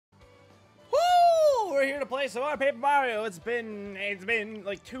to play some more Paper Mario. It's been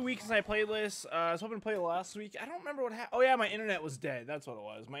like 2 weeks since I played this. I was hoping to play it last week. I don't remember what happened. Oh yeah, my internet was dead. That's what it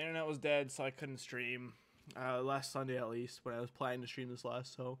was. My internet was dead, so I couldn't stream last Sunday at least. When I was planning to stream this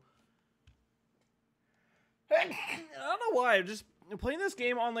last, so I don't know why. I'm just playing this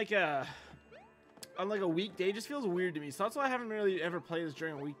game on like a weekday just feels weird to me. So that's why I haven't really ever played this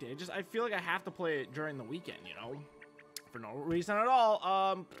during a weekday. I feel like I have to play it during the weekend, you know, for no reason at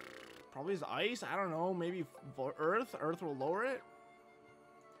all. Probably is ice. I don't know. Maybe Earth. Earth will lower it.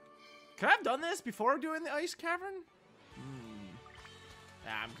 Could I have done this before doing the ice cavern?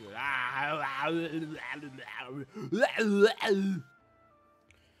 I'm good.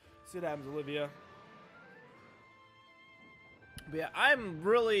 See what happens, Olivia. But yeah, I'm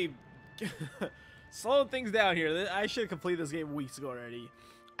really slowing things down here. I should have completed this game weeks ago already.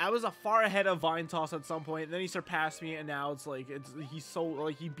 I was far ahead of Vine Toss at some point, then he surpassed me, and now it's like he's so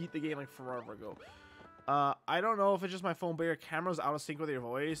like he beat the game like forever ago. I don't know if it's just my phone, but your camera's out of sync with your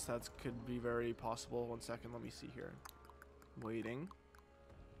voice. That could be very possible. 1 second, let me see here. Waiting.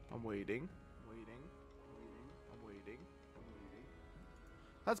 I'm waiting. I'm waiting.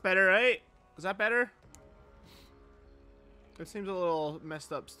 That's better, right? Is that better? It seems a little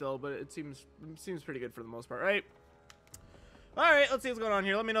messed up still, but it seems pretty good for the most part, right? Alright, let's see what's going on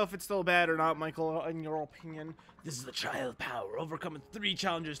here. Let me know if it's still bad or not, Michael, in your opinion. This is the Child Power. Overcoming 3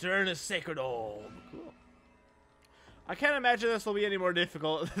 challenges to earn a Sacred Orb. Cool. I can't imagine this will be any more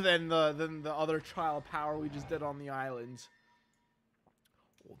difficult than the other Child Power we just did on the islands.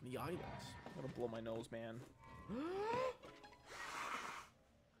 On the islands. I'm gonna blow my nose, man. This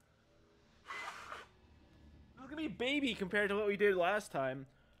is gonna be baby compared to what we did last time.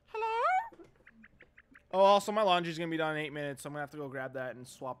 Hello? Oh, also my laundry's gonna be done in 8 minutes, so I'm gonna have to go grab that and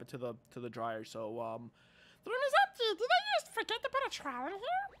swap it to the dryer. So the room is empty. Did I just forget to put a trial in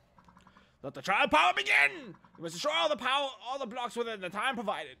here? Let the trial power begin. You must destroy all the blocks within the time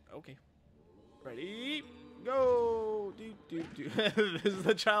provided. Okay. Ready? Go. This is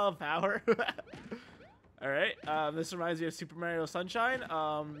the child power. All right. This reminds me of Super Mario Sunshine.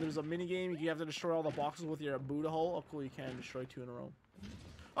 There's a mini game. You have to destroy all the boxes with your Buddha hole. Oh, cool. You can destroy 2 in a row.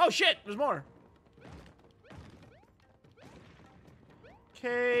 Oh shit! There's more.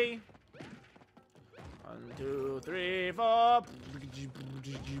 Okay. 1, 2, 3, 4.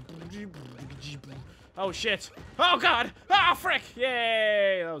 Oh shit! Oh god! Ah, frick!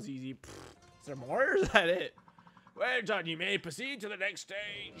 Yay! That was easy. Is there more? Or is that it? Well done. You may proceed to the next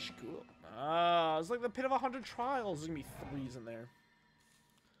stage. Cool. Ah, it's like the pit of 100 trials. There's gonna be 3s in there.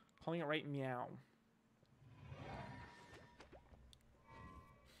 Calling it right meow.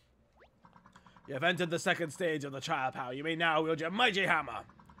 You have entered the 2nd stage of the Child Power. You may now wield your mighty hammer.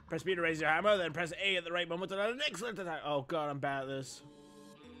 Press B to raise your hammer, then press A at the right moment to an excellent attack. Oh god, I'm bad at this.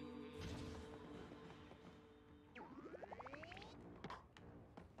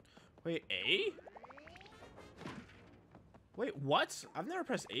 Wait, A? Wait, what? I've never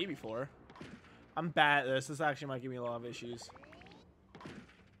pressed A before. I'm bad at this. This actually might give me a lot of issues.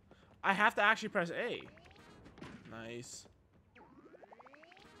 I have to actually press A. Nice.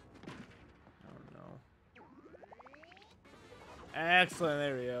 Excellent,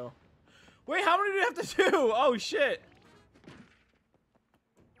 there we go. Wait, how many do we have to do? Oh shit.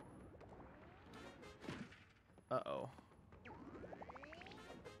 Uh-oh.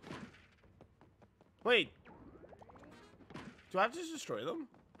 Wait. Do I have to just destroy them?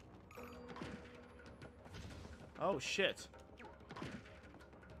 Oh shit.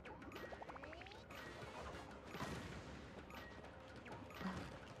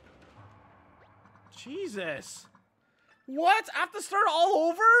 Jesus. What? I have to start all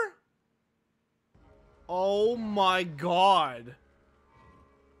over? Oh my god.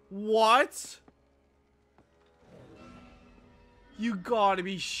 What? You gotta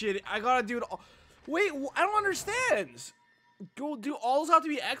be shitting. I gotta do it all. Wait, I don't understand. Do all those have to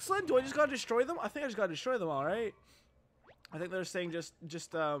be excellent? Do I just gotta destroy them? I think I just gotta destroy them all, right? I think they're saying just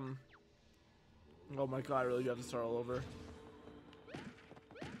oh my god, I really do have to start all over.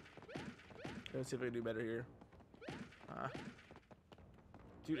 Let's see if I can do better here.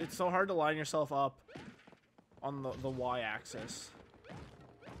 Dude, it's so hard to line yourself up on the y-axis.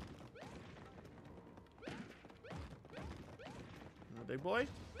 Big boy.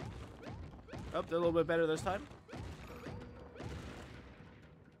 Oh, they're a little bit better this time.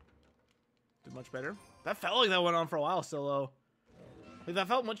 Did much better. That felt like that went on for a while still, though. Like, that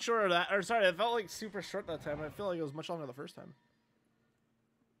felt much shorter that, or sorry, it felt like super short that time. I feel like it was much longer the first time.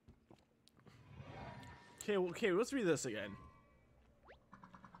 Okay, let's read this again.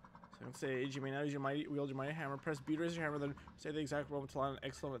 Second stage, you may now wield your mighty hammer. Press B to raise your hammer, then say the exact moment to land an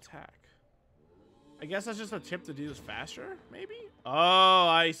excellent attack. I guess that's just a tip to do this faster, maybe? Oh,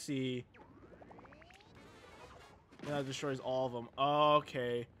 I see. Yeah, that destroys all of them.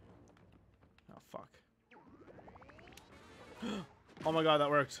 Okay. Oh, fuck. Oh my god, that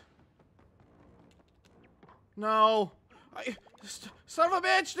worked. No. Son of a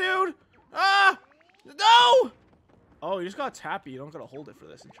bitch, dude! Ah! No! Oh, you just got tappy. You don't gotta hold it for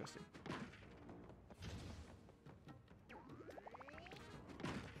this. Interesting.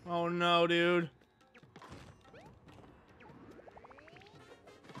 Oh no, dude.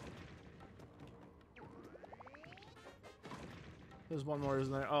 There's one more,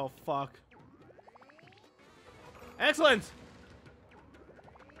 isn't there? Oh, fuck. Excellent!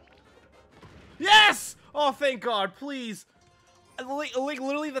 Yes! Oh, thank God, please. Like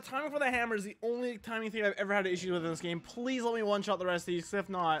literally, the timing for the hammer is the only timing thing I've ever had issues with in this game. Please let me one-shot the rest of these, 'cause if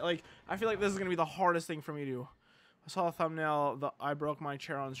not, like, I feel like this is gonna be the hardest thing for me to do. I saw a thumbnail, I broke my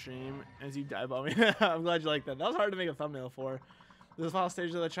chair on stream as you dive on me. I'm glad you like that. That was hard to make a thumbnail for. This final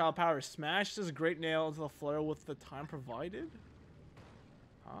stage of the child power. Smash this great nail into the flare with the time provided?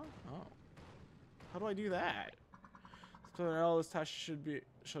 Huh? Oh. How do I do that? So now this task should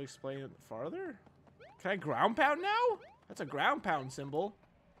explain it farther? Can I ground pound now? That's a ground pound symbol.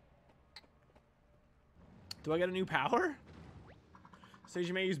 Do I get a new power? Stage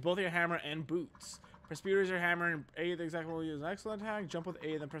you may use both your hammer and boots. Press B to raise your hammer and A the exact will use an excellent attack. Jump with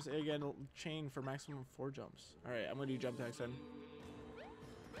A, then press A again. Chain for maximum 4 jumps. Alright, I'm gonna do jump attacks then.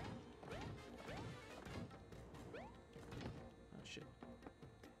 Oh shit.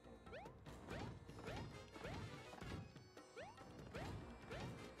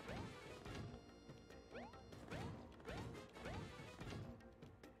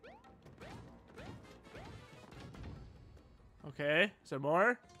 Okay, is there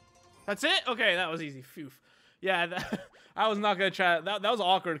more? That's it? Okay, that was easy. Phew. Yeah, I was not gonna try that. That was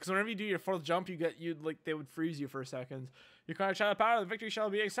awkward because whenever you do your 4th jump, they would freeze you for a second. You can't try the power. The victory shall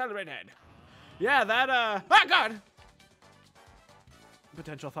be celebrated. Yeah, that ah, God.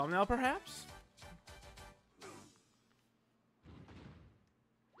 Potential thumbnail, perhaps.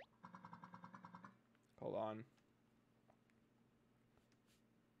 Hold on.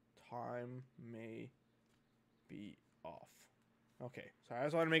 Time may be off. Okay, so I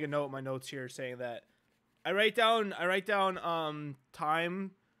just want to make a note in my notes here saying that I write down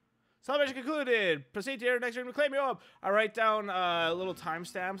time. Celebration concluded. Proceed to your next room to claim your up. I write down little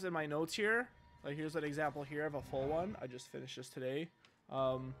timestamps in my notes here. Like here's an example here of a full one. I just finished this today.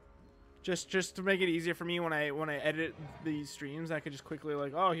 Just to make it easier for me when I edit these streams, I could just quickly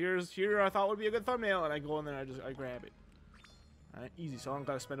like, oh, here I thought would be a good thumbnail, and I go in there and I grab it. All right, easy. So I don't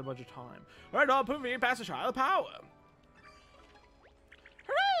gotta spend a bunch of time. All right, I'll put me past the child power.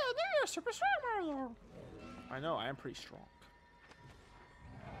 Hooray! They're super strong, Mario. I know, I am pretty strong.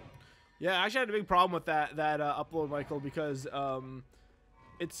 Yeah, I actually had a big problem with that upload, Michael, because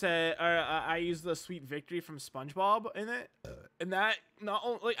it said I used the Sweet Victory from SpongeBob in it, and that not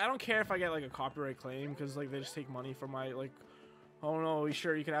only, like, I don't care if I get like a copyright claim because like they just take money from my like, oh no,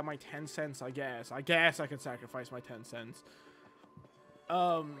 sure you could have my 10 cents, I guess I could sacrifice my 10 cents.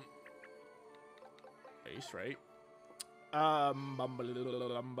 Ace, right? Oh, maybe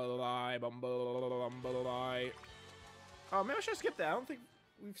I should skip that. I don't think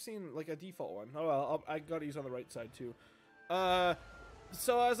we've seen like a default one. Oh well, I gotta use on the right side too.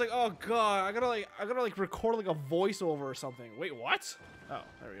 So I was like, oh god, I gotta record like a voiceover or something. Wait, what? Oh,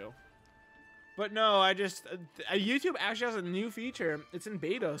 there we go. But no, I just YouTube actually has a new feature. It's in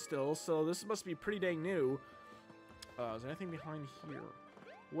beta still, so this must be pretty dang new. Is there anything behind here?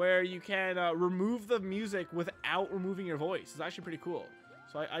 Where you can remove the music without removing your voice. It's actually pretty cool.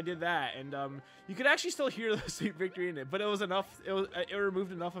 So I did that, and you could actually still hear the Sweet Victory in it, but it was enough. It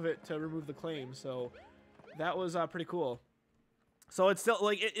removed enough of it to remove the claim. So that was pretty cool. So it's still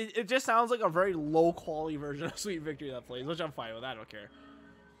like it just sounds like a very low quality version of Sweet Victory that plays, which I'm fine with. I don't care.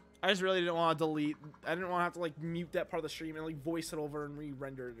 I just really didn't want to delete. I didn't want to have to like mute that part of the stream and like voice it over and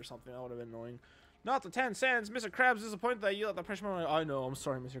re-render it or something. That would have been annoying. Not the 10 cents. Mr. Krabs is disappointed that you let the pressure on. I know. I'm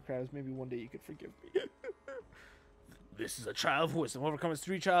sorry, Mr. Krabs. Maybe one day you could forgive me. This is a child of wisdom. Overcome its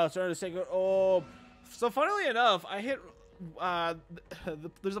 3 childs. Starting to say good. Oh, so funnily enough, I hit.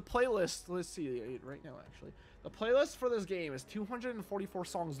 There's a playlist. Let's see right now. Actually, the playlist for this game is 244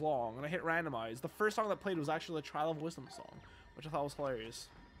 songs long, and I hit randomize. The first song that played was actually the Child of Wisdom song, which I thought was hilarious.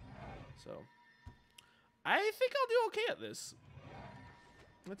 So, I think I'll do okay at this.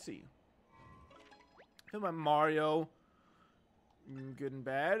 Let's see. My Mario, good and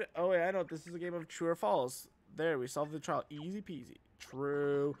bad. Oh yeah, I know this is a game of true or false. There, we solved the trial, easy peasy.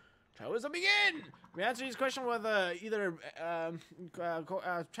 True. How does it begin? We answer each question with either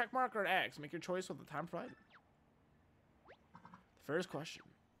check mark or an X. Make your choice with the time provided. The first question.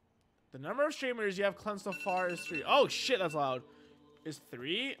 The number of streamers you have cleansed so far is 3. Oh shit, that's loud. Is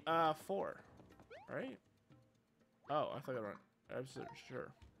 3? 4. Right? Oh, I thought I went. I'm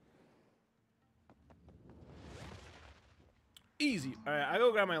sure. Easy. Alright, I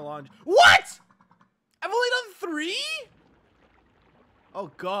go grab my lunch. What?! I've only done 3?!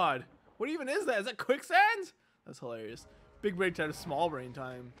 Oh god. What even is that? Is that quicksand? That's hilarious. Big brain time, small brain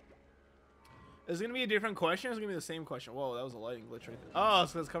time. Is it gonna be a different question or is it gonna be the same question? Whoa, that was a lighting glitch right there. Oh,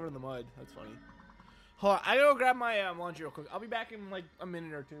 so it's covered in the mud. That's funny. Hold on, I gotta go grab my lunch real quick. I'll be back in like a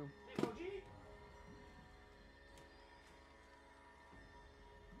minute or two. Hey, OG?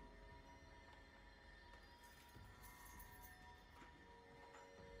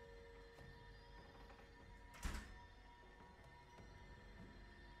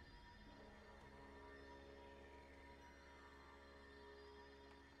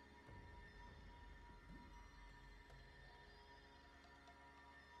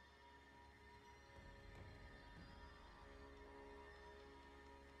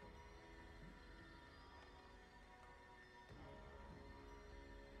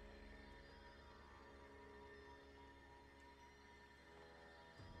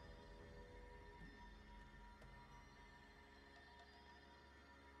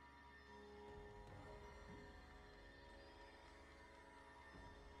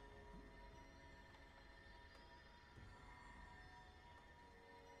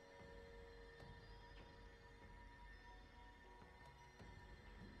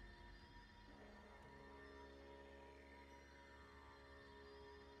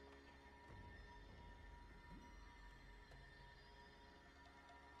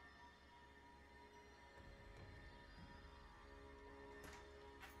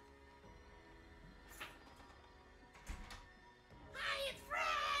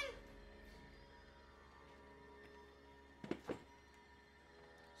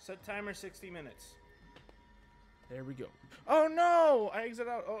 Set timer 60 minutes. There we go. Oh no! I exit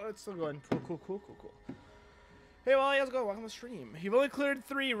out. Oh, it's still going. Cool. Hey, Wally, how's it going? Welcome to the stream. You've only cleared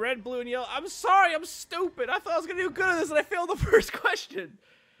 3, red, blue, and yellow. I'm sorry, I'm stupid. I thought I was gonna do good at this and I failed the first question.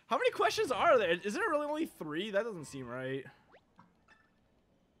 How many questions are there? Is there really only 3? That doesn't seem right.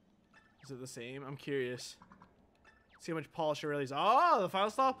 Is it the same? I'm curious. See how much polish it really is. Oh, the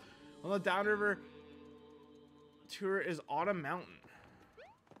final stop on the downriver tour is Autumn Mountain.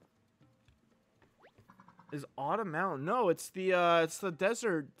 Is Autumn Mountain? No, it's the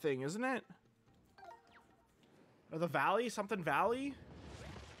desert thing, isn't it? Or the valley? Something valley?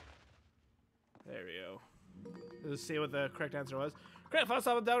 There we go. Let's see what the correct answer was. Correct first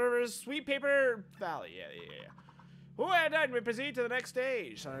stop on downriver is Sweet Paper Valley. Yeah. Oh, and then we proceed to the next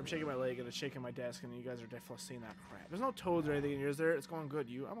stage. Sorry, I'm shaking my leg and it's shaking my desk, and you guys are definitely seeing that crap. There's no toads or anything in yours there. It's going good.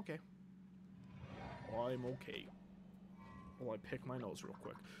 I'm okay. I'm okay. Well, I pick my nose real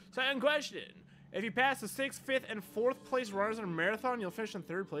quick. Second question. If you pass the 6th, 5th, and 4th place runners in a marathon, you'll finish in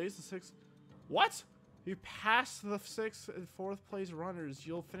 3rd place. The 6th... What? If you pass the 6th and 4th place runners,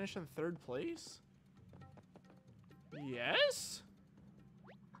 you'll finish in 3rd place? Yes?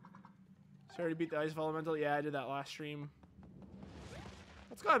 Sorry to beat the Ice Elemental. Yeah, I did that last stream.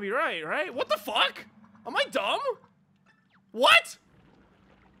 That's gotta be right? What the fuck? Am I dumb? What?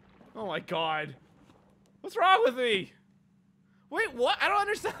 Oh my god. What's wrong with me? Wait, what? I don't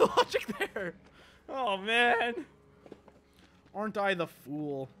understand the logic there. Oh, man. Aren't I the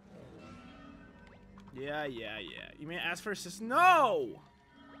fool? Yeah. You may ask for assistance. No!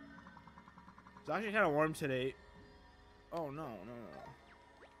 It's actually kind of warm today. Oh, no.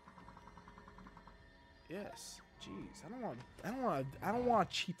 Yes. Jeez, I don't want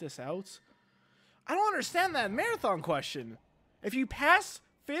to cheat this out. I don't understand that marathon question. If you pass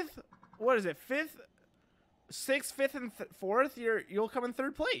 5th, what is it? 5th, 6th, 5th, and 4th, you'll come in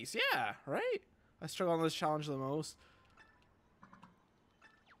 3rd place. Yeah, right? I struggle on this challenge the most.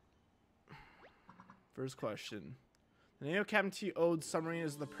 First question. The name of Captain T Ode's submarine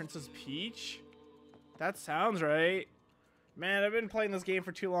is the Princess Peach? That sounds right. Man, I've been playing this game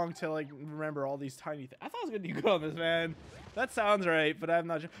for too long to like remember all these tiny things. I thought I was gonna do good on this, man. That sounds right, but I'm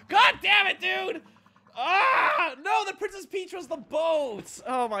not sure. God damn it, dude! Ah! No, the Princess Peach was the boat!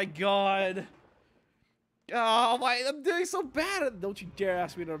 Oh my god. Oh my, I'm doing so bad. Don't you dare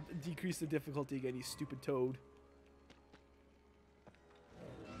ask me to decrease the difficulty again, you stupid toad.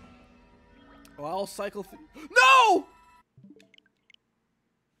 Oh, I'll cycle through. No!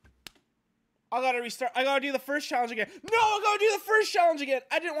 I gotta restart. I gotta do the first challenge again. No, I gotta do the first challenge again.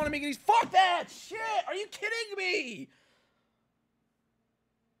 I didn't want to make these. Fuck that shit! Are you kidding me?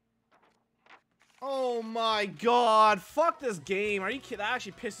 Oh my god. Fuck this game. Are you kidding? That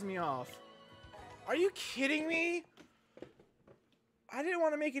actually pisses me off. Are you kidding me? I didn't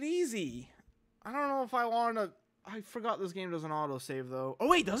want to make it easy. I don't know if I wanted to... I forgot this game doesn't autosave though. Oh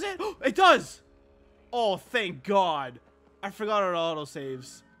wait, does it? It does! Oh, thank God. I forgot it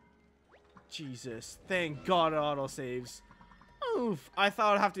autosaves. Jesus. Thank God it autosaves. Oof. I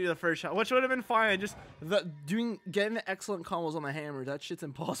thought I'd have to do the first shot, which would have been fine. Just getting the excellent combos on the hammer. That shit's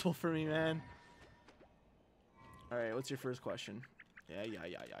impossible for me, man. Alright, what's your first question? Yeah. I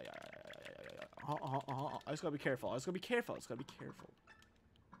just gotta be careful. I just gotta be careful.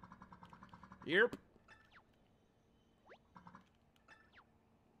 Yep.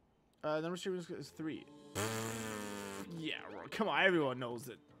 Number of streamers is 3. Yeah, come on, everyone knows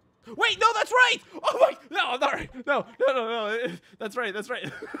it. Wait, no, that's right! Oh my, no, I'm not right. No. That's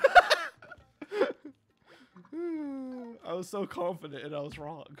right. I was so confident and I was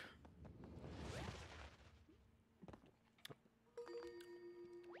wrong.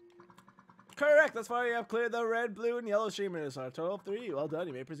 Correct, that's why you have cleared the red, blue, and yellow streamers. So a total of 3. Well done,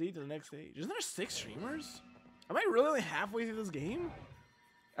 you may proceed to the next stage. Isn't there 6 streamers? Am I really only halfway through this game?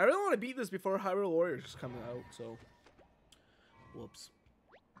 I really want to beat this before Hyrule Warriors comes out, so... Whoops.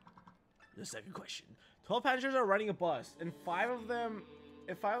 The second question. 12 passengers are riding a bus, and 5 of them...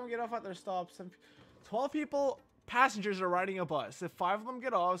 If 5 of them get off at their stops... 12 passengers are riding a bus. If 5 of them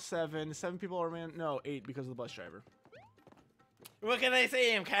get off, 7 people are... No, 8 because of the bus driver. What can I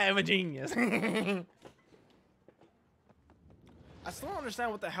say? I'm kind of a genius. I still don't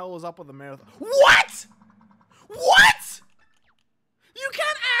understand what the hell was up with the marathon. What? What? You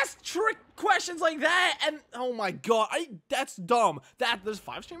can't ask trick questions like that and oh my god, that's dumb. There's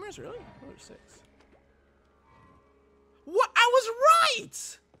 5 streamers, really? Oh, there's 6. What? I was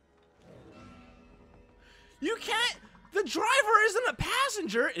right. You can't. The driver isn't a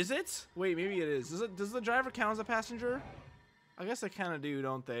passenger, is it? Wait, maybe it is. Does the driver count as a passenger? I guess they kind of do,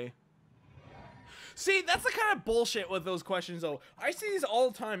 don't they? See, that's the kind of bullshit with those questions, though. I see these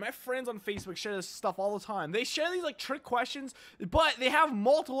all the time. My friends on Facebook share this stuff all the time. They share these, like, trick questions, but they have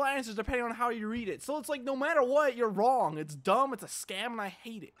multiple answers depending on how you read it. So it's like, no matter what, you're wrong. It's dumb, it's a scam, and I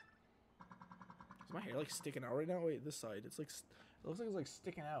hate it. Is my hair, like, sticking out right now? Wait, this side. It's like, it looks like it's, like,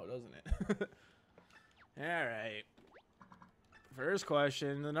 sticking out, doesn't it? Alright. First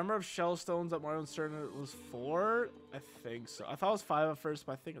question. The number of shell stones that Mario's turn was 4? I think so. I thought it was 5 at first,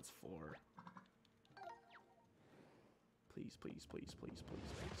 but I think it's 4. Please.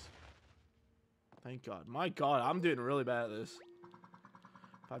 Thank God. My God, I'm doing really bad at this.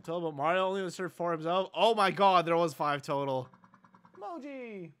 5 total, but Mario only was served 4 himself. Oh my God, there was 5 total.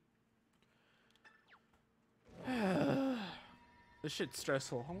 Emoji. This shit's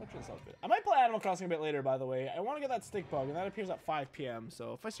stressful. How much is that? I might play Animal Crossing a bit later, by the way. I want to get that stick bug, and that appears at 5 p.m.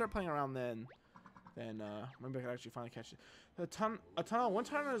 So if I start playing around then maybe I can actually finally catch it.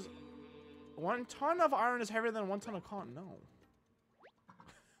 One ton of iron is heavier than 1 ton of cotton. No.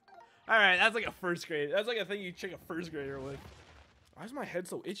 All right, that's like a first grade. That's like a thing you check a first grader with. Why is my head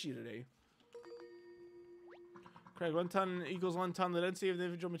so itchy today? Craig, 1 ton equals 1 ton. The density of the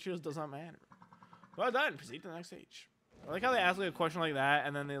individual materials does not matter. Well done. Proceed to the next stage. I like how they ask like a question like that,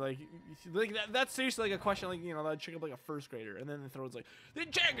 and then they like that's seriously like a question like, you know, that check up like a first grader, and then they throw it's like the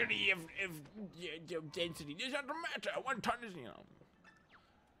integrity of density does not matter. 1 ton is, you know.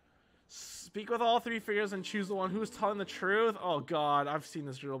 Speak with all 3 figures and choose the one who is telling the truth. Oh God, I've seen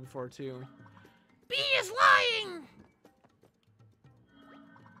this drill before too. B is lying.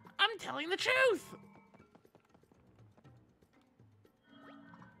 I'm telling the truth.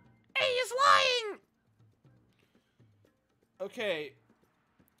 A is lying. Okay.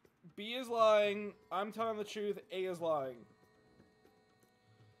 B is lying. I'm telling the truth. A is lying.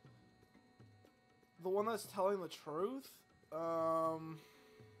 The one that's telling the truth?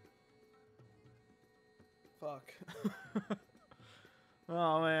 Fuck.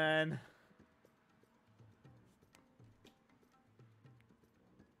 Oh, man.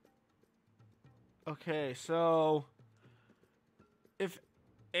 Okay, so if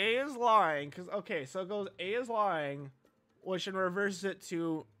A is lying, because, okay, so it goes A is lying, which in reverse it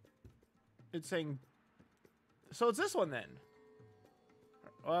to, it's saying, so it's this one then.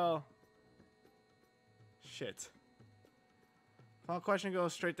 Well, shit. Final question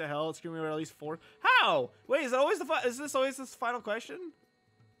goes straight to hell. It's giving me at least 4. How? Wait, is it always is this always this final question?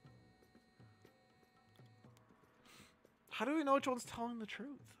 How do we know which one's telling the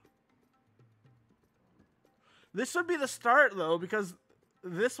truth? This would be the start though, because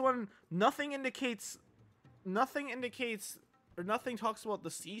this one nothing indicates or nothing talks about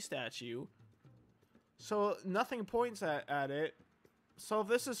the sea statue. So nothing points at it. So if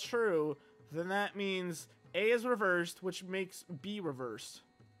this is true, then that means A is reversed, which makes B reversed.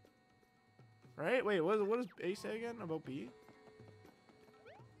 Right? Wait, what does A say again about B?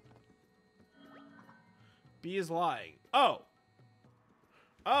 B is lying. Oh.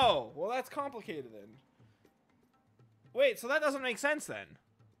 Oh, well that's complicated then. Wait, so that doesn't make sense then.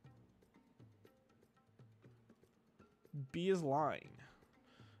 B is lying.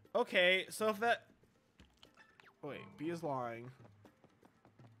 Okay, so if that... Wait, B is lying.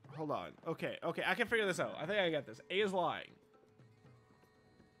 Hold on. Okay, I can figure this out. I think I get this. A is lying.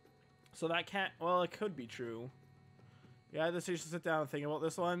 So that can't... Well, it could be true. Yeah, I had to seriously sit down and think about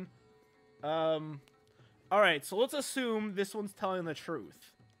this one. Alright, so let's assume this one's telling the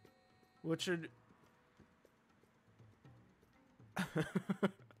truth. Which should...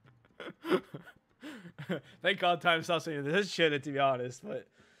 Thank God time stops saying this shit, to be honest, but...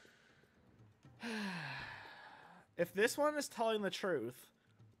 If this one is telling the truth,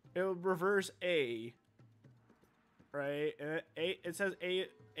 it would reverse A. Right? And it says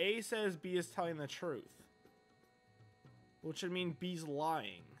A says B is telling the truth. Which would mean B's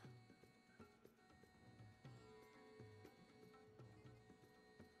lying.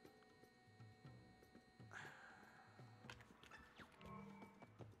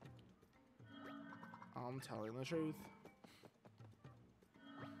 I'm telling the truth.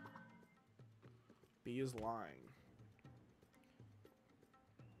 B is lying.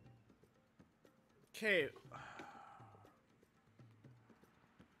 Okay.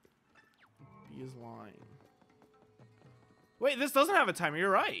 B is lying. Wait, this doesn't have a timer.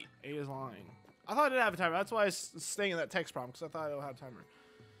 You're right. A is lying. I thought it did have a timer. That's why I was staying in that text prompt, because I thought it would have a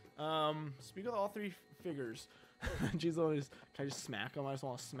timer. Speak with all three figures. Jeez, always. Can I just smack him? I just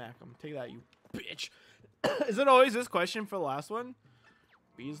want to smack him. Take that, you bitch. Is it always this question for the last one?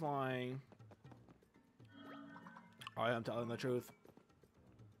 B's lying. Oh, I'm telling the truth.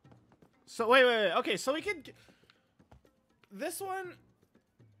 So, wait. Okay, so we could... This one...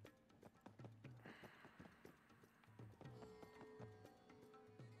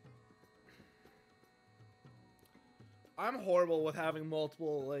 I'm horrible with having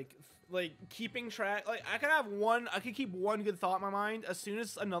multiple, like keeping track. Like, I could keep one good thought in my mind. As soon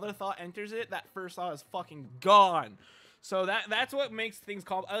as another thought enters it, that first thought is fucking gone. So that's what makes things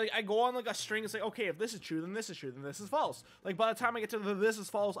complicated. I go on like a string and say, okay, if this is true, then this is true, then this is false. Like, by the time I get to the this is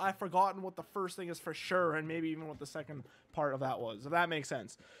false, I've forgotten what the first thing is for sure, and maybe even what the second part of that was. If that makes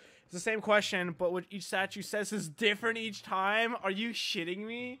sense. It's the same question, but what each statue says is different each time. Are you shitting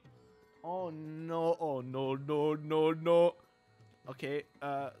me? Oh no, oh no. Okay,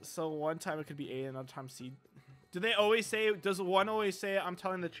 so one time it could be A, another time C. Do they always say, does one always say I'm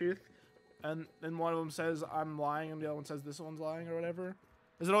telling the truth? And then one of them says I'm lying and the other one says this one's lying or whatever?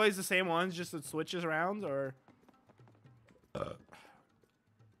 Is it always the same ones, just it switches around, or? A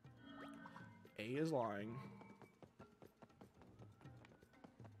is lying.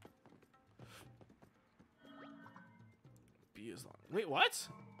 B is lying. Wait, what?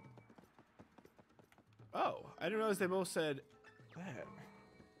 Oh, I didn't realize they both said that.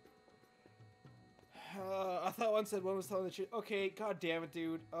 I thought one said one was telling the truth. Okay, god damn it,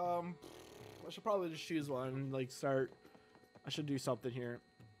 dude. I should probably just choose one and like start. I should do something here.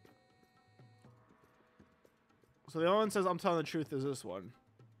 So the only one says I'm telling the truth is this one.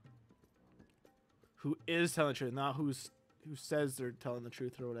 Who is telling the truth, not who says they're telling the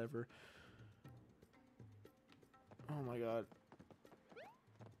truth or whatever. Oh my god.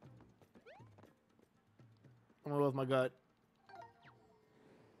 I'm gonna go with my gut.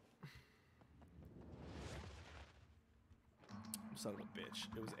 Son of a bitch.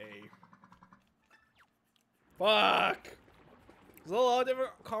 It was A. Fuck! There's a lot of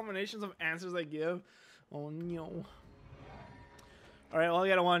different combinations of answers I give. Oh no. Alright, well I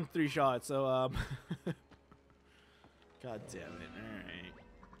got a 1-3 shot, so god damn it. Alright.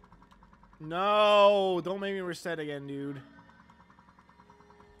 No! Don't make me reset again, dude.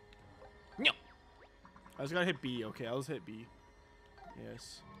 No! I just gotta hit B. Okay, I'll just hit B.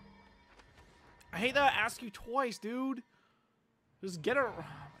 Yes. I hate that I ask you twice, dude. Just get her.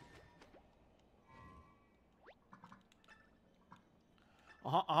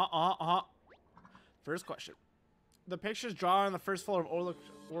 First question. The pictures drawn on the first floor of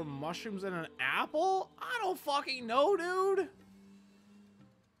or mushrooms and an apple? I don't fucking know, dude.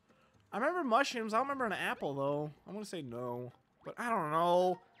 I remember mushrooms. I don't remember an apple, though. I'm gonna say no. But I don't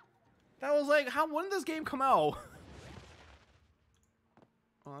know. That was like, when did this game come out?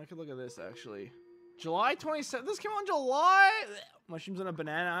 Oh, I could look at this, actually. July 27th. This came out in July? Mushrooms and a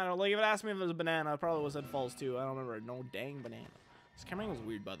banana. I don't, like, if it asked me if it was a banana, I probably would have said false, too. I don't remember. No dang banana. This camera was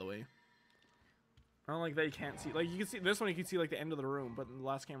weird, by the way. I don't like that you can't see. Like, you can see this one, you can see like the end of the room, but in the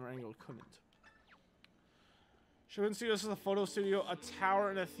last camera angle, couldn't. Showing Studios is a photo studio, a tower,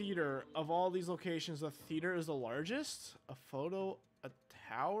 and a theater. Of all these locations, the theater is the largest. A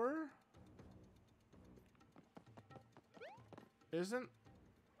tower? Isn't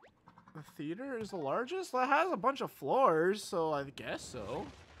the theater is the largest? Well, it has a bunch of floors, so I guess so.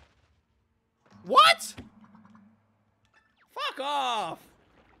 What? Fuck off!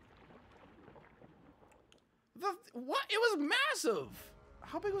 What? It was massive!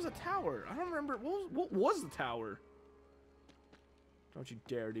 How big was the tower? I don't remember. What was the tower? Don't you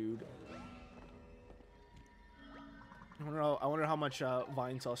dare, dude. I wonder how much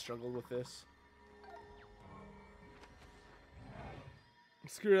Vinecell struggled with this.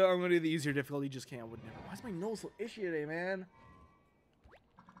 Screw it, I'm gonna do the easier difficulty. Just can't. Would never. Why is my nose so itchy today, man?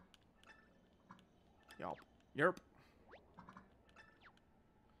 Yup. Yerp.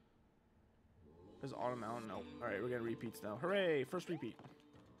 Is Autumn Mountain? No. Alright, we're getting repeats now. Hooray! First repeat.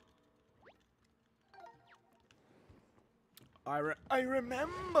 I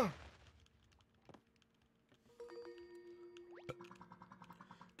remember!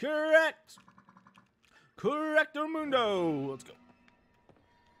 Correct! Correcto mundo! Let's go.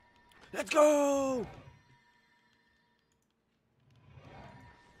 Let's go!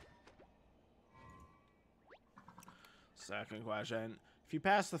 Second question. If you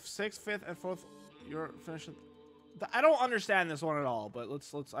pass the 6th, 5th, and 4th, you're finished. I don't understand this one at all, but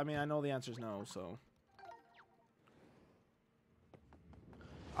let's. I mean, I know the answer is no, so.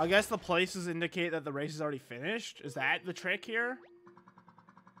 I guess the places indicate that the race is already finished. Is that the trick here?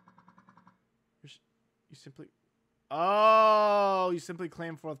 You simply. Oh, you simply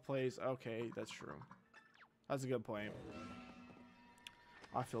claim 4th place. Okay, that's true. That's a good point.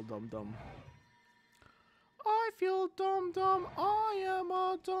 I feel dumb. I feel dumb. I am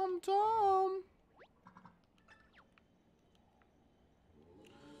a dumb.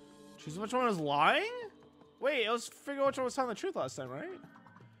 Choose which one is lying? Wait, let's figure out which one was telling the truth last time, right?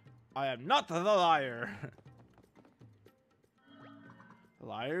 I am not the liar. The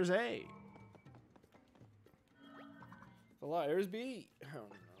liar's A. The liar's B. I don't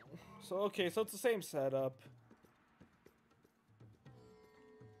know. So, okay, so it's the same setup.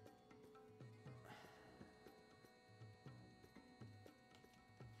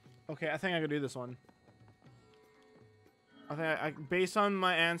 Okay, I think I could do this one. I think I based on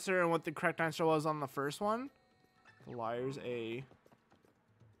my answer and what the correct answer was on the first one, the liar's A.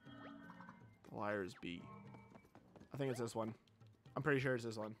 The liar's B. I think it's this one. I'm pretty sure it's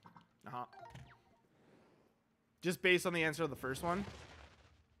this one. Just based on the answer of the first one.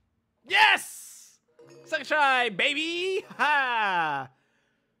 Yes! Second try, baby! Ha!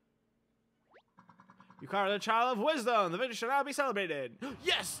 You are the child of wisdom. The victor shall now be celebrated.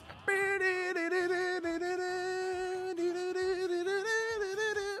 Yes!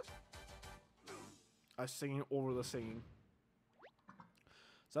 I was singing over the singing.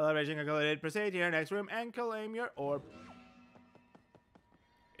 Celebration concluded. Proceed to your next room and claim your orb.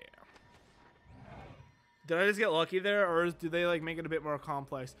 Yeah. Did I just get lucky there, or do they like make it a bit more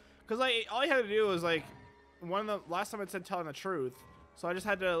complex? Because like all you had to do was like last time it said telling the truth. So I just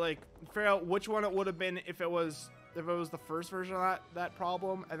had to like figure out which one it would have been if it was the first version of that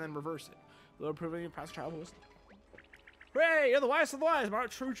problem, and then reverse it. Little proving your past travel was. Hooray! You're the wisest of the wise,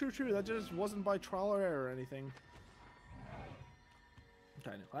 Mark. True. That just wasn't by trial or error or anything.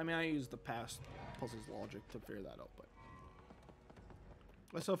 Kind of. I mean, I used the past puzzles logic to figure that out, but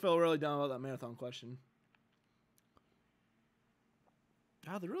I still feel really down about that marathon question.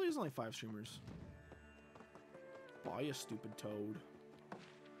 God, there really is only 5 streamers. Bye, you stupid toad.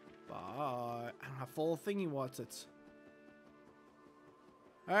 Bye. I don't have full thingy what's it.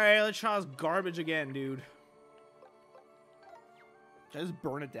 Alright, let's try this garbage again, dude. Can I just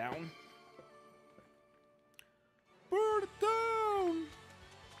burn it down? Burn it down!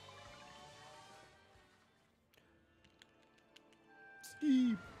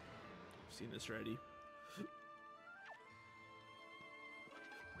 Steve. I've seen this already.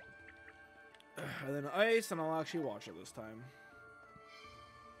 And then ice, and I'll actually watch it this time.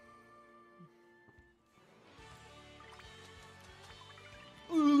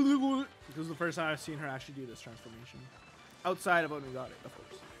 This is the first time I've seen her actually do this transformation. Outside of when we got it, of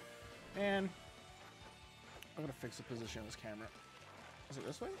course. And I'm gonna fix the position of this camera. Is it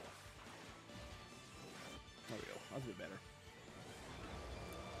this way? There we go. That's a bit better.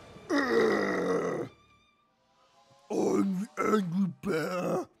 I'm the angry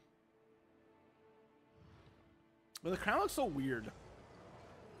bear. But the crown looks so weird.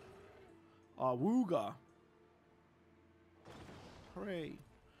 Wooga. Hooray.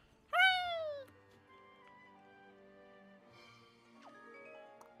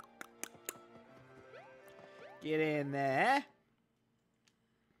 Get in there.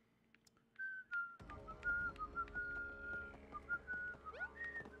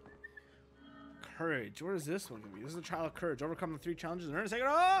 Courage. Where is this one gonna be? This is a trial of courage. Overcome the 3 challenges and earn a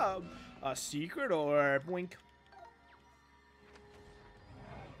secret orb. A secret orb. Wink.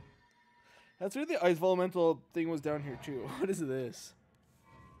 That's weird. The ice elemental thing was down here too. What is this?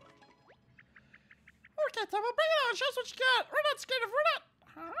 Okay, Temple, bring it on. Show us what you got. We're not scared of it.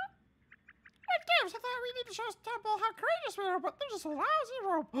 Huh? What gives? I thought we need to show Temple how courageous we are, but there's just a lousy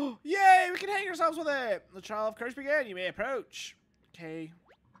rope. Yay! We can hang ourselves with it. The trial of courage began. You may approach. Okay.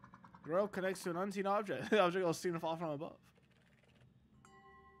 The rope connects to an unseen object. The object will seem to fall from above.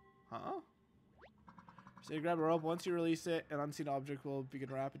 Huh? So you grab a rope. Once you release it, an unseen object will begin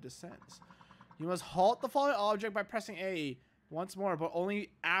rapid descent. You must halt the falling object by pressing A once more, but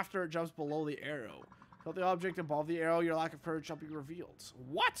only after it jumps below the arrow. Tilt the object above the arrow, your lack of courage shall be revealed.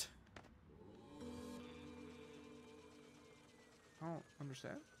 What? I don't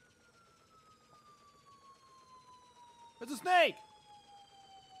understand. It's a snake!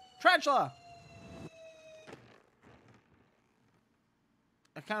 Tarantula!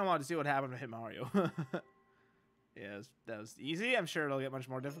 I kind of wanted to see what happened to hit Mario. Yeah, that was easy. I'm sure it'll get much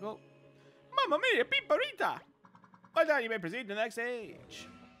more difficult. Mamma mia, piparita! Well done, you may proceed to the next stage.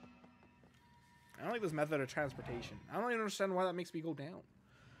 I don't like this method of transportation. I don't even understand why that makes me go down.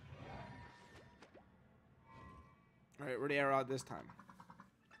 Alright, where the arrow out this time?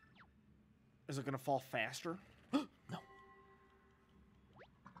 Is it gonna fall faster? No.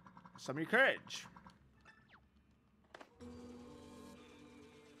 Summon your courage.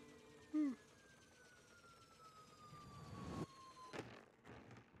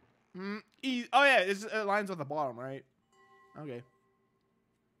 Oh yeah, it aligns with the bottom, right? Okay.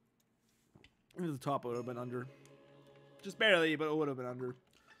 Maybe the top would have been under. Just barely, but it would have been under.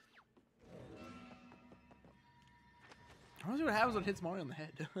 I want to see what happens when it hits Mario on the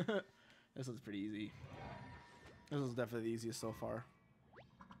head. This one's pretty easy. This one's definitely the easiest so far.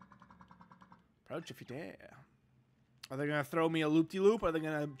 Approach if you dare. Are they going to throw me a loop-de-loop? Are they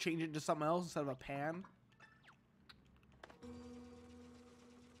going to change it into something else instead of a pan?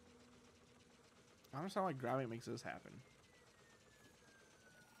 I don't understand why grabbing makes this happen.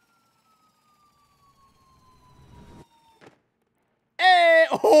 Hey!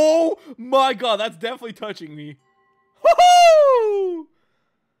 Oh my god, that's definitely touching me. Woohoo!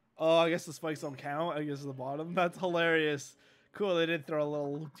 Oh, I guess the spikes don't count. I guess it's the bottom. That's hilarious. Cool, they did throw a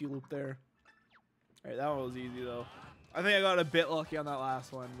little loop-de-loop there. Alright, that one was easy though. I think I got a bit lucky on that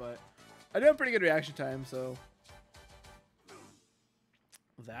last one, but I did have pretty good reaction time, so.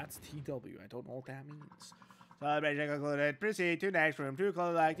 That's TW. I don't know what that means. Celebration concluded. Proceed to next room to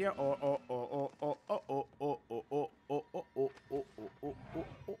collect your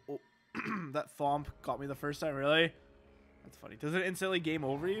That thump got me the first time, really? That's funny. Does it instantly game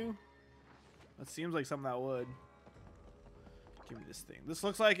over you? That seems like something that would. Give me this thing. This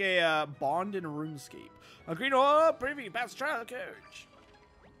looks like a Bond in RuneScape. A green orb preview. Pass trial of courage.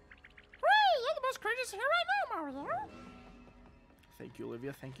 Hooray! You're the most courageous here right now, Mario. Thank you,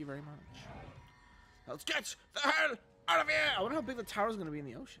 Olivia. Thank you very much. Let's get the hell out of here! I wonder how big the tower is going to be in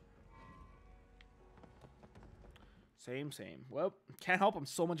the ocean. Same. Well, can't help. I'm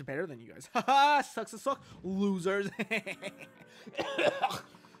so much better than you guys. Haha! Sucks to suck. Losers.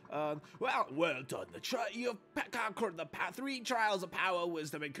 Well done. You've conquered the 3 trials of power,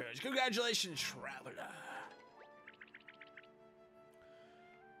 wisdom, and courage. Congratulations, traveler.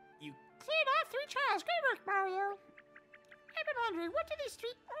 You cleared all 3 trials. Great work, Mario. I've been wondering, what do these 3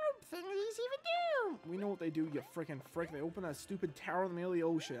 orb thingies even do? We know what they do, you freaking frick. They open that stupid tower in the middle of the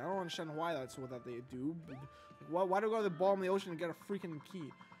ocean. I don't understand why that's what they do. Why do we go to the bottom of the ocean and get a freaking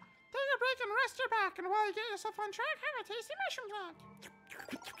key? Take a break and rest your back, and while you get yourself on track, have a tasty mushroom talk.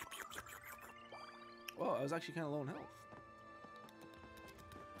 Well, I was actually kind of low in health.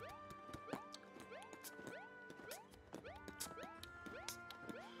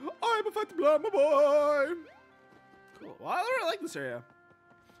 I'm a fat blood, my boy. Cool. Well, I really like this area.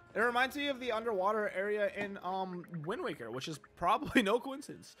 It reminds me of the underwater area in Wind Waker, which is probably no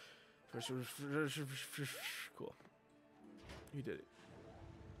coincidence. Cool. You did it.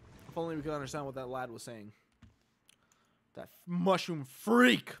 If only we could understand what that lad was saying. That mushroom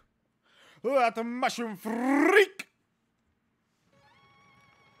freak. That mushroom freak.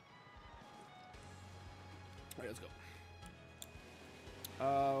 Alright, let's go.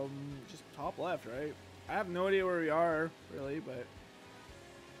 Just top left, right? I have no idea where we are, really, but...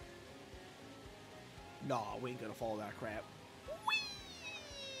 Nah, we ain't gonna follow that crap.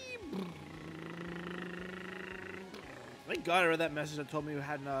 Whee! Thank God I read that message that told me we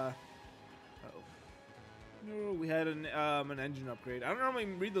hadn't, uh-oh. No, we had an engine upgrade. I don't normally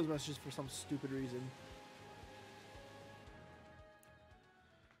read those messages for some stupid reason.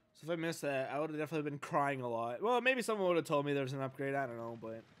 So if I missed that, I would have definitely been crying a lot. Well, maybe someone would have told me there's an upgrade. I don't know,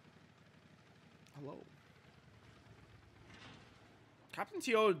 but... Hello. Captain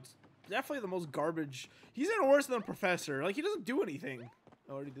T.O. definitely the most garbage. He's even worse than the Professor. Like, he doesn't do anything.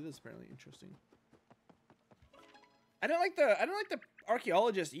 I already did this, apparently. Interesting. I don't like the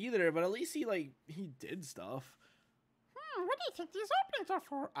archaeologist either, but at least he did stuff. What do you think these openings are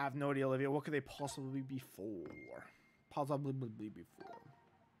for? I have no idea, Olivia. What could they possibly be for? Possibly before.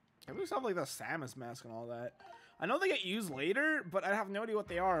 It looks like the Samus mask and all that. I know they get used later, but I have no idea what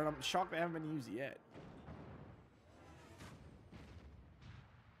they are, and I'm shocked they haven't been used yet.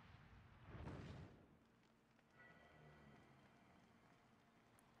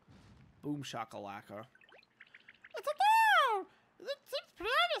 Boom shakalaka. It's a door! It seems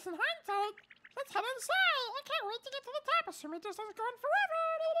pretty obvious in hindsight. Let's head inside. I can't wait to get to the top, assuming it just doesn't go on forever.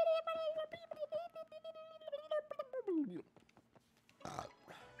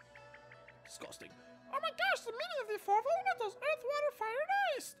 Disgusting. Oh my gosh, the meaning of the four elementals: earth, water, fire, and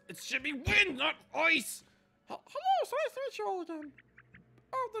ice. It should be wind, not ice! Hello, so nice to meet you all again.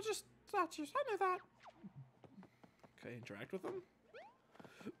 Oh, they're just statues. I knew that. Can I interact with them?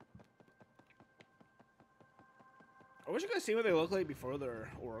 I wish you guys see what they look like before they're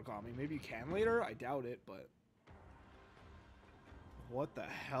origami. Maybe you can later. I doubt it, but... What the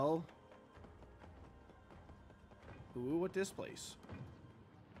hell? Ooh, what this place?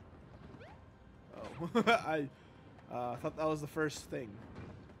 Oh, I thought that was the first thing.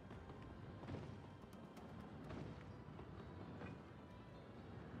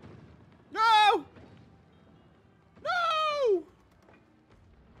 No! No!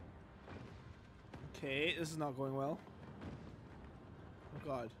 Okay, this is not going well. Oh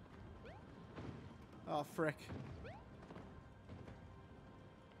god. Oh frick.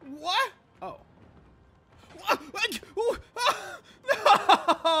 What? Oh.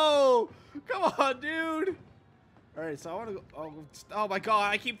 No! Come on, dude. All right, so I want to go. Oh my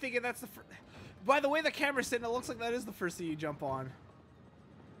god! I keep thinking that's the. By the way, the camera's sitting. It looks like that is the first thing you jump on.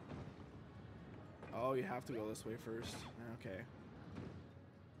 Oh, you have to go this way first. Okay.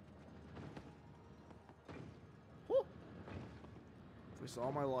 Whew. This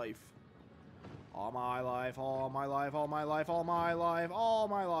all my life. All my life. All my life. All my life. All my life. All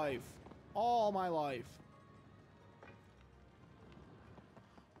my life. All my life.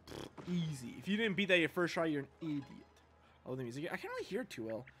 Easy. If you didn't beat that your first try, you're an idiot. Oh, the music. I can't really hear it too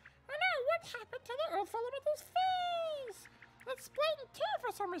well. I know, what happened to the Earth Elemental's face? It's split in two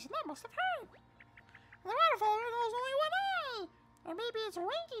for some reason. That must have hurt. The Water Elemental is only one eye. Or maybe it's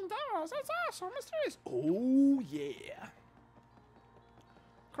winking down. That's also mysterious. Oh, yeah.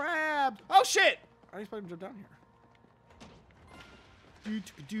 Crab. Oh, shit. I didn't expect him to jump down here.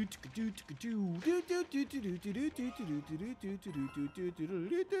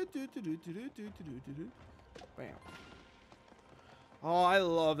 Bam. Oh, I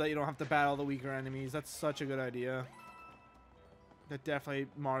love that you don't have to battle the weaker enemies. That's such a good idea. That definitely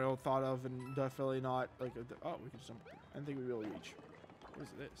Mario thought of, and definitely not like. Oh, we can jump. I didn't think we really reach. What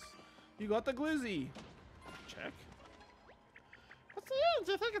is this? You got the glizzy. Check. What's the end?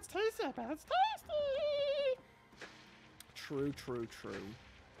 Do you think it's tasty? I bet it's tasty. True, true, true.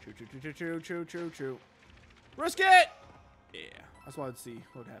 True, true, true, true, true, true, true. Risk it! Yeah, that's why I'd see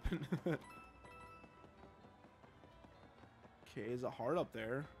what happened. Okay, there's a heart up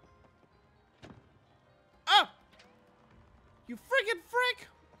there. Ah! You freaking frick!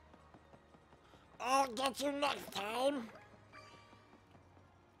 I'll get you next time.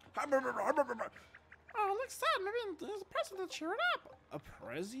 Oh, looks sad. Maybe there's a person to cheer it up. A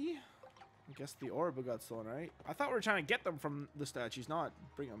Prezi? I guess the orb got stolen, right? I thought we were trying to get them from the statues, not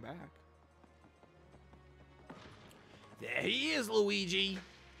bring them back. There he is, Luigi.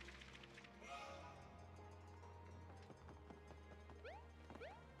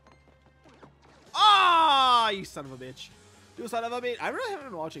 Ah, you son of a bitch. You son of a bitch. I really haven't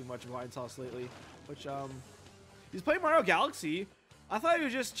been watching much of Ryan's House lately. Which, he's playing Mario Galaxy. I thought he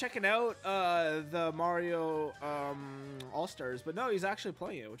was just checking out the Mario All-Stars. But no, he's actually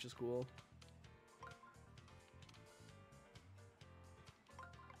playing it, which is cool.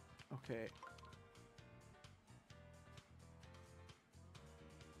 Okay.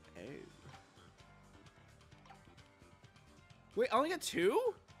 Oh. Wait, I only got two?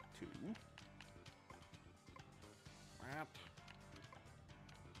 Two? What?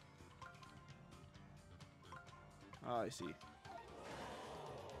 Oh, I see.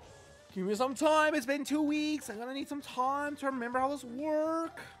 Give me some time. It's been 2 weeks. I'm gonna need some time to remember how this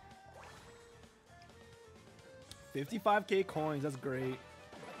works. 55k coins. That's great.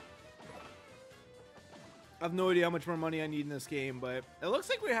 I have no idea how much more money I need in this game, but it looks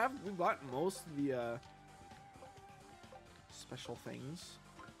like we've got most of the special things.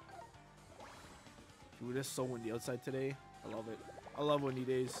 Dude, it's so windy outside today. I love it. I love windy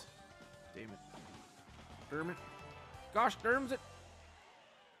days. Damn it. Derm it. Gosh, derms it.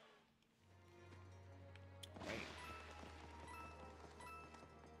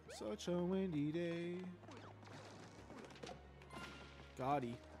 Such a windy day.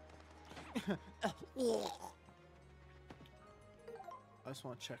 Gaudy. I just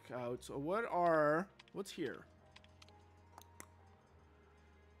want to check out. So what's here?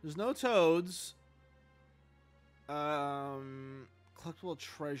 There's no toads. Collectible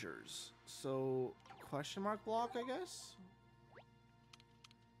treasures. So question mark block, I guess.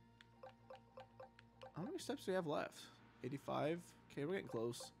 How many steps do we have left? 85. Okay, we're getting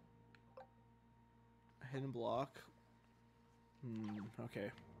close. Hidden block.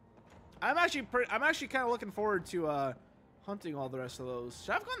 Okay. I'm actually kind of looking forward to hunting all the rest of those.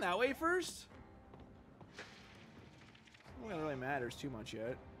 Should I have gone that way first? I don't think it really matters too much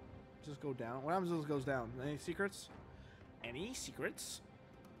yet. Just go down. What happens if this goes down? Any secrets? Any secrets?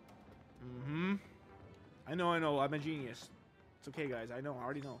 I know. I'm a genius. It's okay, guys. I know. I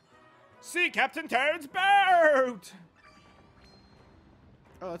already know. See Captain Toad's boat!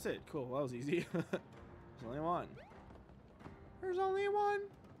 Oh, that's it. Cool. Well, that was easy. There's only one. There's only one.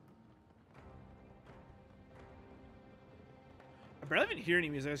 I barely even hear any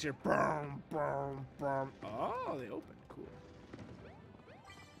music. I just hear boom, boom, boom. Oh, they opened. Cool.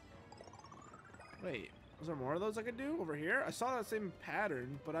 Wait, was there more of those I could do over here? I saw that same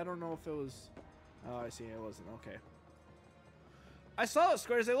pattern, but I don't know if it was... Oh, I see. It wasn't. Okay. I saw the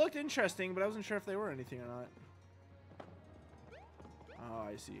squares. They looked interesting, but I wasn't sure if they were anything or not. Oh,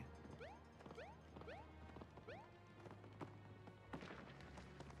 I see.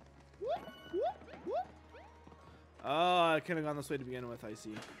 Oh, I could have gone this way to begin with. I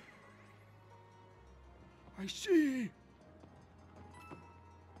see. I see.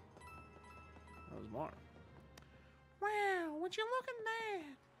 That was more. Wow, would you look at that?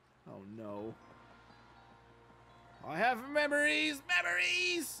 Oh no. I have memories,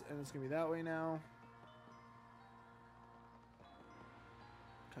 memories! And it's gonna be that way now.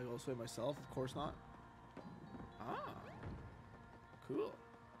 Can I go this way myself? Of course not. Ah. Cool.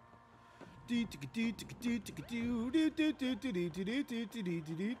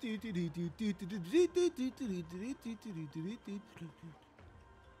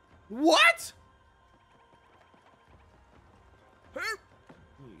 What?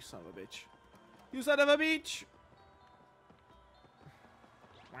 You son of a bitch. You son of a bitch.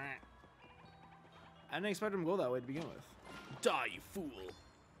 I didn't expect him to go that way to begin with. Die, you fool.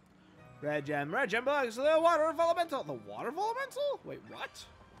 Red gem belongs to the water elemental. The water elemental? Wait, what?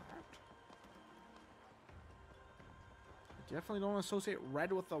 I definitely don't associate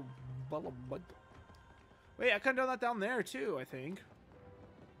red with the Wait, I could have done that down there too, I think.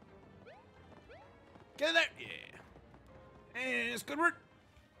 Get in there! Yeah. And it's good work.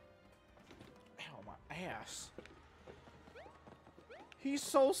 Ow, my ass. He's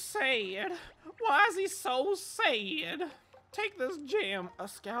so sad. Why is he so sad? Take this jam. A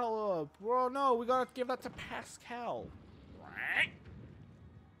scallop. Well, no, we gotta give that to Pascal.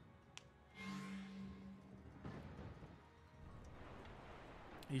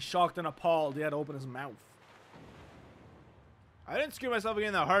 He's shocked and appalled. He had to open his mouth. I didn't screw myself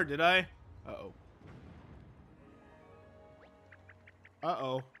again that hard, did I? Uh-oh.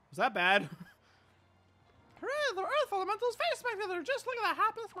 Uh-oh. Was that bad? Hooray, the Earth Elemental's face back together. Just look at that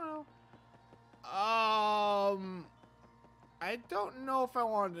happy smile. I don't know if I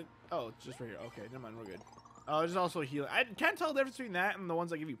wanted to... Oh, it's just right here. Okay, never mind. We're good. Oh, there's also healing. I can't tell the difference between that and the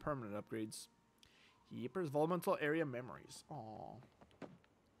ones that give you permanent upgrades. Yeepers, Elemental Area Memories. Aww.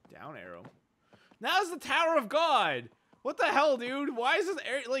 Down arrow. Now's the Tower of God. What the hell, dude? Why is this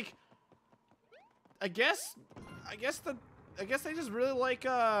area like? I guess they just really like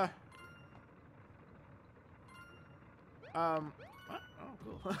what? Oh,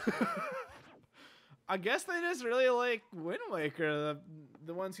 cool. I guess they just really like Wind Waker,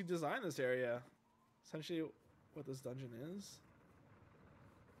 the ones who designed this area. Essentially, what this dungeon is.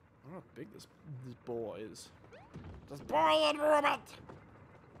 I don't know how big this bowl is. This boiling robot.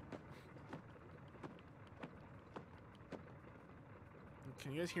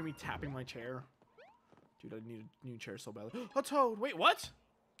 Can you guys hear me tapping my chair? Dude, I need a new chair so badly. A toad! Wait, what?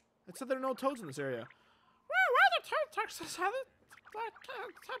 It said there are no toads in this area. Why the toad touches the tower? I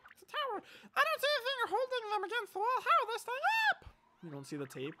don't see anything holding them against the wall. How this thing up? You don't see the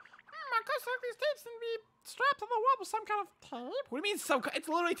tape? on, cause like these tapes can be strapped to the wall with some kind of tape. What do you mean some? It's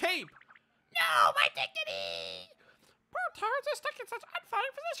literally tape. No, my dignity! Poor toads are stuck in such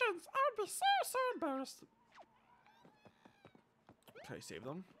unfitting positions. I would be so embarrassed. Can I save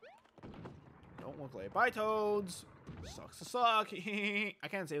them? Don't look like it. Bye, toads. Sucks to suck. I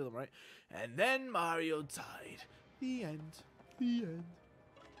can't save them, right? And then Mario died. The end. The end.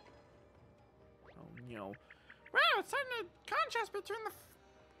 Oh, no. Wow, it's a contest between the...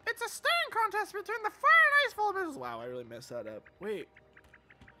 It's a staring contest between the fire and ice elementals. Wow, I really messed that up. Wait.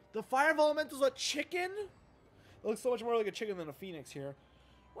 The fire elemental's a chicken? It looks so much more like a chicken than a phoenix here.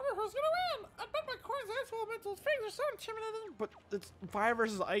 Wonder who's gonna win? I bet my coins ice elementals fangs are so intimidating. But it's fire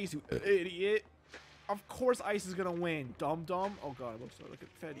versus ice, you idiot. Of course ice is gonna win. Dum dum. Oh god, it looks so like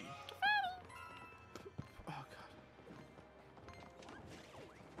confetti. Oh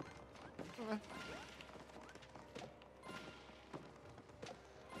god.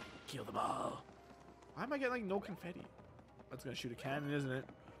 Kill them all. Why am I getting like no confetti? That's gonna shoot a cannon, isn't it?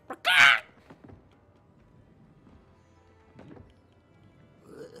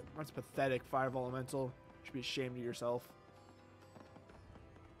 That's pathetic, Fire Elemental. You should be ashamed of yourself.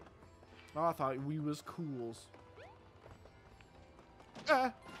 Oh, I thought we was cools.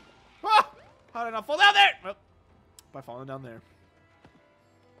 Ah! How did I not fall down there? Well, by falling down there.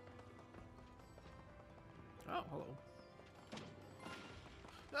 Oh, hello.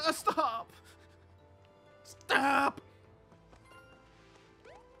 Stop! Stop!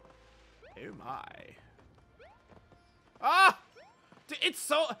 Oh my. Ah! Dude, it's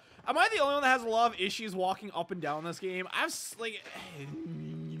so... Am I the only one that has a lot of issues walking up and down this game? I've like...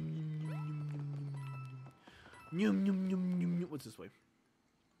 What's this way?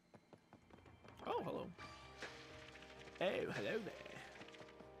 Oh, hello. Oh, hello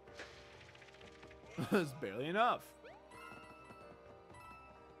there. That's barely enough.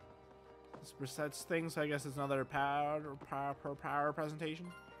 This resets things, so I guess it's another power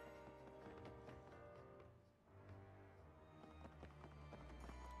presentation.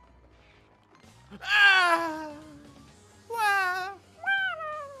 Ah! Wow!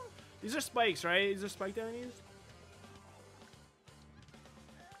 These are spikes, right? These are spiked enemies?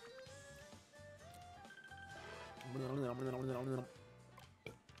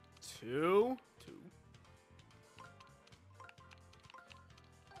 Two.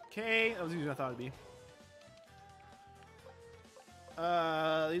 Okay, that was easier than I thought it'd be.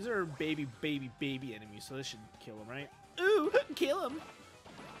 These are baby enemies, so this should kill them, right? Ooh, kill them!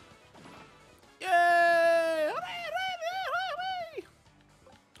 Yay! Hooray!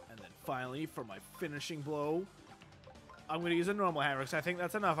 And then finally, for my finishing blow, I'm gonna use a normal hammer, because I think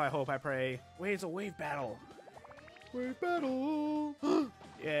that's enough, I hope, I pray. Wait, it's a wave battle. Wave battle!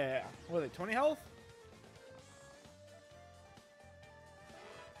 Yeah. What are they, 20 health?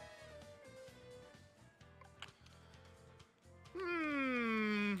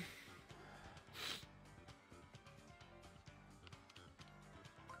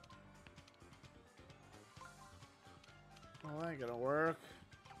 Well, that ain't gonna work.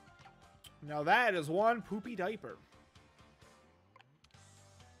 Now that is one poopy diaper.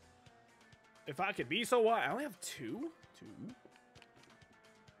 If I could be so what? I only have two? Two?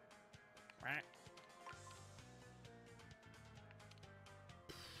 Right.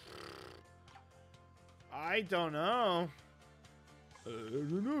 I don't know. I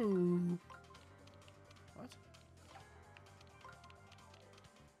don't know. What?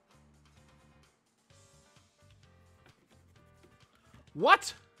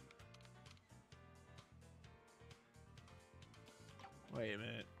 What? Wait a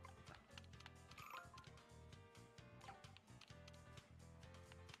minute.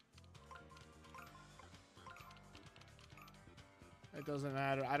 It doesn't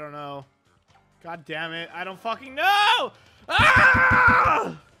matter. I don't know. God damn it. I don't fucking know!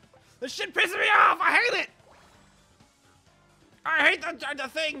 Ah! This shit pisses me off! I hate it! I hate the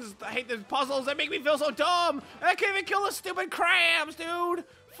things. I hate the puzzles that make me feel so dumb. I can't even kill the stupid crabs, dude.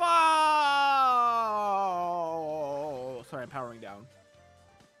 Fuck. Sorry, I'm powering down.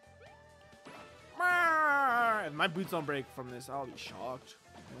 If my boots don't break from this, I'll be shocked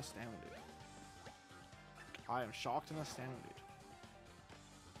and astounded. I am shocked and astounded.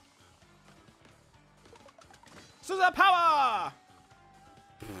 So that power!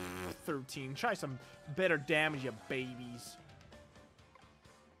 13. Try some better damage, you babies.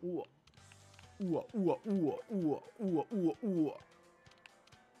 Ooh. Ooh, ooh, ooh, ooh, ooh, ooh, ooh.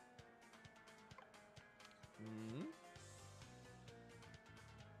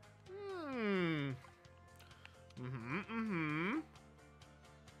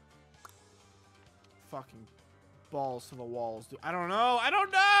 Fucking balls to the walls, dude. I don't know. I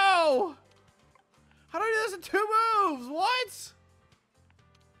don't know. How do I do this in 2 moves? What?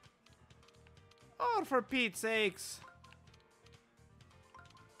 Oh, for Pete's sakes.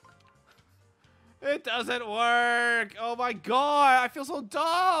 It doesn't work. Oh my god. I feel so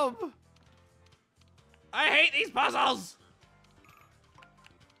dumb. I hate these puzzles.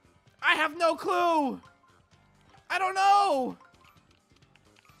 I have no clue. I don't know.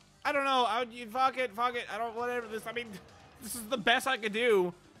 I don't know. Fuck it. Fuck it. I don't, whatever this, I mean, this is the best I could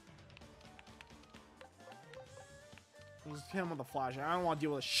do. Just hit him with the flash. I don't want to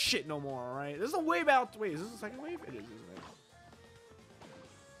deal with this shit no more, alright? This is a wave out. Wait, is this the second wave? It is, isn't it?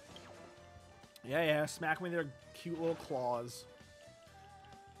 Yeah, yeah. Smack me with their cute little claws.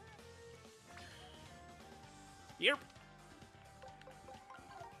 Yep.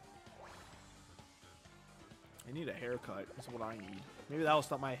 I need a haircut. That's what I need. Maybe that'll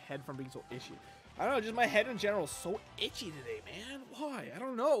stop my head from being so itchy. I don't know, just my head in general is so itchy today, man. Why? I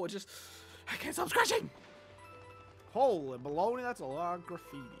don't know. It just... I can't stop scratching! Holy baloney, that's a lot of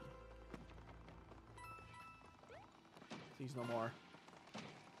graffiti. Please, no more.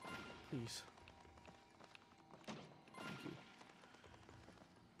 Please. Thank you.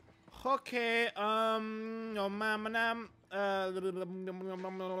 Okay,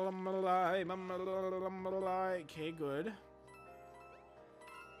 okay, good.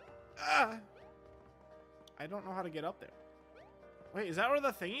 I don't know how to get up there. Wait, is that where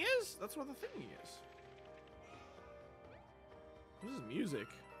the thingy is? That's where the thingy is. This is music.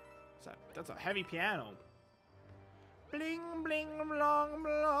 That's a heavy piano. Bling, bling, blong,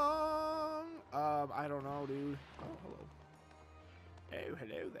 blong. I don't know, dude. Oh, hello. Oh,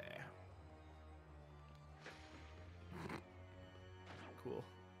 hello there. Cool.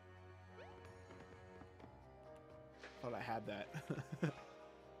 Thought I had that.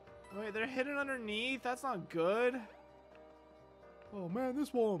 Wait, they're hidden underneath? That's not good. Oh man,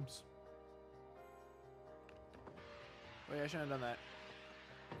 this warms. Wait, I shouldn't have done that.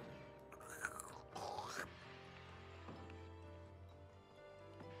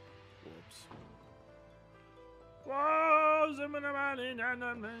 Whoops.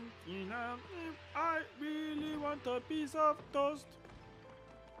 I really want a piece of toast.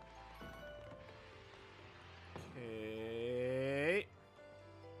 Okay.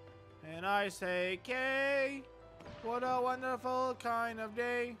 And I say, K, what a wonderful kind of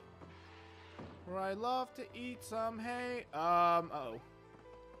day. Where I love to eat some hay. Uh-oh.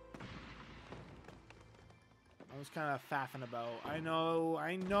 I was kind of faffing about. I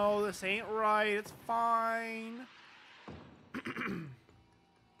know this ain't right. It's fine.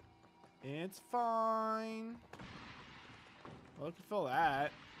 It's fine. Well, we can fill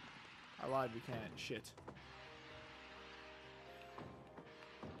that. I lied, we can't. Shit.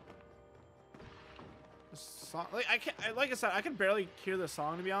 The song, like, like I said, I can barely hear the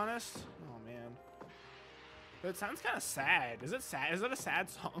song, to be honest. Oh man. But it sounds kind of sad. Is it sad? Is it a sad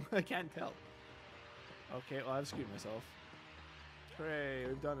song? I can't tell. Okay, well, I've screwed myself. Hooray,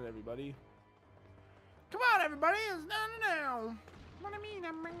 we've done it, everybody. Come on, everybody, it's done now.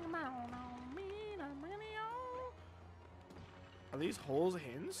 Are these holes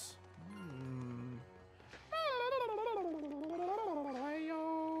hints?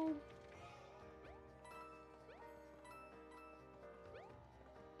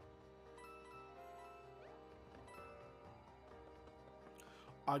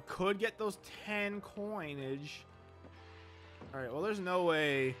 I could get those 10 coinage. Alright, well, there's no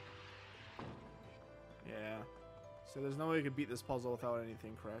way. Yeah. So there's no way we could beat this puzzle without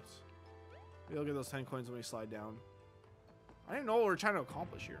anything, correct? We'll get those 10 coins when we slide down. I don't even know what we're trying to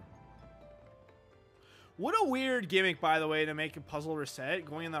accomplish here. What a weird gimmick, by the way, to make a puzzle reset.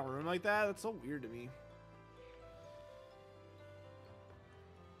 Going in that room like that, that's so weird to me.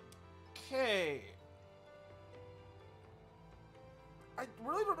 Okay. I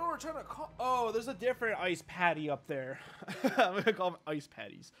really don't know what we're trying to call. Oh, there's a different ice patty up there. I'm gonna call them ice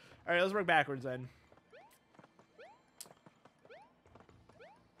patties. All right, let's work backwards then.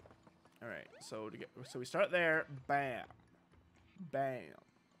 All right, so we start there. Bam, bam,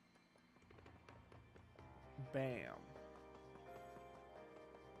 bam.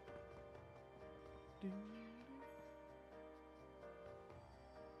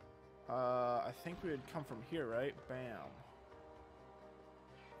 I think we would come from here, right? Bam.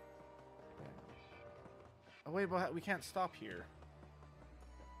 Oh wait, but we can't stop here.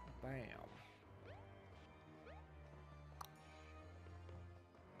 Bam.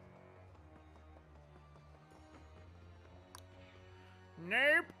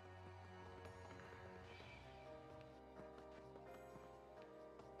 Nope.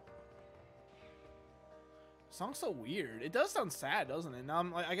 song's so weird. It does sound sad, doesn't it? Now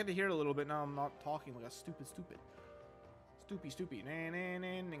I'm like, I get to hear it a little bit. Now I'm not talking like a stupid.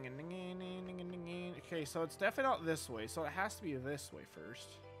 Okay, so it's definitely not this way. So it has to be this way first.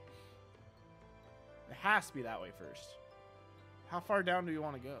 It has to be that way first. How far down do you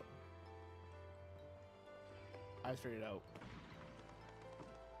want to go? I figured it out.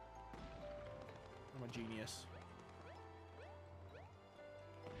 I'm a genius.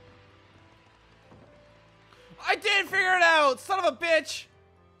 I did figure it out! Son of a bitch!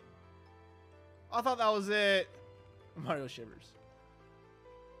 I thought that was it. Mario shivers.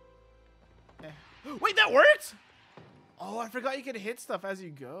 Eh. Wait, that worked? Oh, I forgot you could hit stuff as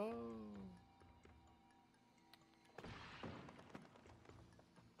you go.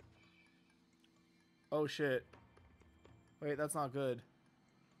 Oh, shit. Wait, that's not good.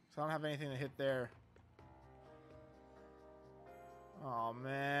 So I don't have anything to hit there. Oh,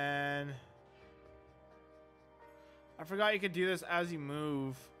 man. I forgot you could do this as you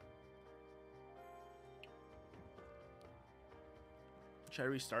move. Should I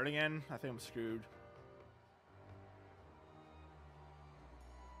restart again? I think I'm screwed.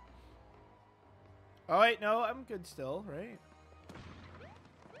 Oh, wait, no, I'm good still, right?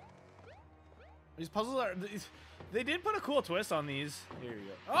 These puzzles are... They did put a cool twist on these. Here you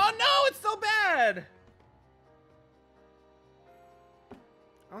go. Oh, no, it's so bad!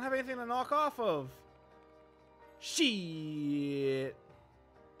 I don't have anything to knock off of. Shit.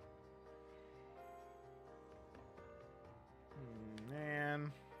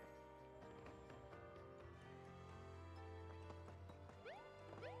 Man.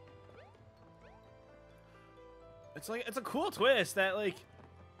 It's like, it's a cool twist that, like,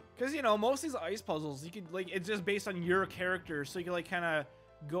 because, you know, most of these ice puzzles, you could, like, it's just based on your character, so you can, like, kind of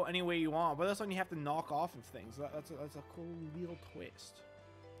go any way you want. But this one, you have to knock off of things. That's a cool little twist.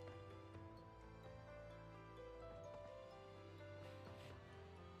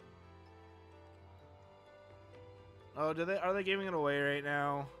 Oh, are they giving it away right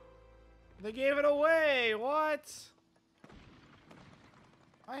now? They gave it away! What?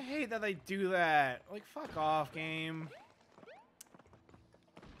 I hate that they do that. Like, fuck off, game.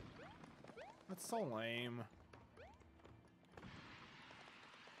 That's so lame.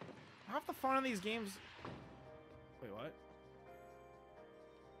 Half the fun of these games... Wait, what?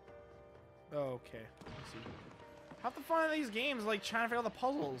 Oh, okay. Let's see. Half the fun of these games, like, trying to figure out the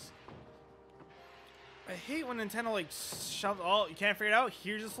puzzles. I hate when Nintendo, like, shoves... Oh, you can't figure it out?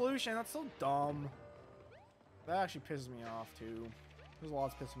 Here's the solution. That's so dumb. That actually pisses me off, too. There's a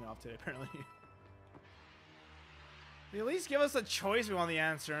lot that's pissing me off today, apparently. They at least give us a choice we want the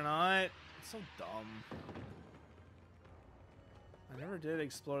answer or not. It's so dumb. I never did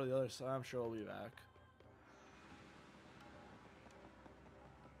explore the other side. I'm sure I'll be back.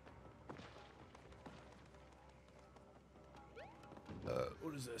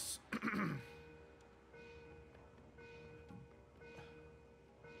 What is this?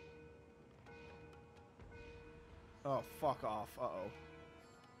 Oh, fuck off. Uh-oh.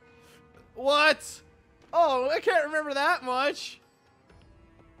 What? Oh, I can't remember that much.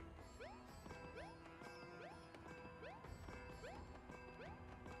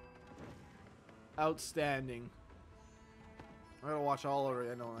 Outstanding. I gotta watch all over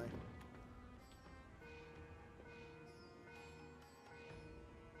again, don't I?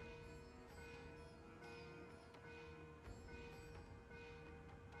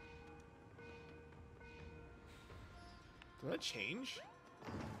 Did that change?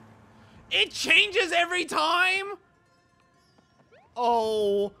 It changes every time?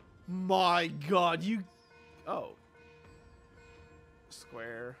 Oh my god, you... Oh.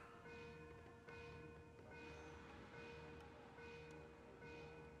 Square.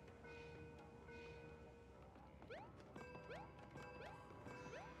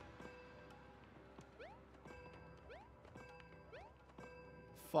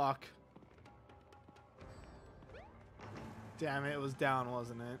 Fuck. Damn it, it was down,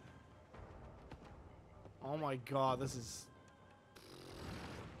 wasn't it? Oh my god, this is...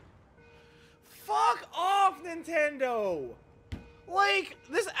 Fuck off, Nintendo! Like,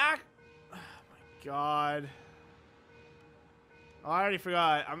 this act... Oh my god. Oh, I already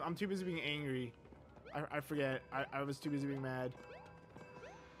forgot. I'm too busy being angry. I forget. I was too busy being mad.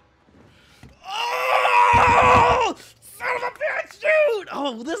 Oh! Son of a bitch, dude!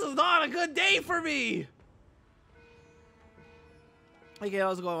 Oh, this is not a good day for me! Okay, I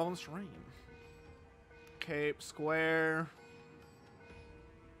was going on stream. Cape, square.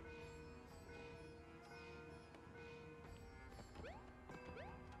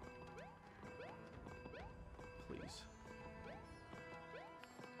 Please.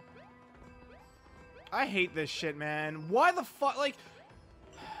 I hate this shit, man. Why the fuck? Like,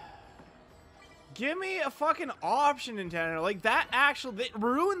 give me a fucking option, Nintendo. Like, that actually it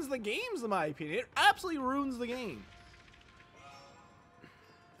ruins the games, in my opinion. It absolutely ruins the game.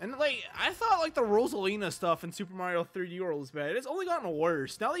 And, like, I thought, like, the Rosalina stuff in Super Mario 3D World was bad. It's only gotten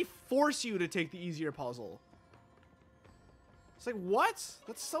worse. Now they force you to take the easier puzzle. It's like, what?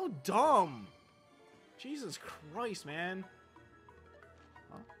 That's so dumb. Jesus Christ, man.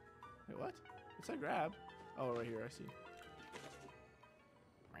 Huh? Wait, what? What's that grab? Oh, right here, I see.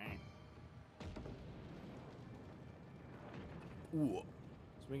 Ooh.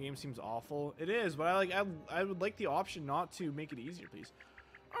 This mini game seems awful. It is, but I would like the option not to make it easier, please.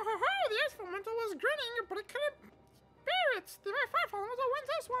 Oh ho ho! The ice elemental was grinning, but it couldn't bear it. The fire elemental wins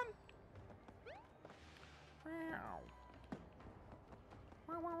this one.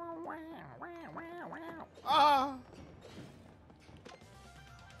 Ah!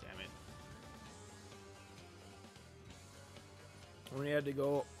 Damn it. We had to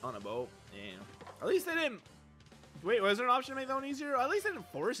go on a boat. Yeah. At least they didn't. Wait, was there an option to make that one easier? At least they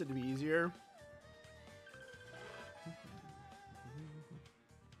didn't force it to be easier.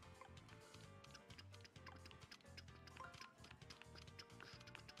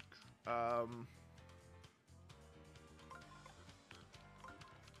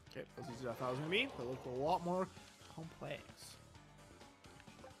 Okay, as easy as I thought it was gonna be. They look a lot more complex.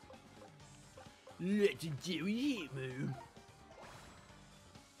 Legendary hit move.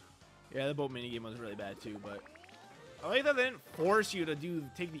 Yeah, the boat minigame was really bad too, but I like that they didn't force you to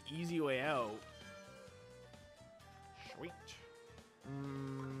take the easy way out. Sweet.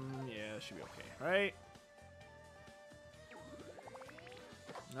 Yeah, that should be okay, right?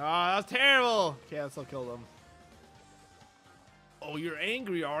 Ah, that was terrible. Okay, I still killed him. Oh, you're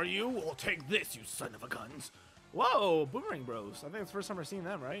angry, are you? Well, take this, you son of a guns. Whoa, Boomerang Bros. I think it's the first time I've seen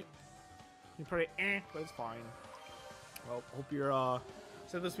them, right? You're pretty but it's fine. Well, hope you're,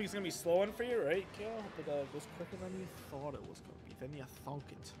 so this week's gonna be slow one for you, right? Okay, I hope it goes quicker than you thought it was gonna be. Then you thunk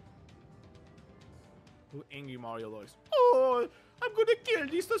it. Ooh, angry Mario looks. Oh, I'm gonna kill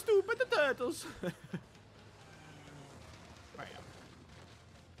these stupid turtles.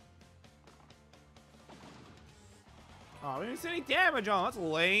 Oh, we didn't see any damage on. That's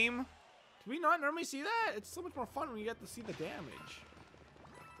lame. Do we not normally see that? It's so much more fun when you get to see the damage.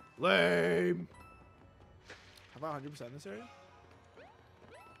 Lame. How about 100% in this area?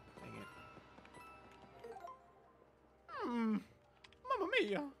 Dang it. Mamma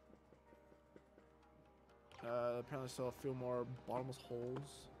mia. Apparently still a few more bottomless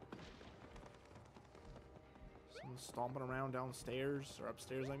holes. Someone stomping around downstairs, or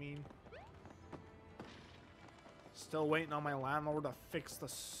upstairs, I mean. Still waiting on my landlord to fix the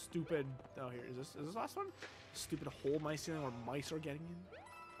stupid. Oh, here is this last one? Stupid hole in my ceiling where mice are getting in.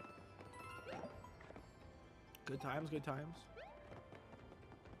 Good times, good times.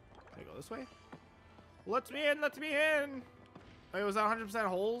 Can I go this way? Let me in, let me in. Wait, was that 100%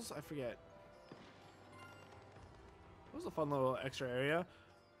 holes? I forget. That was a fun little extra area.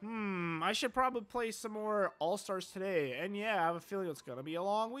 I should probably play some more All-Stars today. And yeah, I have a feeling it's gonna be a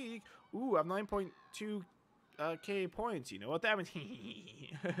long week. Ooh, I have 9.2 K points. You know what that means?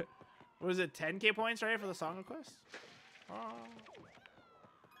 What was it? 10K points, right, for the song request?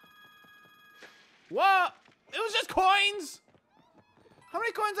 What? It was just coins. How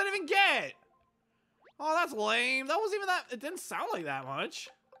many coins did I even get? Oh, that's lame. That wasn't even that. It didn't sound like that much.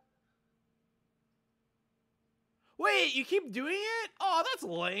 Wait, you keep doing it? Oh, that's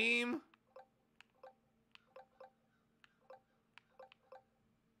lame.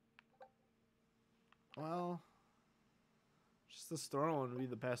 Well, just the store one would be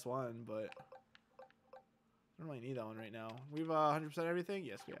the best one, but I don't really need that one right now. We've 100% everything?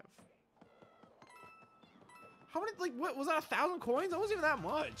 Yes, we have. How many, like, what was that, 1,000 coins? That wasn't even that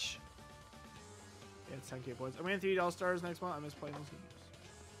much. Yeah, it's 10K points. I'm going to 3 All-Stars next month. I miss playing those games.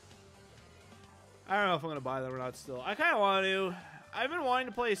 I don't know if I'm going to buy them or not still. I kind of want to. I've been wanting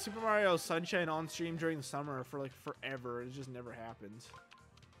to play Super Mario Sunshine on stream during the summer for, like, forever. It just never happens.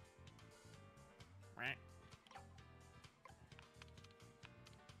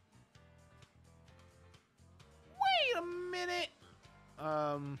 Wait a minute.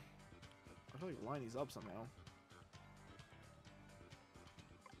 I feel like line these up somehow.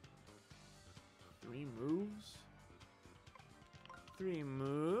 3 moves. 3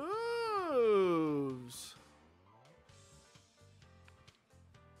 moves.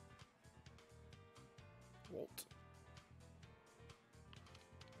 Volt.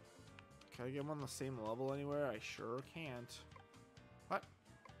 Can I get them on the same level anywhere? I sure can't. What?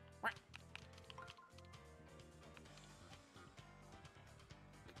 What?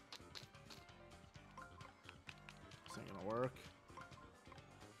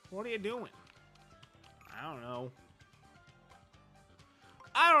 What are you doing? I don't know.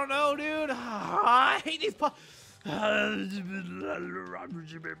 I don't know, dude. I hate these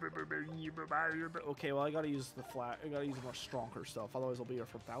Okay, well, I gotta use the flat. I gotta use more stronger stuff. Otherwise, I'll be here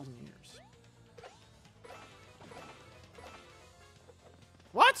for 1,000 years.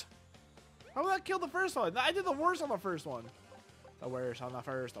 What? How did that kill the first one? I did the worst on the first one. The worst on the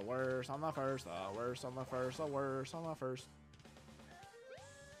first, the worst on the first, the worst on the first, the worst on the first.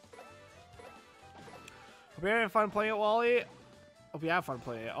 Hope you're having fun playing it, Wally. Hope you have fun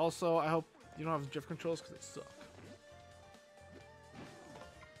playing it. Also, I hope you don't have drift controls because they suck.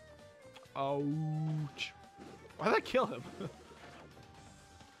 Ouch. Why'd that kill him?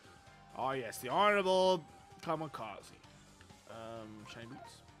 Oh, yes, the honorable kamikaze. Shiny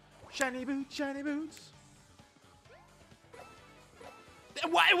boots. Shiny boots, shiny boots.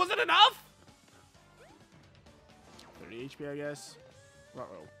 Why? Was it enough? 30 HP, I guess.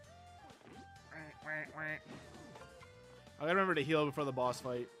 Uh-oh. I gotta remember to heal before the boss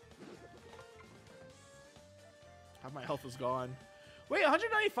fight. Half my health is gone. Wait,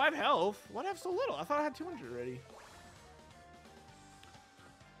 195 health? Why do I have so little? I thought I had 200 already.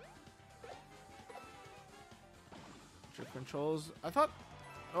 Drift controls. I thought...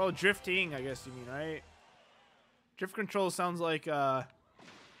 Oh, drifting, I guess you mean, right? Drift controls sounds like, Wasn't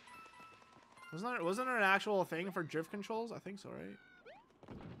there an actual thing for drift controls? I think so, right?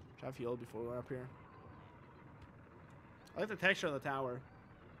 Should have healed before we went up here. I like the texture of the tower.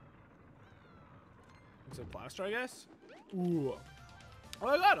 It's a plaster, I guess? Ooh. Oh,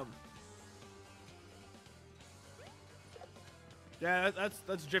 I got him. Yeah,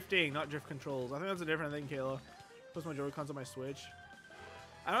 that's drifting, not drift controls. I think that's a different thing, Kayla. Puts my Joy-Cons on my Switch.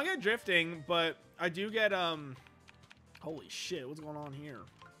 I don't get drifting, but I do get, holy shit, what's going on here?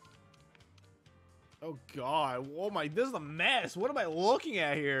 Oh, God. Oh, my, this is a mess. What am I looking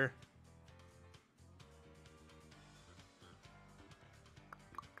at here?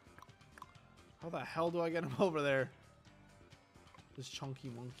 How the hell do I get him over there? This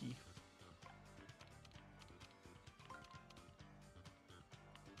chunky monkey.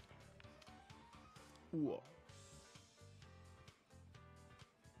 Whoa.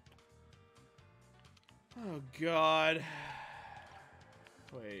 Oh, God.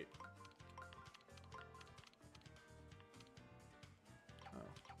 Wait.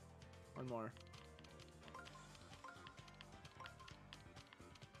 Oh. One more.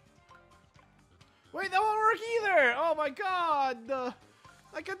 Wait, that won't work either! Oh my god!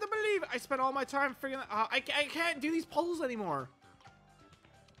 I can't believe it. I spent all my time figuring out. I can't do these puzzles anymore.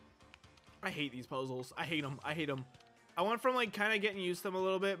 I hate these puzzles. I hate them. I hate them. I went from like kind of getting used to them a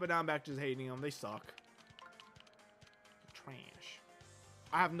little bit, but now I'm back to just hating them. They suck. Trash.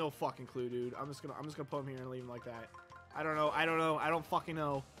 I have no fucking clue, dude. I'm just gonna put them here and leave them like that. I don't know. I don't know. I don't fucking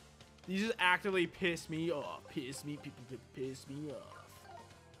know. These just actively piss me off. Piss me off.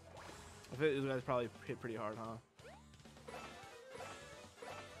 I think these guys probably hit pretty hard, huh?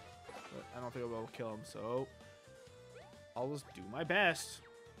 But I don't think I'll be able to kill him, so I'll just do my best.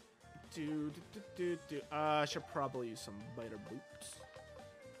 I should probably use some biter boots.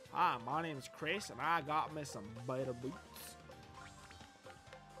 Hi, my name is Chris, and I got me some biter boots.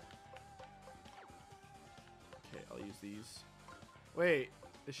 Okay, I'll use these. Wait,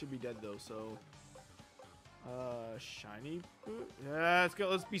 this should be dead though, so shiny boot? Yeah, let's go.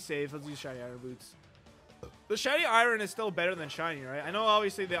 Let's be safe. Let's use shiny iron boots. The shiny iron is still better than shiny, right? I know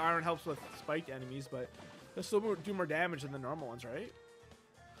obviously the iron helps with spiked enemies, but they'll still do more damage than the normal ones, right?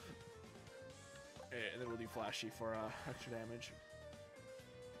 And then we'll do flashy for extra damage.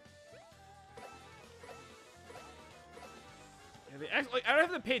 Yeah, like, I don't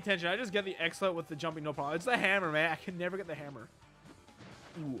have to pay attention. I just get the excellent with the jumping, no problem. It's the hammer, man. I can never get the hammer.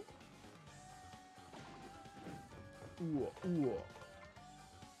 Ooh. Ooh, ooh.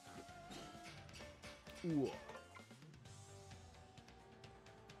 Ooh.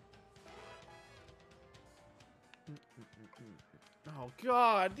 Oh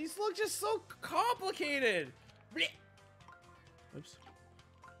god, these look just so complicated. Blech. Oops.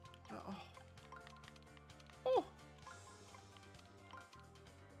 Oh. Oh.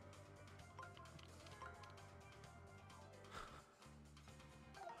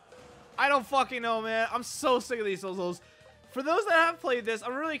 I don't fucking know, man. I'm so sick of these puzzles. For those that have played this,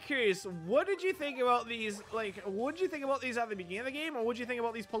 I'm really curious. What did you think about these? Like, what did you think about these at the beginning of the game, or what did you think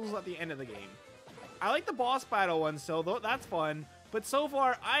about these puzzles at the end of the game? I like the boss battle ones, so that's fun. But so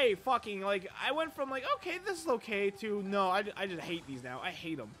far, I fucking, like, I went from, like, okay, this is okay, to, no, I just hate these now. I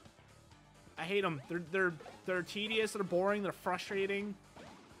hate them. I hate them. They're tedious, they're boring, they're frustrating.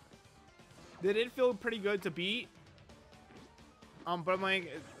 They did feel pretty good to beat. But I'm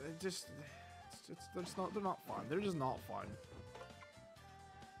like, they're not fun. They're just not fun.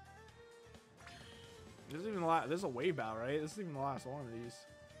 There's a wave bow, right? This isn't even the last one of these.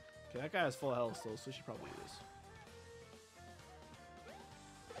 Okay, that guy has full health still, so we should probably do this.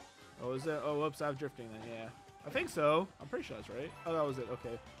 Oh, is that? Oh, whoops, I have drifting then, yeah. I think so. I'm pretty sure that's right. Oh, that was it,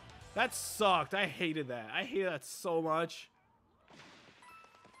 okay. That sucked. I hated that. I hated that so much.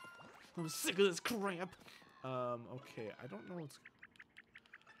 I'm sick of this crap. Okay, I don't know what's...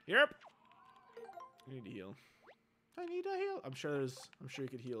 Yep. I need to heal. I need to heal. I'm sure you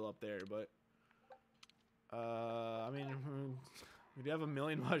could heal up there, but... I mean, we do have a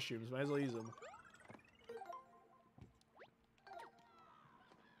million mushrooms. Might as well use them.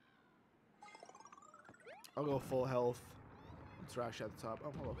 I'll go full health. Let's actually at the top.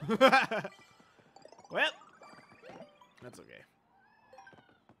 Oh, hello. Well, that's okay.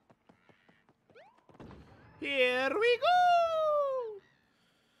 Here we go!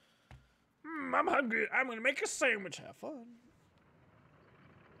 I'm hungry. I'm gonna make a sandwich. Have fun.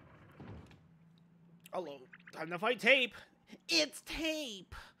 Hello. Time to fight Tape. It's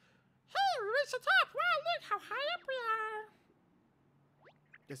Tape. Hey, we reached the top. Wow, look how high up we are.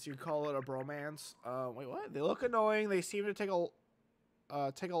 Guess you'd call it a bromance. Wait, what? They look annoying. They seem to take a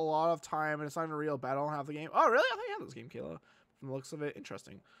lot of time, and it's not even a real battle. I don't have the game. Oh, really? I thought you had this game, Kayla. From the looks of it,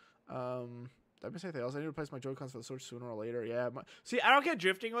 interesting. Did I miss anything else? I need to replace my Joy-Cons for the Switch sooner or later. Yeah. See, I don't get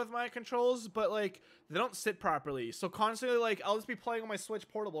drifting with my controls, but, like, they don't sit properly. So, constantly, like, I'll just be playing on my Switch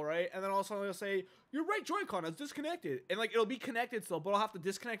Portable, right? And then all of a sudden, it'll say, your right Joy-Con is disconnected. And, like, it'll be connected still, but I'll have to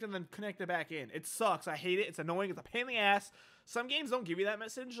disconnect and then connect it back in. It sucks. I hate it. It's annoying. It's a pain in the ass. Some games don't give you that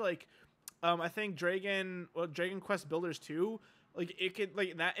message. Like, I think Dragon Quest Builders 2, like, it could,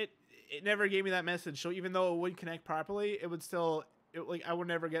 like, that, it never gave me that message. So, even though it would connect properly, it would still... like I would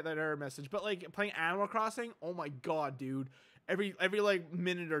never get that error message. But like playing Animal Crossing, oh my god, dude. Every like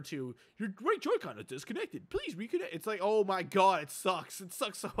minute or two, your right Joy-Con is disconnected. Please reconnect. It's like, oh my god, it sucks. It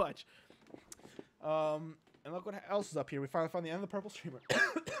sucks so much. And look what else is up here. We finally found the end of the purple streamer.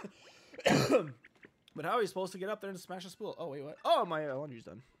 But how are we supposed to get up there and smash a spool? Oh wait, what? Oh, my laundry's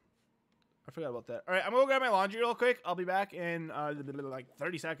done. I forgot about that. All right, I'm gonna go grab my laundry real quick. I'll be back in like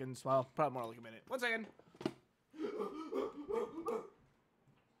 30 seconds. Well, probably more like a minute. 1 second.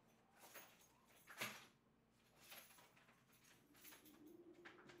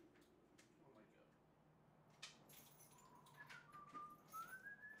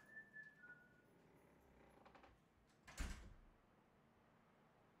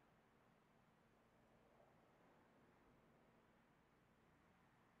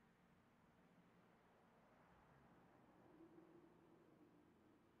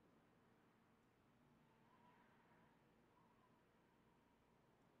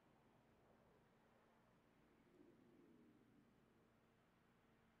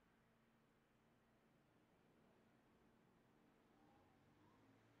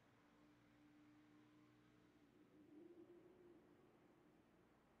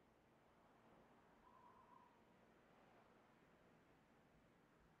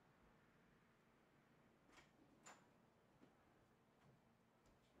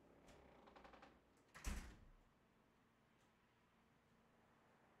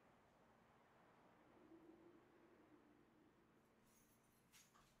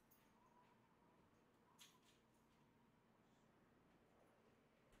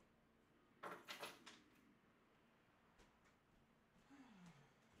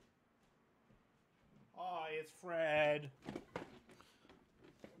 Hi, it's Fred.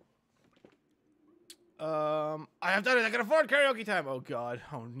 I have done it. I can afford karaoke time. Oh god.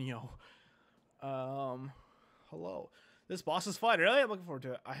 Oh no. Hello. This boss is fun. Really? I'm looking forward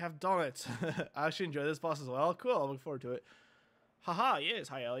to it. I have done it. I actually enjoy this boss as well. Cool. I'm looking forward to it. Haha. Yes.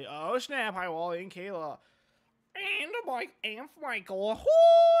 Hi, Ellie. Oh snap. Hi, Wally and Kayla. And Mike and Michael. Ahoy!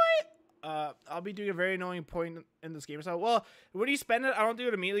 I'll be doing a very annoying point in this game. So, well, when you spend it, I don't do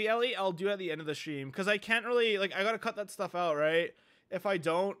it immediately, Ellie. I'll do it at the end of the stream because I can't really, like, I gotta cut that stuff out, right? If I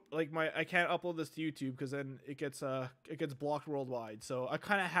don't, like, I can't upload this to YouTube because then it gets blocked worldwide. So I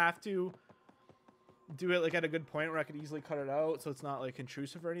kind of have to do it like at a good point where I could easily cut it out, so it's not like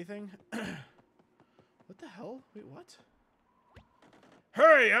intrusive or anything. What the hell? Wait, what?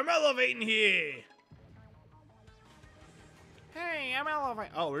 Hey, I'm elevating here. Hey, I'm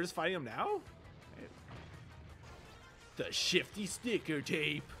elevating. Oh, we're just fighting him now? The shifty sticker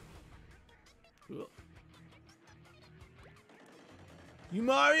tape. Cool. You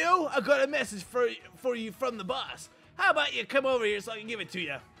Mario? I got a message for you from the boss. How about you come over here so I can give it to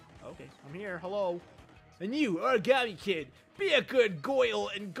you? Okay, I'm here. Hello. And you, Origami Kid, be a good goyle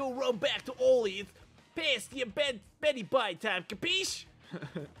and go run back to Ollie's Pass your Betty Bye time, capiche?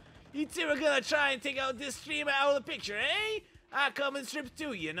 You two are gonna try and take out this streamer out of the picture, eh? I come in strips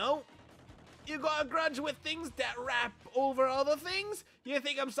too, you know? You got a grudge with things that rap over other things? You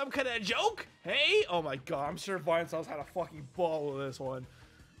think I'm some kind of joke? Hey? Oh my god, I'm sure Vinecells had a fucking ball with this one.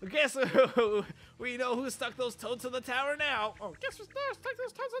 I guess we know who stuck those toads to the tower now. Oh, guess who's there? Stuck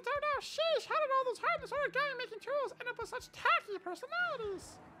those toads in the tower now? Sheesh, how did all those harmless origami making tools end up with such tacky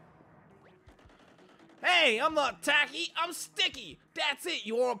personalities? Hey, I'm not tacky, I'm sticky. That's it.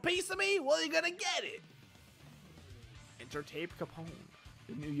 You want a piece of me? Well, you're gonna get it. Enter Tape Capone,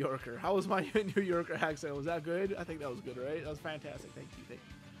 the New Yorker. How was my New Yorker accent? Was that good? I think that was good, right? That was fantastic. Thank you. Thank you.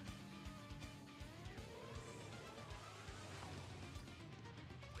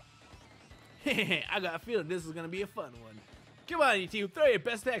 I got a feeling this is gonna be a fun one. Come on, you two, throw your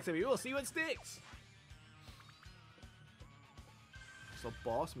best attacks at me. We'll see what sticks. So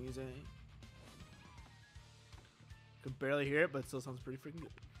boss music. Could barely hear it, but it still sounds pretty freaking good.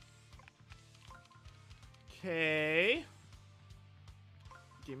 Okay.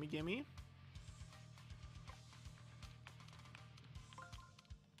 Gimme, gimme.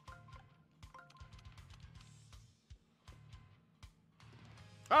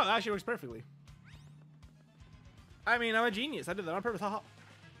 Oh, that actually works perfectly. I mean, I'm a genius. I did that on purpose. Haha.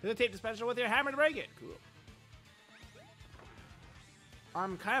 Hit the tape dispenser with your hammer to break it. Cool.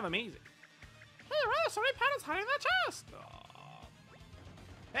 I'm kind of amazing. Hey, why are so many panels hiding in the chest? Oh.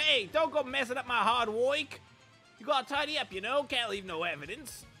 Hey, don't go messing up my hard work. You gotta tidy up, you know? Can't leave no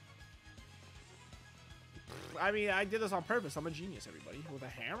evidence. I mean, I did this on purpose. I'm a genius, everybody. With a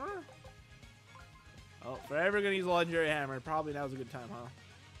hammer? Oh, forever gonna use a legendary hammer. Probably now's a good time, huh?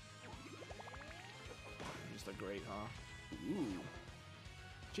 Just a great, huh? Ooh.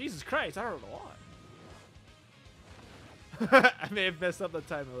 Jesus Christ, I heard a lot. I may have messed up the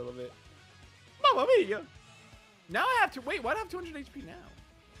time a little bit. Mamma mia! Now I have to wait. Why do I have 200 HP now?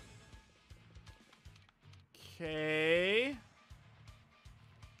 Okay.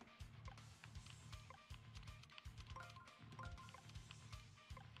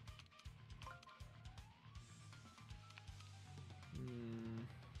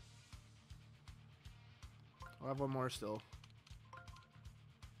 I'll have one more still.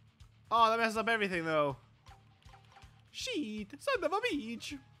 Oh, that messes up everything though. Sheet, son of a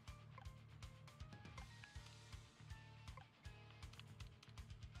beach.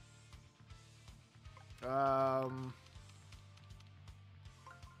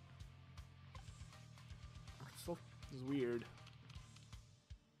 Still is weird.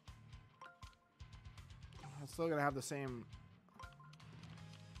 I'm still gonna have the same.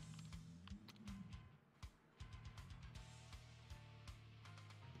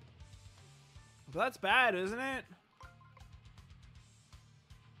 But that's bad, isn't it?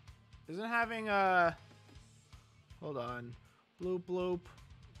 Isn't having a... Hold on. Bloop, bloop.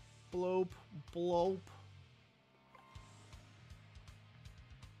 Bloop, bloop.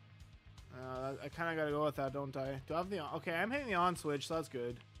 I kind of got to go with that, don't I? Do I have the... Okay, I'm hitting the on switch, so that's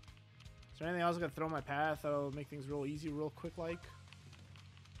good. Is there anything else I got to throw in my path that'll make things real easy, real quick like?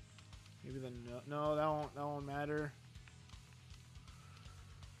 Maybe the... No, that won't matter.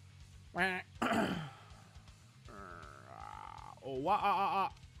 Oh, I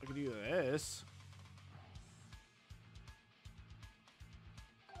can do this.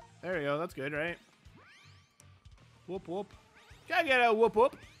 There we go. That's good, right? Whoop whoop. Gotta get a whoop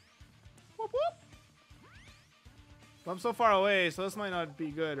whoop. Whoop whoop. But I'm so far away, so this might not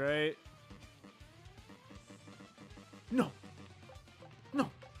be good, right? No. No.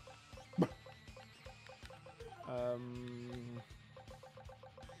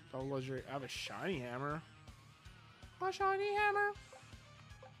 Oh, luxury. I have a shiny hammer. A shiny hammer.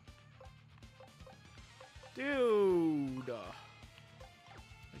 Dude.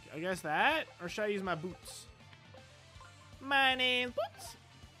 I guess that? Or should I use my boots? My name's Boots.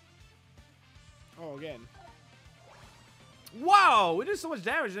 Oh, again. Wow! It did so much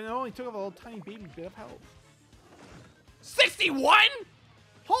damage and it only took off a little tiny baby bit of health. 61?!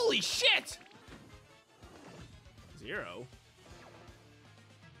 Holy shit! 0.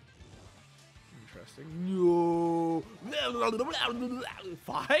 Interesting. No.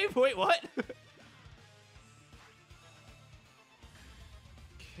 5? Wait, what?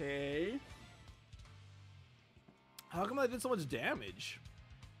 Okay. How come I did so much damage?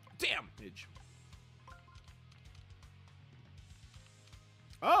 Damage.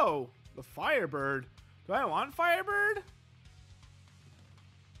 Oh, the Firebird. Do I want Firebird?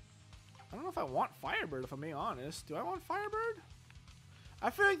 I don't know if I want Firebird, if I'm being honest. Do I want Firebird? I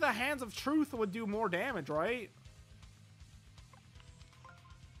feel like the Hands of Truth would do more damage, right?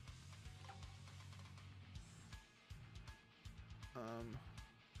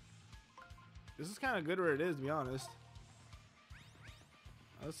 This is kind of good where it is, to be honest.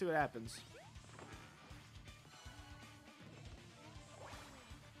 Let's see what happens.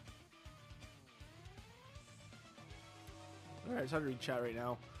 Alright, it's hard to read chat right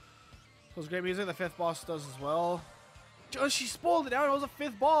now. So it's great music. The 5th boss does as well. Oh, she spoiled it out. It was a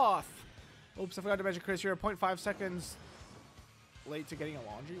 5th boss. Oops, I forgot to mention, Chris, you're 0.5 seconds late to getting a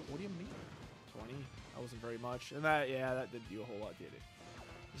laundry. What do you mean? 20? That wasn't very much. And that, yeah, that did do a whole lot, did it?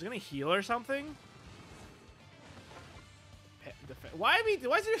 Is it going to heal or something? Why is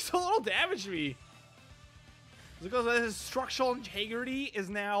there so little damage to me? Is it because his structural integrity is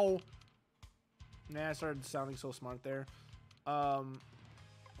now... Nah, I started sounding so smart there. Well,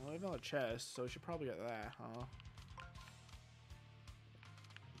 I have another chest, so we should probably get that, huh?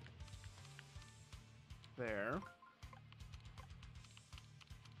 There.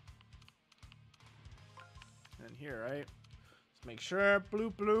 And here, right? Let's make sure.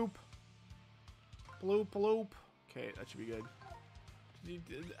 Bloop, bloop. Bloop, bloop. Okay, that should be good.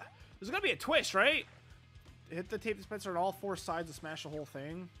 There's gonna be a twist, right? Hit the tape dispenser on all 4 sides to smash the whole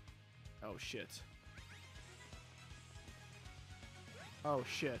thing. Oh, shit. Oh,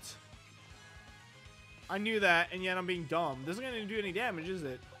 shit. I knew that, and yet I'm being dumb. This isn't gonna do any damage, is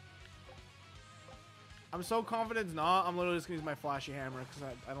it? I'm so confident it's not. I'm literally just gonna use my flashy hammer, because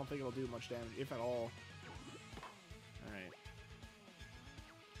I don't think it'll do much damage, if at all. Alright.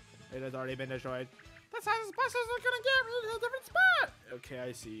 It has already been destroyed. That's how this bus is gonna get me to a different spot! Okay,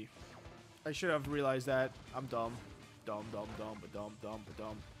 I see. I should have realized that. I'm dumb. Dumb, dumb, dumb, but dumb, dumb, but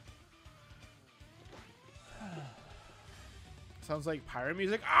dumb. Sounds like pirate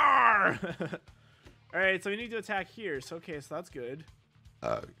music. Arr! Alright, so we need to attack here. So, okay, so that's good.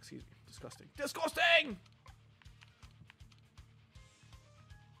 Excuse me. Disgusting. Disgusting!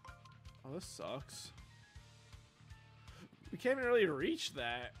 Oh, this sucks. We can't even really reach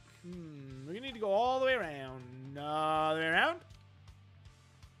that. We need to go all the way around. All the way around?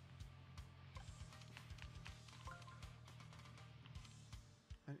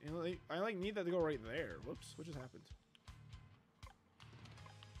 I like need that to go right there. Whoops, what just happened?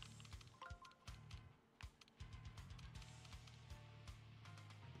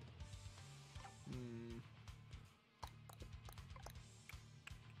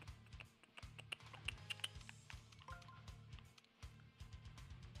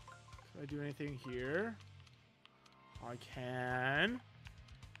 Can I do anything here? I can.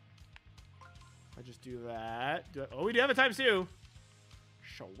 I just do that. Oh, we do have a times 2.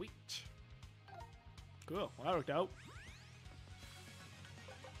 Sweet. Cool. Well, that worked out.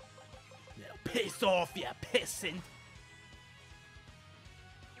 Now piss off, you pissant.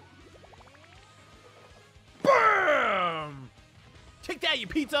 BAM! Take that, you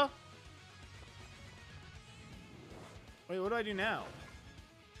pizza! Wait, what do I do now?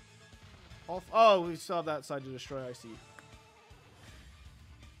 Oh, we still have that side to destroy, I see.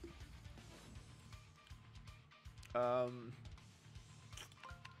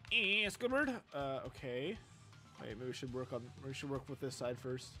 Squidward. Okay. Wait, maybe we should work with this side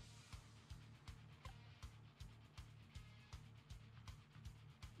first.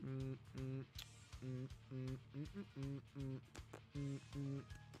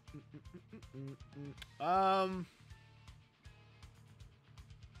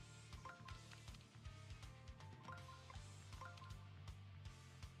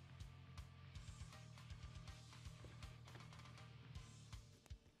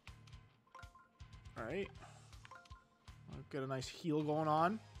 Alright. Get a nice heal going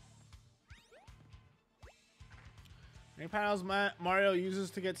on. Any panels Mario uses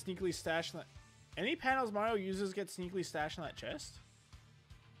to get sneakily stashed in that... Any panels Mario uses get sneakily stashed in that chest?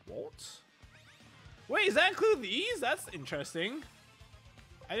 What? Wait, does that include these? That's interesting.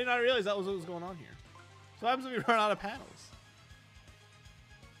 I did not realize that was what was going on here. So what happens if we run out of panels?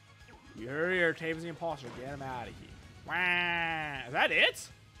 You heard your Taven's the imposter. Get him out of here. Wow. Is that it?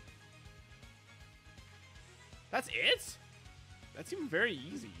 That's it? That seemed very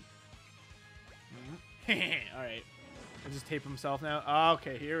easy. Alright. I'll just tape himself now.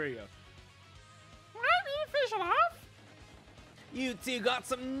 Okay, here we go. Finish it off? You two got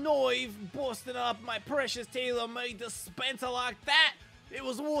some knife busting up my precious tailor-made dispenser like that. It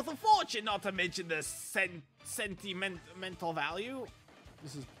was worth a fortune, not to mention the sentimental value.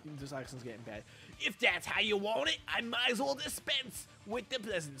 This accent's getting bad. If that's how you want it, I might as well dispense with the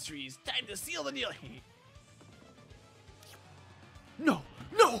pleasantries. Time to seal the deal. No,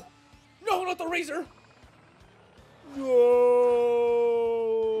 no, no, not the razor. No.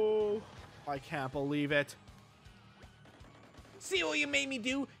 I can't believe it. See what you made me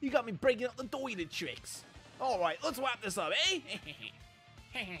do? You got me breaking up the toilet tricks. All right, let's wrap this up, eh?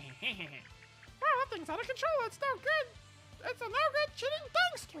 that thing's out of control. It's no good. It's a no good cheating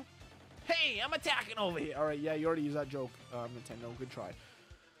gangster. Hey, I'm attacking over here. All right, yeah, you already used that joke, Nintendo. Good try.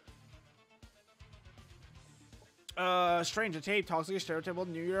 Stranger tape talks like a stereotypical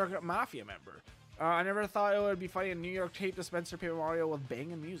New York mafia member. I never thought it would be funny a New York tape dispenser Paper Mario with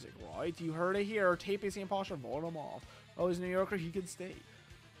banging music, right? You heard it here. Tape is the imposter. Vote him off. Oh, he's a New Yorker. He can stay.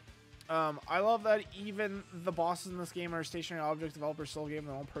 I love that even the bosses in this game are stationary objects. Developers still gave them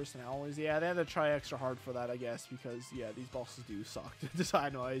their own personalities. Yeah, they had to try extra hard for that, I guess, because, yeah, these bosses do suck to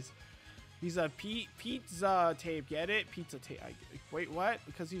design wise. He's a pizza tape. Get it? Pizza tape. Wait, what?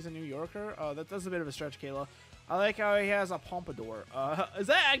 Because he's a New Yorker? That's a bit of a stretch, Kayla. I like how he has a pompadour. Is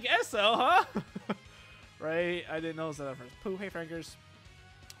that? I guess so, huh? Right? I didn't notice that at first. Pooh, hey, Frankers.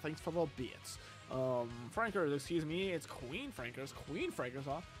 Thanks for the bits. Frankers, excuse me. It's Queen Frankers. Queen Frankers,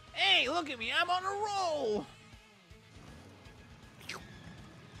 huh? Hey, look at me. I'm on a roll.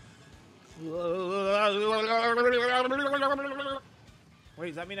 Wait,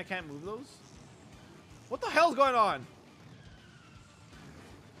 does that mean I can't move those? What the hell's going on?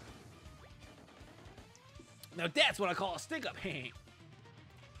 Now that's what I call a stick-up.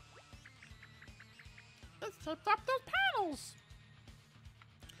 Let's tape up those panels.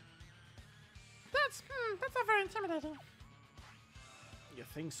 That's not very intimidating. You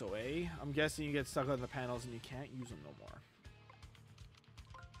think so, eh? I'm guessing you get stuck on the panels and you can't use them no more.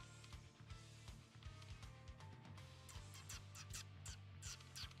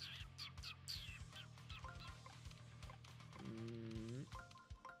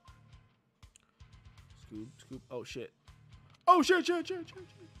 Scoop. Oh, shit. Oh, shit. I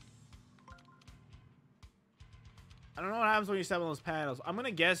don't know what happens when you step on those panels. I'm going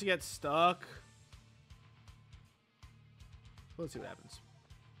to guess you get stuck. Let's see what happens.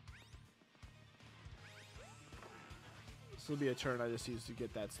 This will be a turn I just used to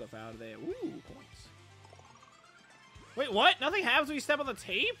get that stuff out of there. Ooh, points. Wait, what? Nothing happens when you step on the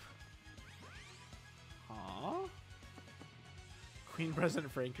tape? Huh? Queen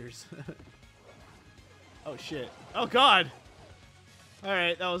President Frankers. Oh, shit. Oh, God.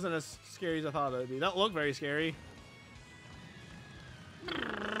 Alright, that wasn't as scary as I thought it would be. That looked very scary.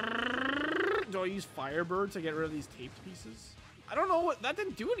 Do I use Firebird to get rid of these taped pieces? I don't know what... That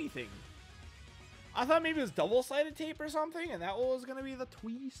didn't do anything. I thought maybe it was double-sided tape or something, and that was going to be the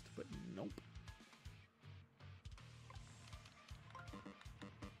twist, but nope.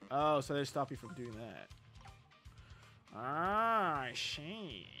 Oh, so they stop you from doing that. Ah, I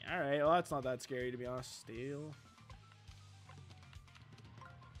see. Alright, well, that's not that scary, to be honest. Still.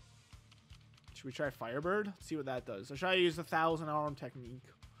 Should we try Firebird? Let's see what that does. I'll try to use the 1,000-arm technique.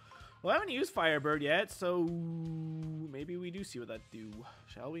 Well, I haven't used Firebird yet, so maybe we do see what that do.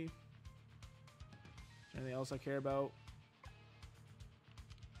 Shall we? Is there anything else I care about?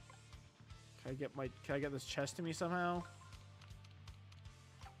 Can I get this chest to me somehow?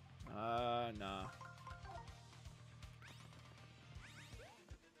 Nah.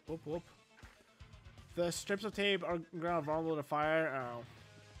 Whoop. The strips of tape are ground vulnerable to fire. Oh.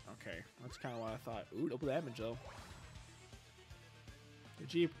 Okay. That's kind of what I thought. Ooh, double damage though. The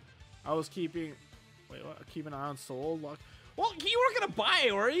Jeep. I was keeping... Wait, what? Keeping an eye on soul luck. Well, you weren't going to buy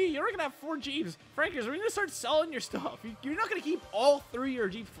it, were you? You were going to have 4 Jeeps. Frankers, we're going to start selling your stuff. You're not going to keep all 3 of your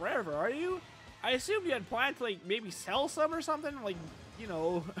Jeeps forever, are you? I assume you had planned to, like, maybe sell some or something. Like, you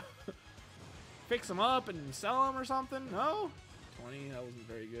know, fix them up and sell them or something. No? 20, that wasn't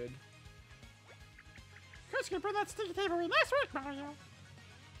very good. Chris can put that sticky tape away. Nice work, Mario.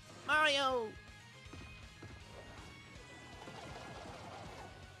 Mario!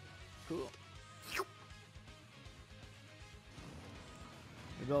 Cool.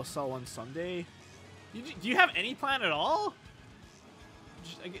 Maybe I'll sell one someday. Do you have any plan at all?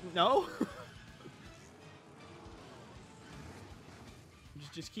 No?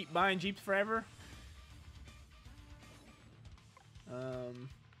 just keep buying Jeeps forever?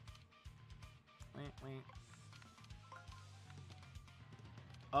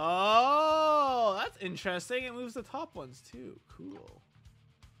 Oh, that's interesting. It moves the top ones too. Cool.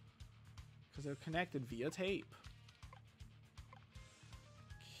 Because they're connected via tape.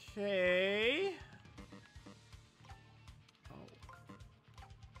 Okay.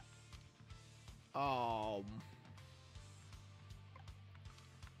 Oh.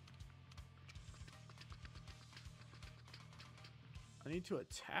 I need to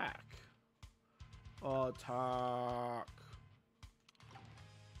attack. Attack.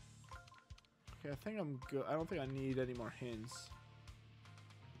 Okay, I think I'm good. I don't think I need any more hints.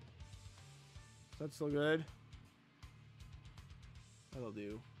 Is that still good? That'll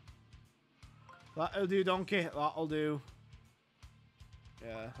do. That'll do, donkey. That'll do.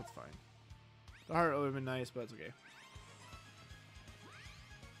 Yeah, that's fine. The heart would have been nice, but it's okay.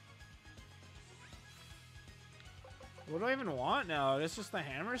 What do I even want now? It's just the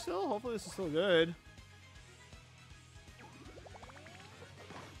hammer still? Hopefully this is still good.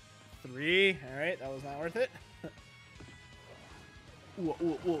 3. Alright, that was not worth it. Ooh,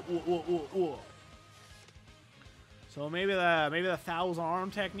 ooh, ooh, ooh, ooh, ooh. So maybe the 1,000 arm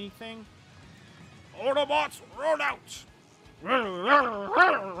technique thing. Autobots, roll out!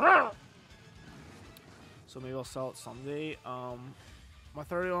 So maybe I'll sell it someday. My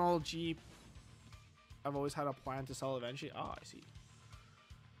 30-year-old Jeep, I've always had a plan to sell eventually. Oh, I see.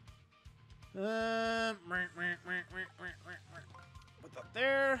 Put that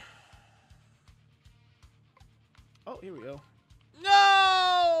there. Oh, here we go.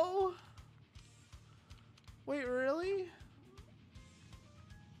 No! Wait, really?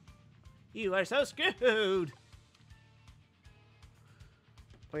 You are so screwed!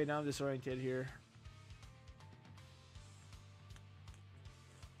 Wait, now I'm disoriented here.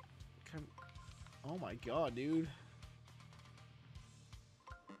 Oh my god, dude.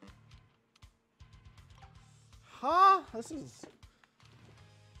 Huh? This is...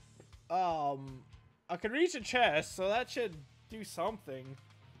 I can reach a chest, so that should do something.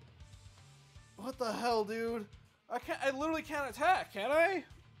 What the hell, dude? I literally can't attack, can I?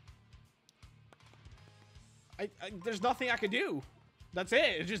 There's nothing I could do. That's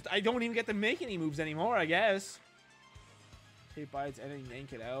it. It's just, I don't even get to make any moves anymore, I guess. Tape bites and then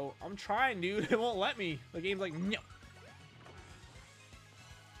yank it out. I'm trying, dude. It won't let me. The game's like, no.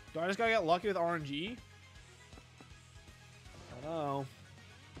 Do I just gotta get lucky with RNG? I don't know.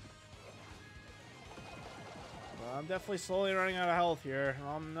 But I'm definitely slowly running out of health here.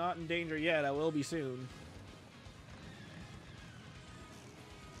 I'm not in danger yet. I will be soon.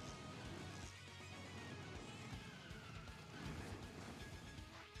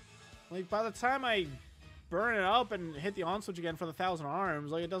 Like, by the time I burn it up and hit the on switch again for the 1,000 arms,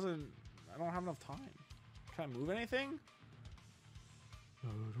 like, it doesn't... I don't have enough time. Can I move anything? I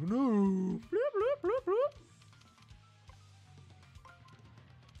don't know. Bloop, bloop, bloop, bloop.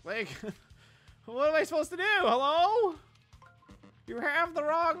 Like, what am I supposed to do? Hello? You have the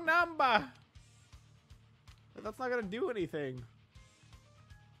wrong number. That's not gonna do anything.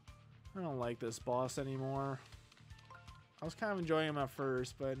 I don't like this boss anymore. I was kind of enjoying him at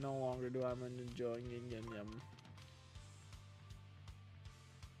first, but no longer do I'm enjoying him.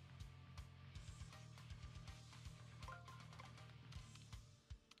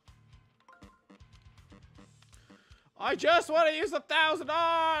 I just want to use 1,000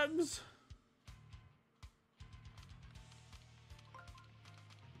 arms!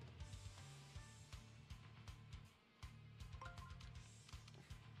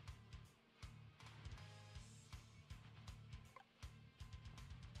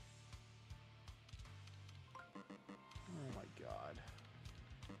 Oh my god.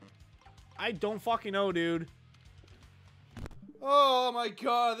 I don't fucking know, dude. Oh my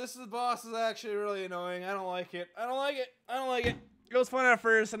god, this boss is actually really annoying. I don't like it. I don't like it. I don't like it. It was fun at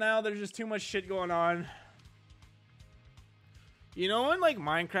first, and now there's just too much shit going on. You know, in like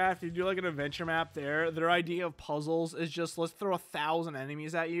Minecraft, you do like an adventure map there, their idea of puzzles is just, let's throw 1,000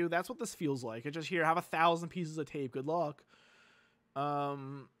 enemies at you. That's what this feels like. It's just, here, have 1,000 pieces of tape. Good luck.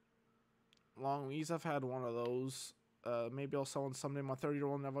 Long Weez, I've had one of those. Maybe I'll sell one someday. My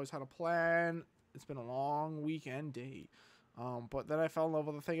 30-year-old, I've always had a plan. It's been a long weekend day. But then I fell in love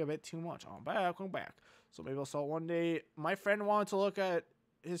with the thing a bit too much. I'm back. So maybe I'll sell it one day. My friend wanted to look at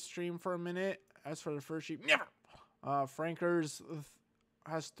his stream for a minute. As for the first sheep, never. Frankers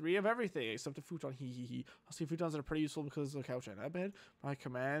has 3 of everything except a futon. I'll see futons that are pretty useful because of the couch and that bed. My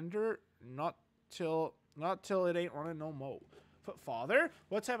commander, not till it ain't running no mo. Father,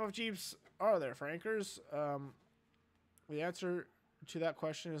 what type of Jeeps are there, Frankers? The answer to that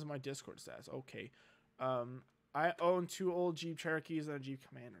question is my Discord stats. Okay. I own 2 old Jeep Cherokees and a Jeep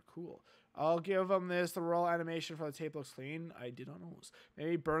Commander. Cool. I'll give them this. The roll animation for the tape looks clean. I did not know this.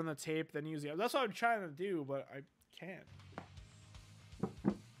 Maybe burn the tape, then use the... That's what I'm trying to do, but I can't.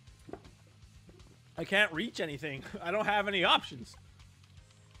 I can't reach anything. I don't have any options.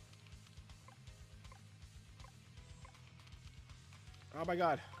 Oh my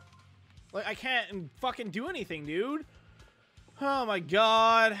god. Like, I can't fucking do anything, dude. Oh my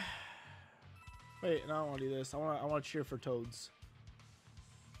god. Wait, no, I don't want to do this. I want to cheer for Toads.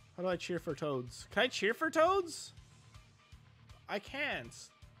 How do I cheer for Toads? Can I cheer for Toads? I can't.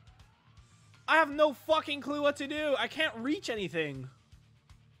 I have no fucking clue what to do. I can't reach anything.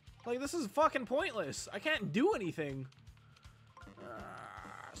 Like, this is fucking pointless. I can't do anything.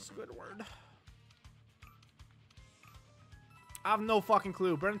 Squidward. I have no fucking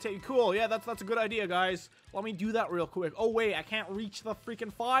clue. Burn tape. Cool. Yeah, that's a good idea, guys. Let me do that real quick. Oh, wait. I can't reach the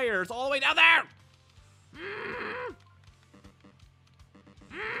freaking fire. It's all the way down there.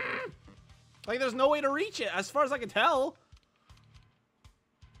 Like, there's no way to reach it, as far as I can tell.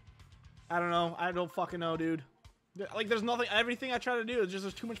 I don't know. I don't fucking know, dude. Like, there's nothing. Everything I try to do is just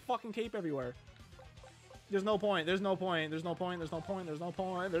there's too much fucking tape everywhere. There's no point. There's no point. There's no point. There's no point. There's no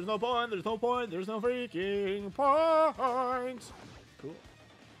point. There's no point. There's no point. There's no freaking point. Cool.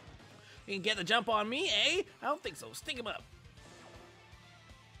 You can get the jump on me, eh? I don't think so. Stick him up.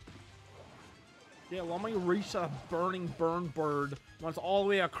 Yeah, let me reach that burning burn bird once all the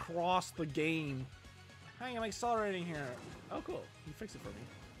way across the game. Hey, I'm accelerating here. Oh, cool. You fixed it for me.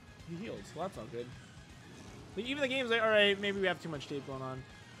 He healed, so that's not good. Like, even the game's like, alright, maybe we have too much tape going on.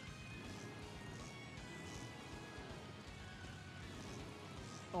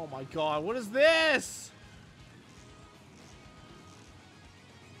 Oh my god, what is this?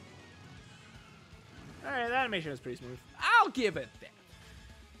 Alright, that animation is pretty smooth. I'll give it that.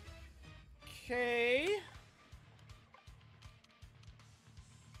 Okay.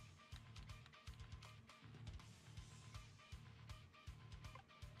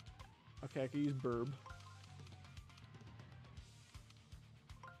 Okay, I can use burb.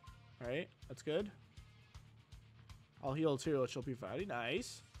 Alright, that's good. I'll heal too, which will be very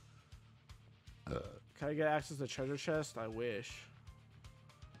nice. Can I get access to the treasure chest? I wish.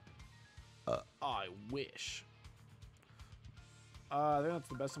 I wish. I think that's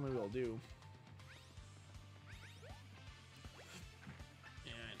the best thing we will do.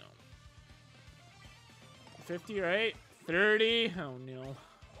 Yeah, I know. 50, right? 30. Oh no.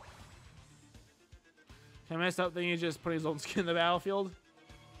 Can I mess up thinking he's just putting his own skin in the battlefield?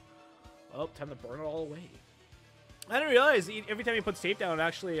 Oh, time to burn it all away. I didn't realize every time he puts tape down, it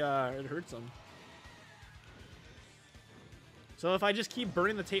actually it hurts him. So if I just keep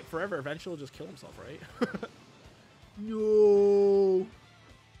burning the tape forever, eventually he'll just kill himself, right? No.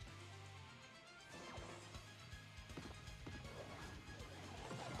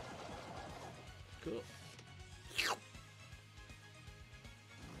 Cool.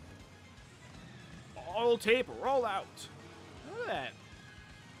 All tape roll out. Look at that.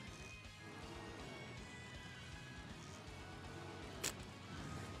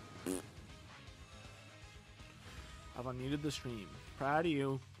 I've unmuted the stream. Proud of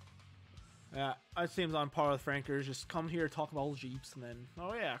you. Yeah, it seems on par with Frankers. Just come here, talk about Jeeps, and then,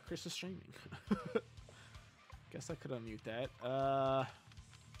 oh yeah, Chris is streaming. Guess I could unmute that. I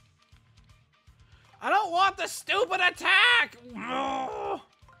don't want the stupid attack! No!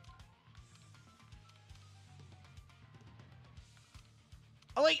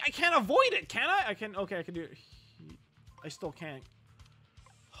 Like, I can't avoid it, can I? I can, okay, I can do it. I still can't.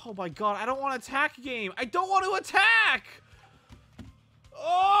 Oh my god, I don't want to attack game. I don't want to attack!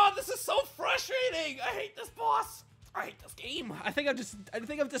 Oh, this is so frustrating! I hate this boss. I hate this game. I think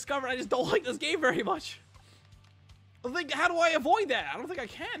I've discovered I just don't like this game very much. Like, how do I avoid that? I don't think I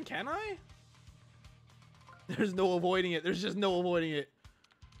can I? There's no avoiding it. There's just no avoiding it.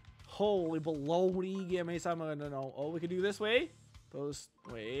 Holy baloney. Give me some. No. Oh, we can do this way. Those.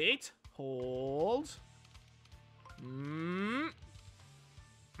 Wait. Hold.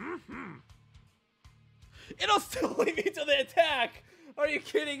 It'll still lead me to the attack. Are you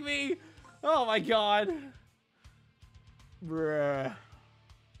kidding me? Oh my god. Bruh.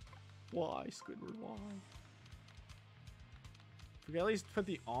 Why, Squidward? Why? We can at least put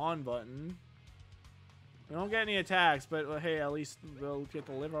the on button. We don't get any attacks, but well, hey, at least we'll get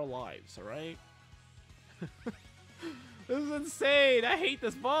to live our lives, alright? This is insane. I hate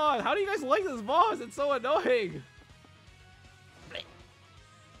this boss. How do you guys like this boss? It's so annoying.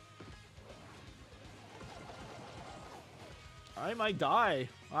 I might die.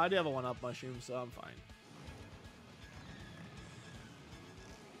 I do have a 1-up mushroom, so I'm fine.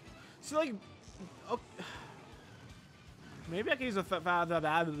 So like, okay. Maybe I can use maybe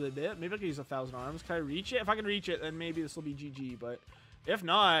I can use 1,000 arms. Can I reach it? If I can reach it, then maybe this will be GG. But if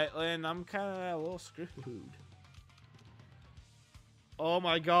not, then I'm kind of a little screwed. Oh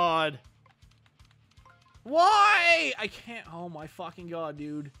my god. Why? I can't. Oh my fucking god,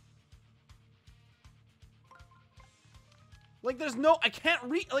 dude. Like, there's no, I can't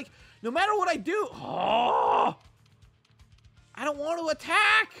reach, like, no matter what I do. Oh, I don't want to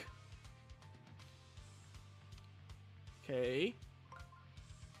attack. Okay.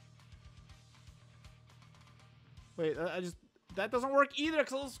 Wait, that doesn't work either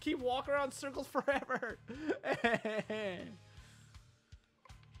because I'll just keep walking around in circles forever.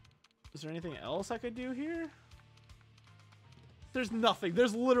 Is there anything else I could do here? There's nothing.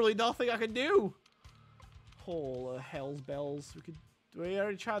 There's literally nothing I could do. hole. Hell's bells. We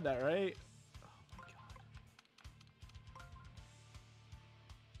already tried that, right? Oh my god.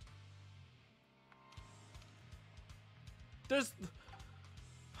 There's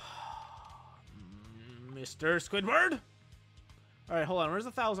Mr. Squidward. All right, hold on. Where's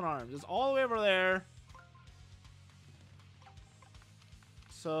the 1,000 arms? It's all the way over there.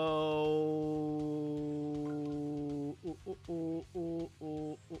 So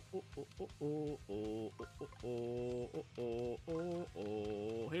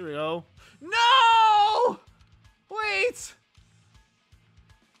here we go. No! Wait!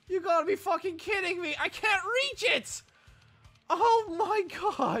 You gotta be fucking kidding me! I can't reach it! Oh my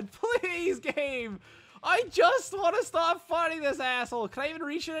god! Please, game! I just want to stop fighting this asshole. Can I even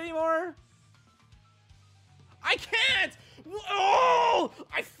reach it anymore? I can't! Oh!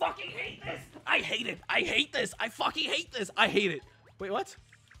 I fucking hate this! I hate it! I hate this! I fucking hate this! I hate it! Wait, what?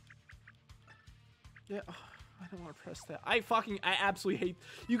 Yeah, oh, I don't want to press that. I absolutely hate...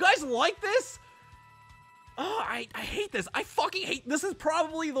 You guys like this? Oh, I hate this. I fucking hate... This is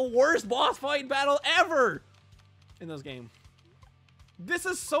probably the worst boss fight battle ever in this game. This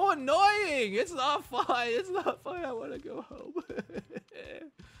is so annoying! It's not fun. It's not fun. I want to go home.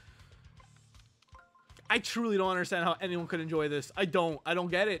 I truly don't understand how anyone could enjoy this. I don't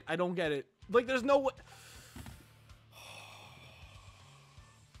get it. I don't get it. Like, there's no way.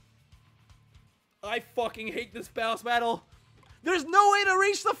 I fucking hate this boss battle. There's no way to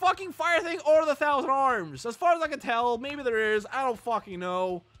reach the fucking fire thing or the 1,000 arms. As far as I can tell, maybe there is. I don't fucking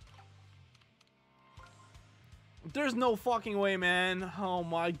know. There's no fucking way, man. Oh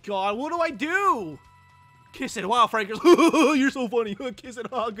my god. What do I do? Kiss it. Wow, Frankers. You're so funny. Kiss it.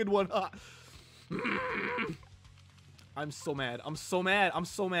 Oh, good one. I'm so mad. I'm so mad. I'm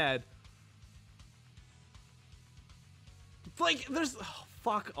so mad. Like, there's... Oh,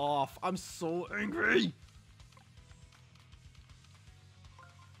 fuck off. I'm so angry.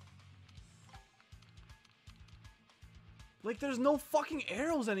 Like, there's no fucking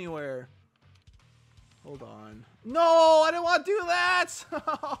arrows anywhere. Hold on. No, I didn't want to do that.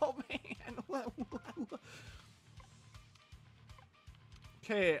 Oh, man.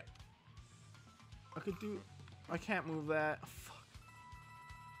 Okay. I could do... I can't move that. Oh, fuck.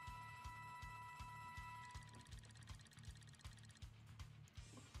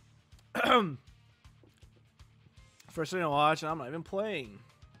 First thing to watch, and I'm not even playing.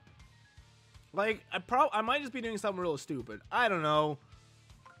 Like, I might just be doing something real stupid. I don't know.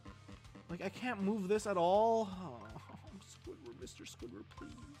 Like, I can't move this at all. Oh, Squidward, Mr. Squidward,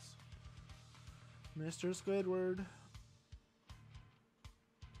 please. Mr. Squidward.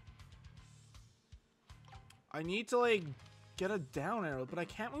 I need to, like, get a down arrow, but I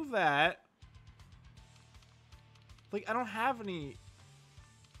can't move that. Like, I don't have any...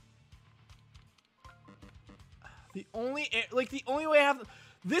 The only way I have...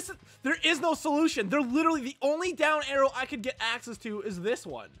 This... There is no solution. They're literally... The only down arrow I could get access to is this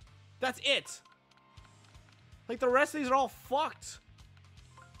one. That's it. Like, the rest of these are all fucked.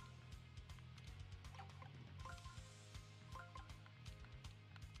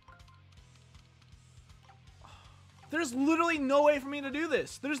 There's literally no way for me to do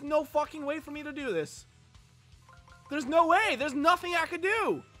this. There's no fucking way for me to do this. There's no way. There's nothing I could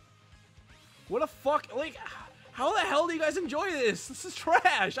do. What a fuck. Like, how the hell do you guys enjoy this? This is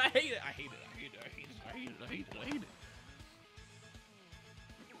trash. I hate it. I hate it. I hate it. I hate it. I hate it. I hate it. I hate it.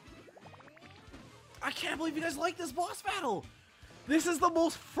 I can't believe you guys like this boss battle. This is the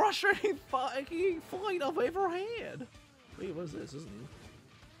most frustrating fucking fight I've ever had. Wait, what is this? Isn't it?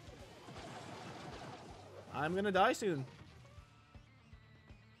 I'm gonna die soon.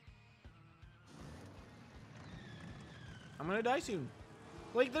 I'm gonna die soon.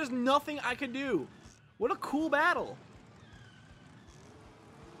 Like, there's nothing I could do. What a cool battle.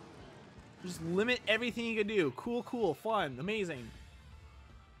 Just limit everything you can do. Cool, cool, fun, amazing.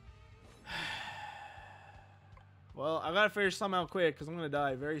 Well, I gotta finish some out quick because I'm gonna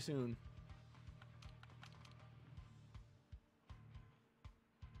die very soon.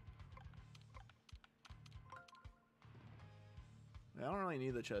 I don't really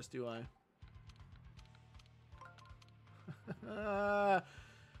need the chest, do I?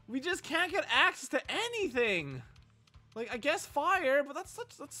 We just can't get access to anything. Like, I guess fire, but that's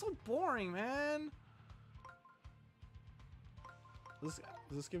so boring, man. Does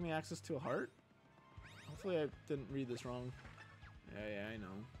this give me access to a heart? Hopefully I didn't read this wrong. Yeah, I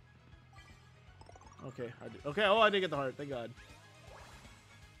know. Okay, okay, oh, I did get the heart, thank God.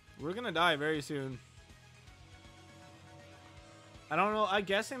 We're gonna die very soon. I don't know, I'm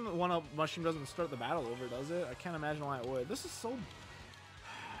guessing one up mushroom doesn't start the battle over, does it? I can't imagine why it would. This is so...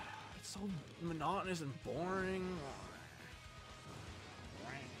 It's so monotonous and boring.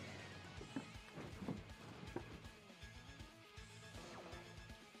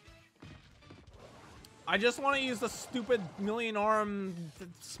 I just want to use the stupid million arm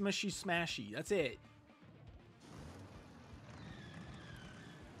smushy smashy. That's it.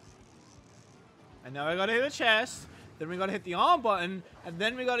 And now I gotta hit a chest. Then we gotta hit the on button. And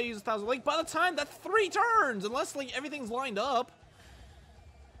then we gotta use 1,000. Like, by the time, that's 3 turns. Unless, like, everything's lined up.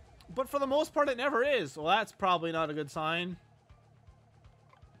 But for the most part, it never is. Well, that's probably not a good sign.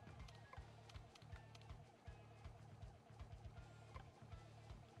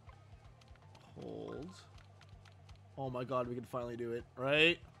 Hold. Oh my god, we can finally do it,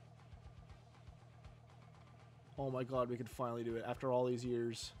 right? Oh my god, we can finally do it after all these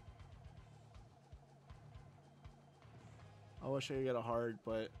years. I wish I could get a heart,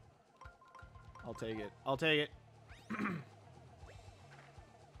 but I'll take it. I'll take it.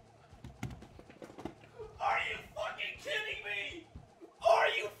 Are you fucking kidding me? Are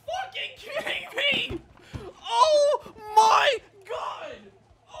you fucking kidding me? Oh my god!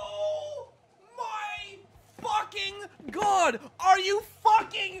 Oh my fucking god! Are you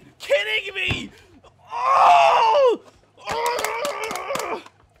fucking kidding me? Oh! Oh!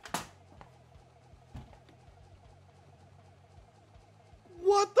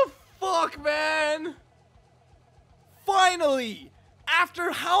 What the fuck, man? Finally!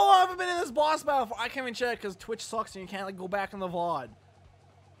 After how long have I been in this boss battle for? I can't even check because Twitch sucks and you can't like go back in the VOD.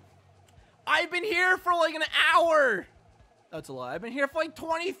 I've been here for like an hour. That's a lie. I've been here for like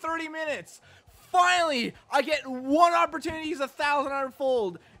 20, 30 minutes. Finally, I get one opportunity to use 1,000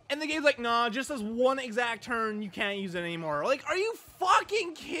 unfold. And the game's like, nah, just as one exact turn, you can't use it anymore. Like, are you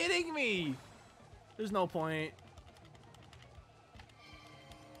fucking kidding me? There's no point.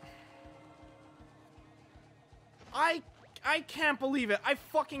 I can't believe it. I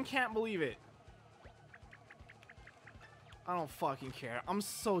fucking can't believe it. I don't fucking care. I'm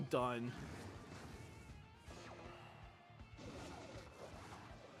so done.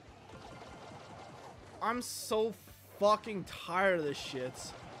 I'm so fucking tired of this shit.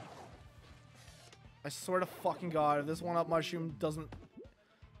 I swear to fucking god, if this one-up mushroom doesn't...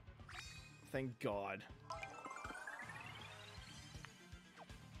 Thank god.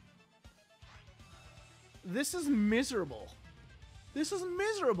 This is miserable. This is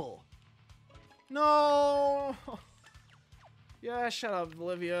miserable. No. Yeah, shut up,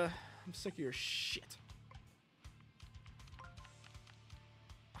 Olivia. I'm sick of your shit.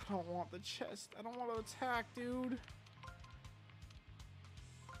 I don't want the chest. I don't want to attack, dude.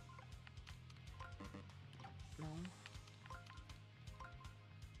 No.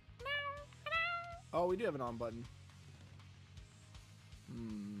 Oh, we do have an on button.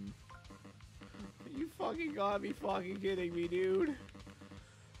 You fucking gotta be fucking kidding me, dude.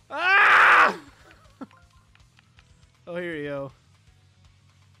 Ah! Oh, here you go.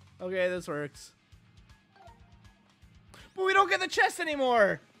 Okay, this works. But we don't get the chest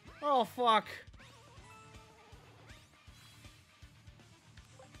anymore! Oh, fuck.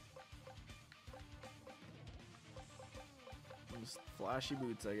 Just flashy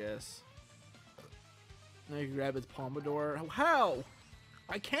boots, I guess. Now you can grab his pompadour. How?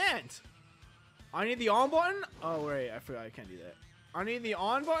 I can't! I need the on button? Oh, wait, I forgot I can't do that. I need the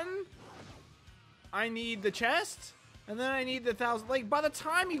on button. I need the chest. And then I need the 1,000. Like, by the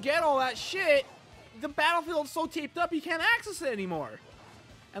time you get all that shit, the battlefield's so taped up you can't access it anymore.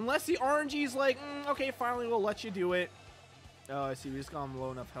 Unless the RNG's like, okay, finally we'll let you do it. Oh, I see. We just got him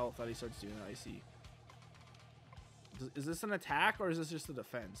low enough health that he starts doing it. I see. Is this an attack or is this just a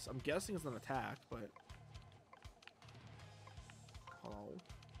defense? I'm guessing it's an attack, but... Hello.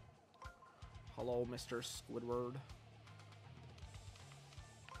 Hello, Mr. Squidward.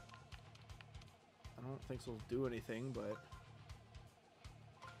 I don't think this will do anything, but...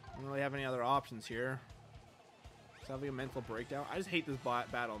 I don't really have any other options here. Is having a mental breakdown? I just hate this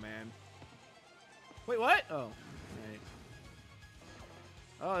battle, man. Wait, what? Oh. Right.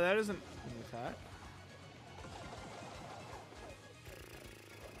 Oh, that isn't an attack.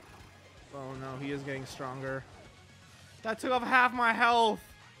 Oh no, he is getting stronger. That took off half my health.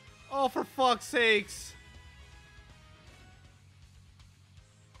 Oh, for fuck's sakes.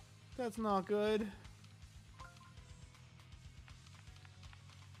 That's not good.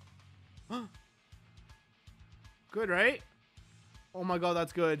 Good, right? Oh my god,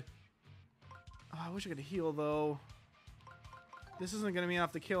 that's good. Oh, I wish I could heal, though. This isn't going to be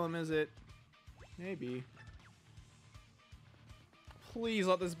enough to kill him, is it? Maybe. Please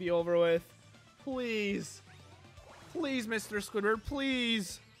let this be over with. Please. Please, Mr. Squidward,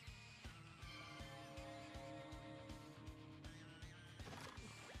 please.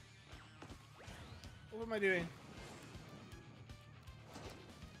 What am I doing?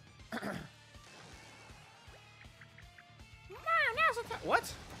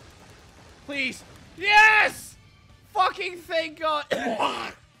 What? Please. Yes! Fucking thank God.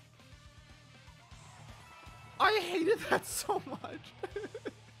 I hated that so much.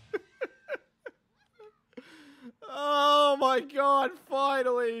 Oh my God,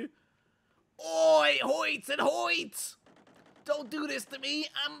 finally. Oi, hoits and hoits. Don't do this to me.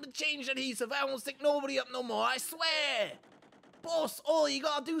 I'm a changed adhesive. I won't stick nobody up no more, I swear. Boss, oh, you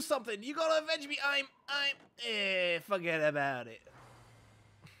gotta do something. You gotta avenge me. Forget about it.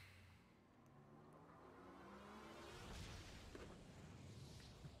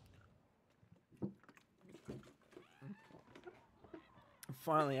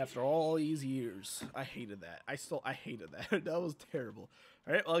 Finally, after all these years, I hated that. I hated that. That was terrible.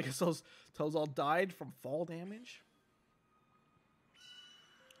 All right, well, I guess those toads all died from fall damage.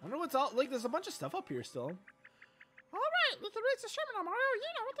 I wonder what's out. Like, there's a bunch of stuff up here still. All right, we can reach the terminal, Mario.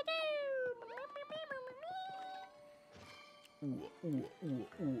 You know what to do.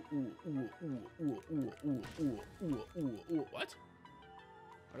 What?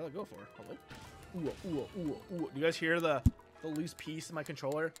 What did I go for? Hello? Do you guys hear the loose piece in my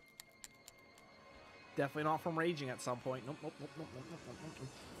controller? Definitely not from raging at some point. Nope.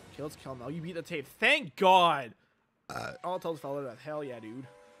 Okay, let's kill him now. You beat the tape. Thank God. All toads fell to death. Hell yeah, dude.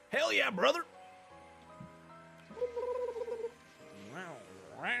 Hell yeah, brother. Wow.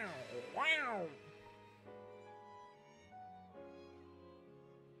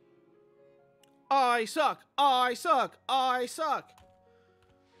 I suck.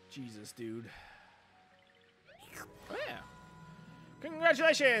 Jesus, dude. Oh, yeah.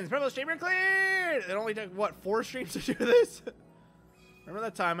 Congratulations! Purple streamer cleared! It only took, what, 4 streams to do this? Remember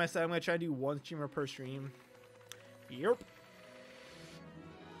that time I said I'm going to try to do 1 streamer per stream? Yep.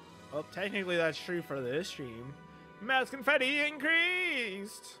 Well, technically that's true for this stream. Mouse confetti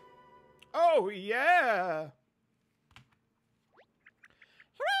increased! Oh, yeah!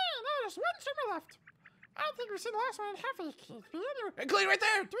 Hooray! Now there's 1 streamer left. I don't think we've seen the last one in half a year. Anyway, Clean right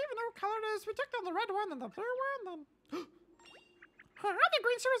there! do we even know what color it is? We took down the red one and the blue one, then... the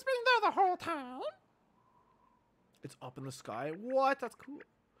green streamer's been there the whole time. It's up in the sky? What? That's cool.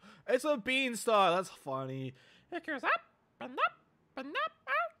 It's a beanstalk. That's funny. It goes up and up and up.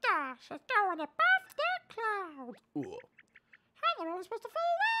 Oh gosh, it's going above the cloud. Ooh. How am I supposed to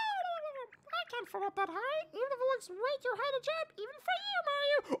fall down? I can't fall up that high, even if it looks way too high to jump, even for you,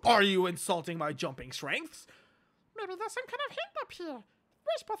 Mario. Are you insulting my jumping strengths? Maybe there's some kind of hint up here.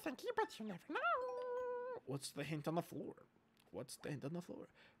 Wishful thinking, but you never know. What's the hint on the floor?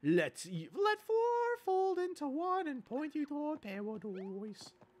 Let 4 fold into 1 and point you toward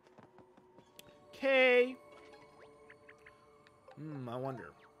paradise. Okay. I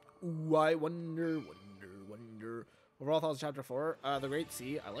wonder. Ooh, I wonder. Overall thoughts of Chapter 4. The Great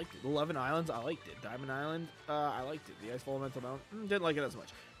Sea, I liked it. 11 Islands, I liked it. Diamond Island, I liked it. The Icefall Elemental Mountain, didn't like it as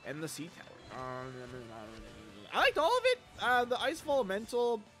much. And the Sea Tower. I liked all of it. The Icefall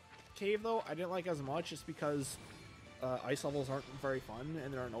Elemental Cave, though, I didn't like as much just because ice levels aren't very fun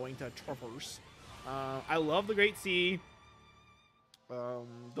and they're annoying to traverse. I love the Great Sea.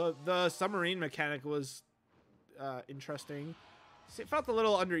 The submarine mechanic was interesting. It felt a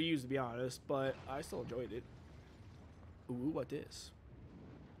little underused, to be honest, but I still enjoyed it. Ooh, what is?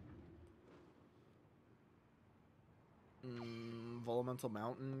 Volatile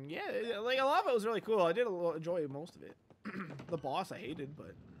Mountain. Yeah, like a lot of it was really cool. I did enjoy most of it. The boss I hated,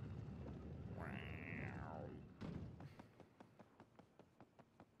 but.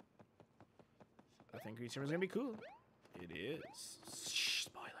 I think Green Streamer is gonna be cool. It is. Shh,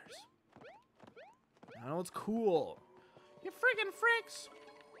 spoilers. I know it's cool. You friggin' fricks.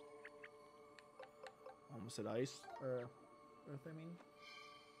 Almost said ice. Earth, I mean.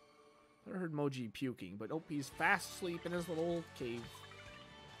 I heard Moji puking, but nope, he's fast asleep in his little cave.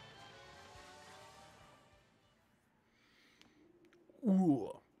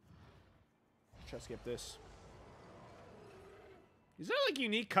 Ooh. Try to skip this. These are like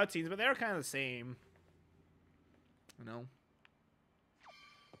unique cutscenes, but they're kind of the same. You know?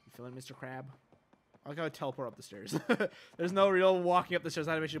 You feeling Mr. Crab? I like how I teleport up the stairs. There's no real walking up the stairs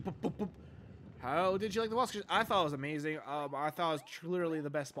animation. Boop, boop, boop. How did you like the boss? I thought it was amazing. I thought it was clearly the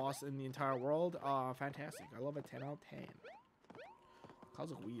best boss in the entire world. Fantastic. I love it. 10 out of 10.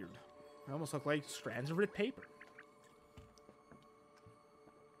 Clouds look weird. They almost look like strands of ripped paper.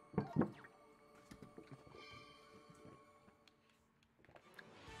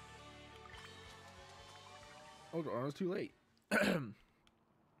 Oh, it's too late.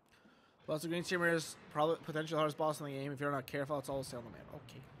 Lots of Green Streamer is probably potential hardest boss in the game. If you're not careful, it's all stay on the map.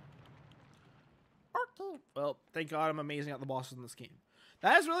 Okay. Okay. Well, thank God I'm amazing at the bosses in this game.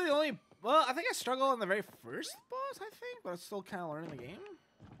 That is really the only... Well, I think I struggled on the very first boss, I think, but I'm still kind of learning the game.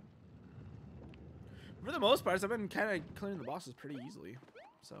 For the most part, I've been kind of clearing the bosses pretty easily.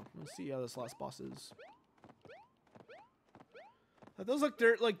 So, we'll see how this last boss is. Those look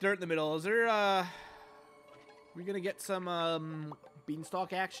like dirt in the middle. Is there, we gonna get some,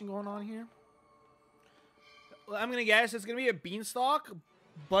 beanstalk action going on here? I'm gonna guess it's gonna be a beanstalk,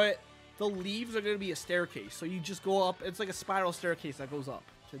 but the leaves are gonna be a staircase. So you just go up. It's like a spiral staircase that goes up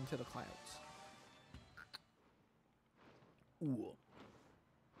into the clouds. Ooh.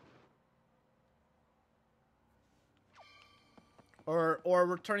 Or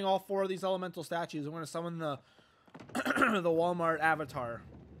we're turning all 4 of these elemental statues. I'm gonna summon the the Walmart avatar.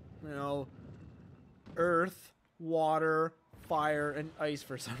 You know, earth, water, fire, and ice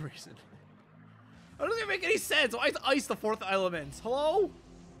for some reason. That doesn't even make any sense. Why is ice the 4th element? Hello?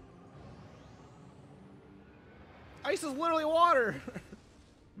 Ice is literally water.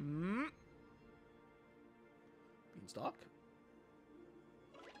 Beanstalk.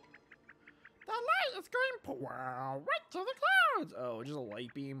 The light is going right to the clouds. Oh, just a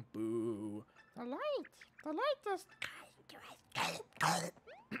light beam. Boo. The light is...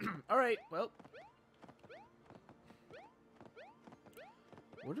 Alright, well.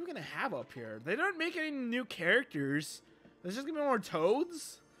 What are we gonna have up here? They don't make any new characters. There's just gonna be more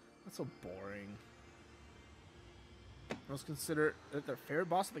toads? That's so boring. Let's consider that their favorite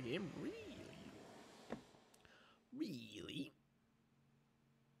boss of the game? Really? Really?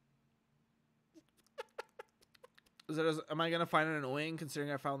 Am I gonna find it annoying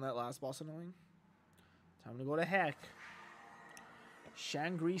considering I found that last boss annoying? Time to go to heck.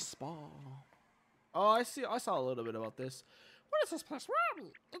 Shangri Spa. Oh, I saw a little bit about this. What is this place? Where are we?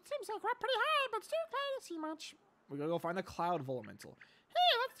 It seems like we're up pretty high, but still can't see much. We're gonna go find the cloud elemental.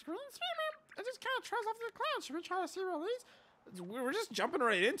 Hey, that's green streamer. It just kind of trails off the clouds. Should we try to see where it leads? We're just jumping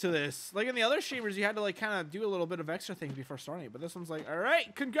right into this. Like in the other streamers, you had to like kind of do a little bit of extra things before starting it. But this one's like, all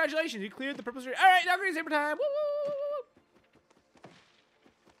right, congratulations, you cleared the purple stream. All right, now green saber time. Woo, woo, woo, woo.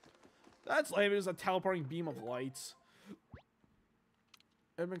 That's lame. It was a teleporting beam of lights.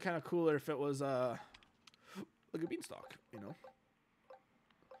 It'd been kind of cooler if it was like a beanstalk, you know.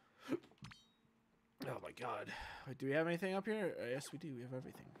 Oh my God! Wait, do we have anything up here? Yes, we do. We have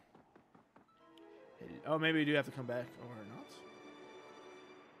everything. Oh, maybe we do have to come back or not.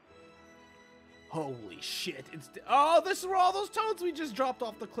 Holy shit! Oh, this is where all those toads we just dropped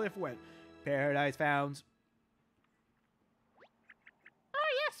off the cliff went. Paradise found. Oh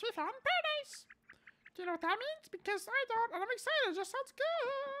yes, we found paradise. Do you know what that means? Because I don't, and I'm excited. It just sounds good.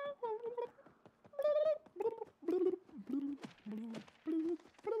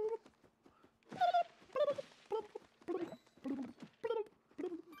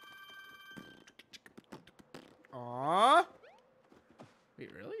 Aww.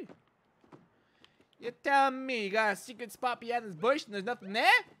 Wait, really? You're telling me you got a secret spot behind this bush and there's nothing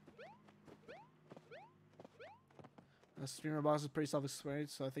there? The streamer boss is pretty self-explanatory,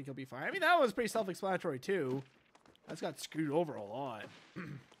 so I think he'll be fine. I mean, that was pretty self-explanatory too. That's got screwed over a lot.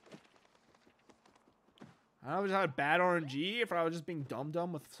 I don't know if I just had bad RNG, if I was just being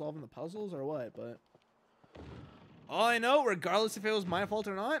dumb with solving the puzzles or what, but all I know, regardless if it was my fault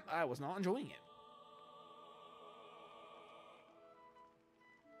or not, I was not enjoying it.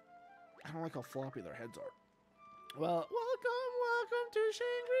 I don't like how floppy their heads are. Well, welcome to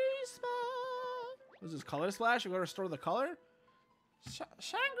Shangri Spa. Was this color splash? We're gonna restore the color?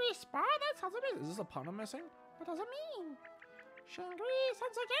 Shangri Spa? That sounds amazing. Is this a pun I'm missing? What does it mean? Shangri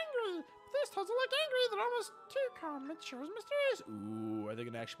sounds like angry. This toads are like angry. They're almost too calm. It sure is mysterious. Ooh, are they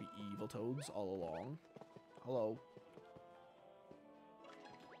gonna actually be evil toads all along? Hello.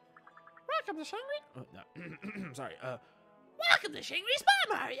 Welcome to Shangri. No. Sorry. Welcome to Shangri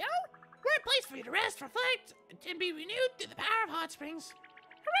Spa, Mario. We're a place for you to rest, reflect, and be renewed through the power of hot springs.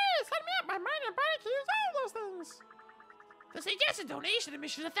 Hooray! Sign me up. My mind and body can use all those things. The suggested donation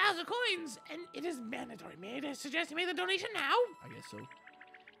admission is 1,000 coins, and it is mandatory. May I suggest you make the donation now? I guess so.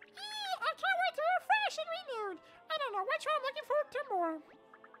 I can't wait to refresh and renewed. I don't know which one I'm looking forward to more.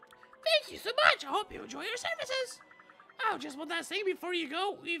 Thank you so much. I hope you enjoy your services. Oh, just one last thing before you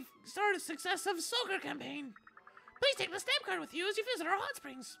go. We've started a successive soccer campaign. Please take the stamp card with you as you visit our hot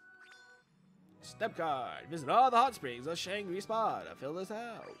springs. Step card. Visit all the hot springs of Shangri Spa to fill this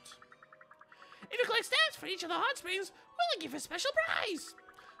out. If you collect stamps for each of the hot springs, we'll give you a special prize.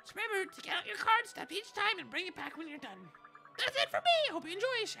 So remember to count your card step each time and bring it back when you're done. That's it for me. Hope you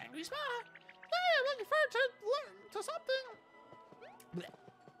enjoy Shangri Spa. Yeah, I'm looking forward to something.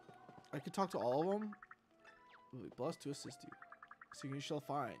 I could talk to all of them. Ooh, blessed to assist you. So you shall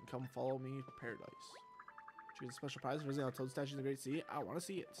find. Come follow me to paradise. Choose a special prize for visiting a toad statue in the Great Sea. I want to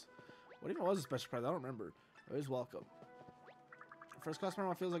see it. What even was a special prize? I don't remember. Always welcome. First customer,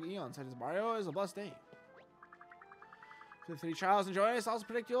 what feels like eons. Such as Mario is a blessed day. For the 3 trials, enjoy us. I also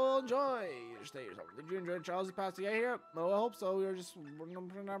predict you'll enjoy your stay or something. Did you enjoy the trials you passed to get here? No, I hope so. We were just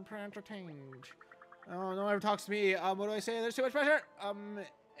entertained. Oh, no one ever talks to me. What do I say? There's too much pressure.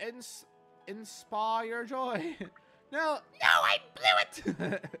 Inspire your joy. No, I blew it.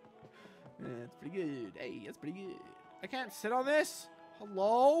 That's pretty good. Hey, that's pretty good. I can't sit on this.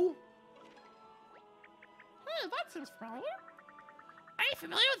 Hello? Hey, that seems familiar. Are you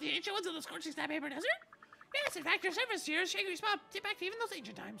familiar with the ancient ones of the scorching Sandpaper Desert? Yes, in fact, your service here is Shaggy's spot date back to even those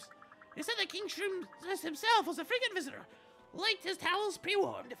ancient times. It said that King Shroom himself was a frequent visitor, liked his towels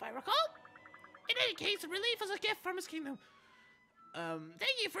pre-warmed, if I recall. In any case, relief was a gift from his kingdom.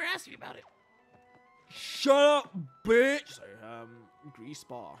 Thank you for asking me about it. Shut up, bitch! Sorry, Grease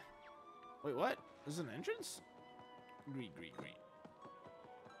Spa. Wait, what? This is an entrance? Greet.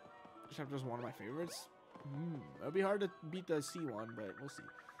 This chapter is one of my favorites. It'll be hard to beat the C one, but we'll see.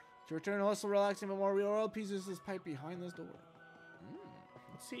 To return to hustle, relaxing, but more real world pieces this pipe behind this door.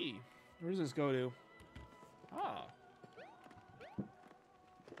 Let's see. Where does this go to? Ah.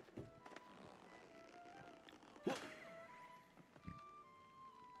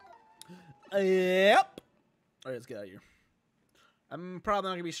 Yep. Alright, let's get out of here. I'm probably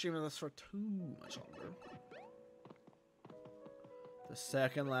not going to be streaming this for too much longer. The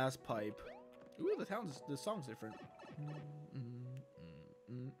second last pipe. Ooh, the song's different.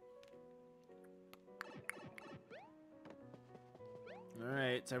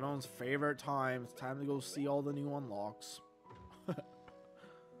 Alright, it's everyone's favorite time. It's time to go see all the new unlocks.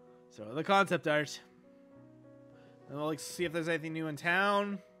 So, the concept art. And we'll see if there's anything new in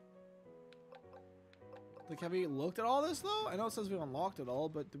town. Like, have we looked at all this, though? I know it says we unlocked it all,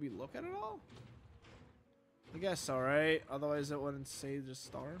 but did we look at it all? I guess so, right? Otherwise, it wouldn't say just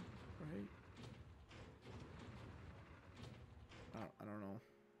star, right? I don't know.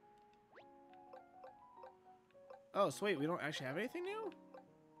 Oh, so wait, we don't actually have anything new?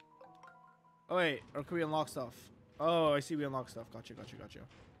 Oh, wait, or could we unlock stuff? Oh, I see we unlock stuff. Gotcha. Oh,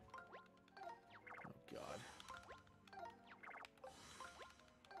 God.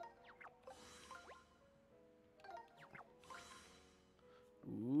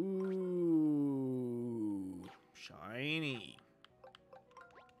 Ooh, shiny.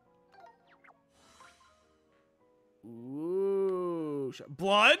 Ooh,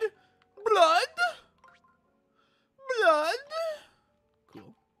 blood?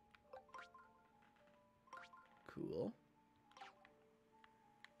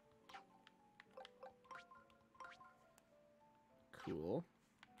 Cool.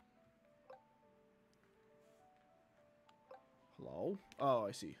 Hello? Oh,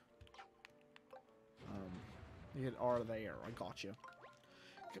 I see. You hit R there. I got you.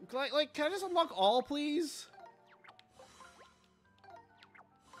 Can I just unlock all, please?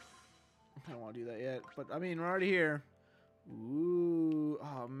 I don't want to do that yet, but I mean, we're already here. Ooh.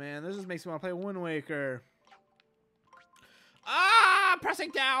 Oh, man. This just makes me want to play Wind Waker. Ah!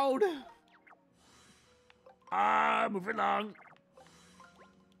 Pressing down! Ah! Moving along.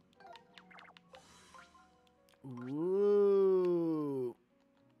 Ooh.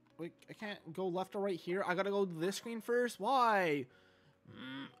 Wait, I can't go left or right here. I gotta go to this screen first? Why?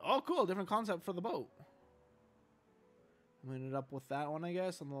 Oh, cool. Different concept for the boat. I'm ended up with that one, I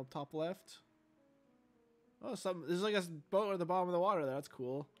guess, on the top left. Oh, there's like a boat at the bottom of the water there. That's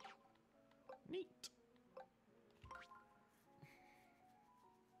cool. Neat.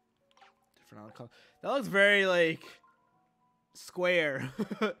 Different outcome. That looks very, like, square.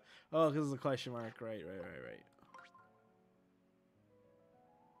 Oh, because it's a question mark. Right.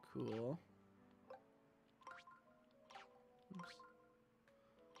 Cool. Oops.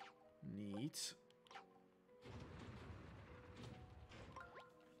 Neat.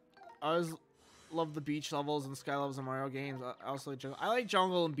 I always love the beach levels and sky levels in Mario games. I also like jungle. I like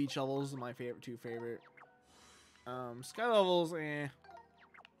jungle and beach levels. My two favorite. Sky levels, a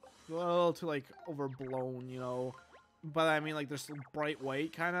little too like overblown, you know. But I mean, like, they're still bright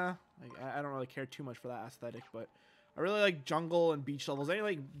white, kind of. Like, I don't really care too much for that aesthetic, but I really like jungle and beach levels. Any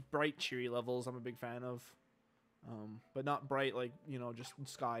like bright, cheery levels, I'm a big fan of. But not bright, like, you know, just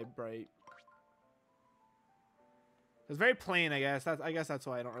sky bright. It's very plain, I guess. I guess that's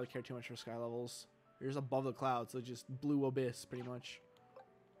why I don't really care too much for sky levels. You're just above the clouds, so just blue abyss, pretty much.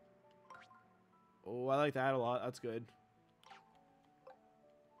 Oh, I like that a lot. That's good.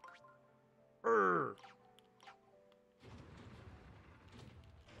 Urgh.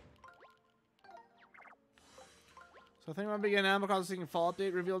 So I think I'm gonna be getting Animal Crossing Fall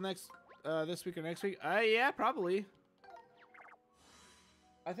update revealed next this week or next week. Yeah, probably.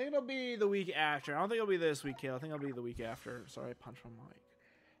 I think it'll be the week after. I don't think it'll be this week, Kale. I think it'll be the week after. Sorry, I punched my mic.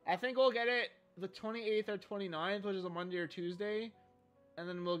 I think we'll get it the 28th or 29th, which is a Monday or Tuesday. And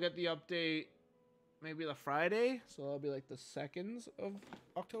then we'll get the update maybe the Friday. So it'll be like the 2nd of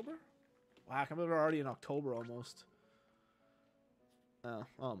October. Wow, I can't believe we're already in October almost. Oh,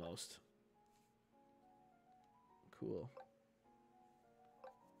 almost. Cool.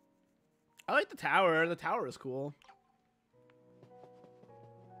 I like the tower. The tower is cool.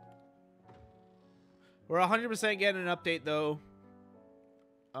 We're 100% getting an update though.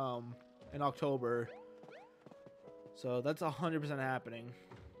 In October. So that's 100% happening.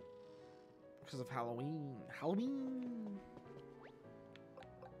 Because of Halloween. Halloween.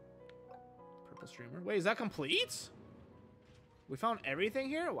 Purple streamer. Wait, is that complete? We found everything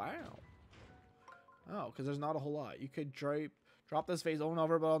here? Wow. Oh, because there's not a whole lot. You could drop this vase over and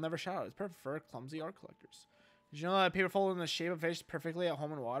over, but I'll never shout. It's perfect for clumsy art collectors. Did you know that paper folded in the shape of a fish perfectly at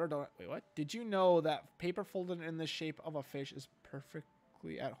home in water? Wait, what? Did you know that paper folded in the shape of a fish is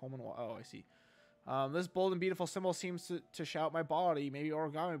perfectly at home in water? Oh, I see. This bold and beautiful symbol seems to shout my body, maybe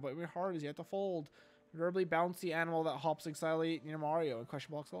origami, but my heart is yet to fold. Verbally bouncy animal that hops excitedly near Mario and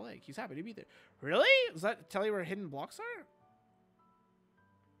question blocks the lake. He's happy to be there. Really? Does that tell you where hidden blocks are?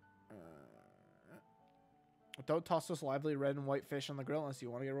 Don't toss this lively red and white fish on the grill unless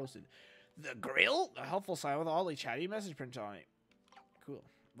you want to get roasted. The grill? A helpful sign with an oddly chatty message print on it. Cool.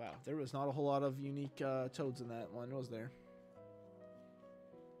 Wow, there was not a whole lot of unique toads in that one, was there?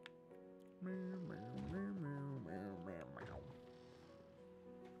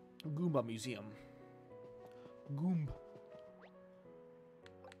 Goomba Museum. Goomba.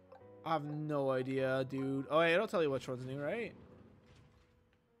 I have no idea, dude. Oh, yeah, it'll tell you which one's new, right?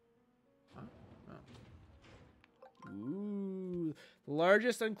 Huh? Oh. Ooh. The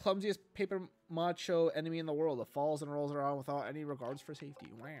largest and clumsiest paper macho enemy in the world that falls and rolls around without any regards for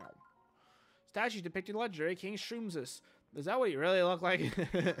safety. Wow. Statue depicting legendary King Shroomsus. Is that what you really look like?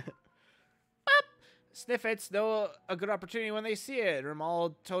 Sniff it's know a good opportunity when they see it.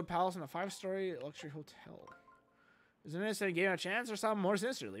 Remodeled Toad Palace in a 5-story luxury hotel. Is an innocent game a chance or something more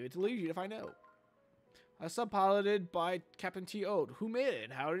sinister? Leave it to you to find out. Subpiloted by Captain T. Oat. Who made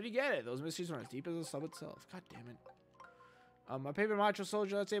it? How did he get it? Those mysteries run as deep as the sub itself. God damn it. A paper macho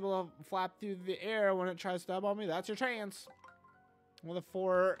soldier that's able to flap through the air when it tries to stab on me. That's your chance. One of the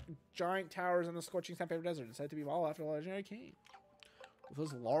 4 giant towers in the scorching sandpaper desert is said to be modeled after the legendary king.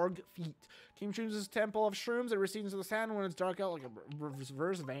 With his large feet. King Shroom's temple of shrooms that recedes into the sand when it's dark out like a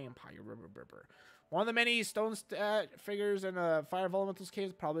reverse vampire. One of the many stone figures in a fire of elementals cave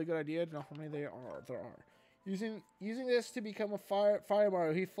is probably a good idea to know how many there are. Using this to become a fire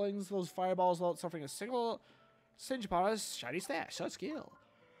Mario, he flings those fireballs without suffering a single singe upon his shiny stash. Such skill.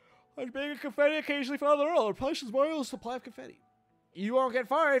 Like making confetti occasionally found the world replenishes Mario's supply of confetti. You won't get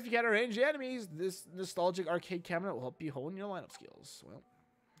far if you can't arrange the enemies. This nostalgic arcade cabinet will help you hone your lineup skills. Well,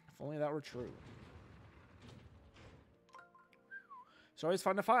 if only that were true. It's always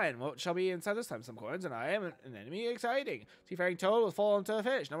fun to find. What shall be inside this time? Some coins, and I am an enemy. Exciting. Seafaring Toad will fall into the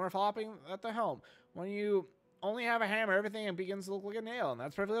fish. No more flopping at the helm. When you only have a hammer, everything begins to look like a nail, and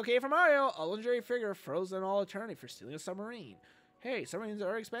that's perfectly okay for Mario. A legendary figure frozen in all eternity for stealing a submarine. Hey, submarines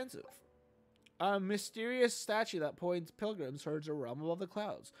are expensive. A mysterious statue that points pilgrims towards a realm above the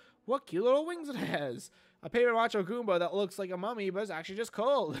clouds. What cute little wings it has. A paper macho Goomba that looks like a mummy, but it's actually just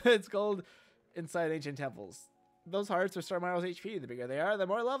cold. It's cold inside ancient temples. Those hearts restore Mario's HP. The bigger they are, the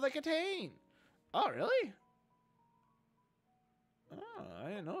more love they contain. Oh, really? Oh, I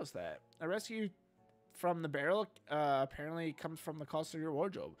didn't notice that. A rescue from the barrel apparently comes from the cost of your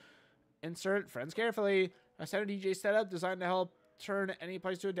wardrobe. Insert friends carefully. A center DJ setup designed to help turn any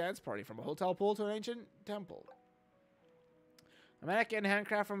place to a dance party, from a hotel pool to an ancient temple. A mannequin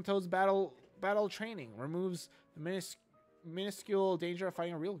handcraft from Toad's battle training removes the minuscule danger of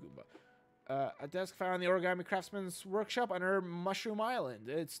fighting a real Goomba. A desk found in the Origami Craftsman's workshop under Mushroom Island.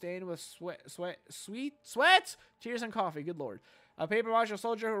 It's stained with sweat, tears, and coffee. Good lord. A paper macho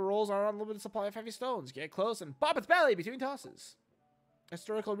soldier who rolls on an unlimited supply of heavy stones. Get close and pop its belly between tosses.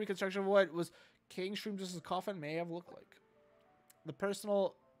 Historical reconstruction of what was King Shroom's coffin may have looked like. The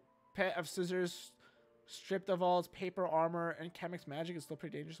personal pet of Scissors, stripped of all its paper armor and Chemix magic, is still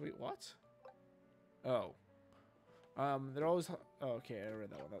pretty dangerous. Wait, what? Oh. They're always... Oh, okay, I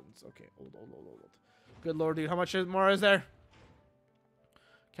read that one. That one's... Okay, old. Good lord, dude. How much more is there?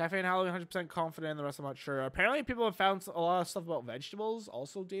 Cafe and Halloween, 100% confident. The rest I'm not sure. Apparently, people have found a lot of stuff about vegetables,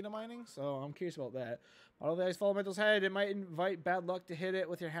 also data mining, so I'm curious about that. Model the ice fall Mental's head. It might invite bad luck to hit it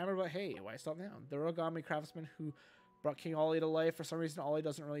with your hammer, but hey, why stop now? The Origami Craftsman who Brought King Ollie to life. For some reason, Ollie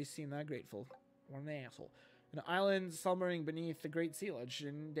doesn't really seem that grateful. What an asshole. An island slumbering beneath the Great Sea.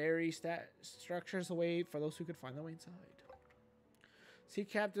 Legendary structures await for those who could find their way inside. See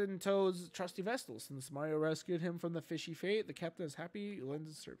Captain Toad's trusty vessel. Since Mario rescued him from the fishy fate, the captain is happy he lends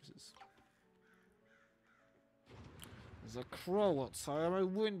his services. There's a crow outside my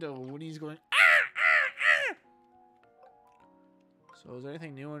window when he's going, ah, ah, ah! So is there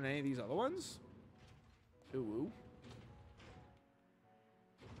anything new in any of these other ones? Ooh.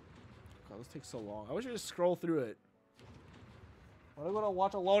 God, this takes so long. I wish I could just scroll through it. Why do I go to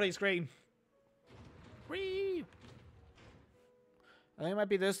watch a loading screen? Whee! I think it might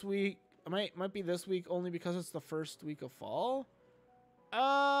be this week. It might be this week only because it's the first week of fall.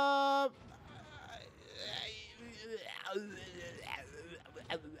 I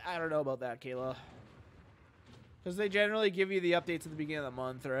don't know about that, Kayla. Because they generally give you the updates at the beginning of the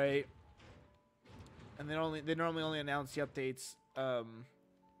month, right? And they normally only announce the updates.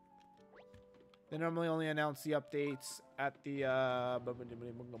 They normally only announce the updates at the. No,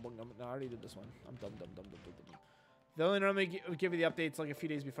 I already did this one. I'm dumb. They only normally give you the updates like a few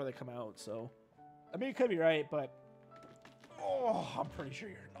days before they come out. So, I mean, you could be right, but oh, I'm pretty sure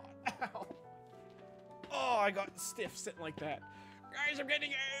you're not. Ow. Oh, I got stiff sitting like that. Guys, I'm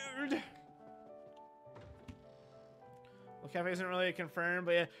getting old. Well, cafe isn't really confirmed,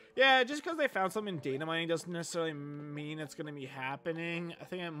 but yeah, just because they found something in data mining doesn't necessarily mean it's going to be happening. I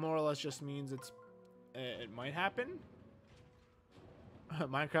think it more or less just means it might happen.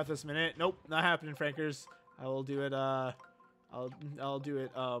 Minecraft this minute? Nope, not happening, Frankers. I will do it. I'll do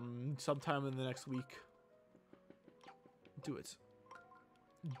it sometime in the next week. Do it.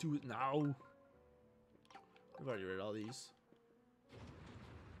 Do it now. I've already read all these.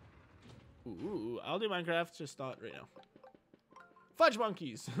 Ooh, I'll do Minecraft, just not right now. Fudge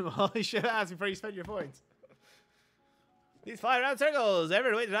monkeys. Well, you should ask before you spend your points. These fly around circles.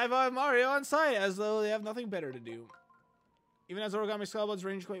 Every way to drive on Mario on sight, as though they have nothing better to do. Even as Origami skeletons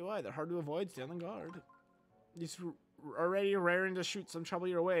range quite wide, they're hard to avoid. Stay on guard. These are already raring to shoot some trouble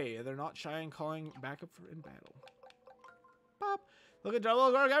your way. They're not shy in calling backup in battle. Pop. Look at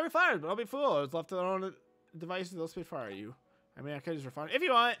double Origami fires, but don't be fooled. It's left to their own devices. They'll spit fire you. I mean, I could just refine if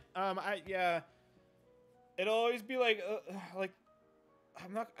you want. Yeah. It'll always be like I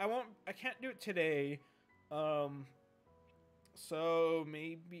can't do it today. So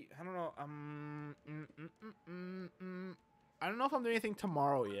maybe I don't know. I don't know if I'm doing anything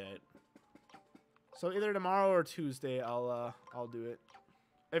tomorrow yet. So either tomorrow or Tuesday, I'll do it.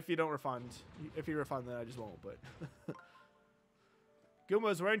 If you don't refund, if you refund, then I just won't. But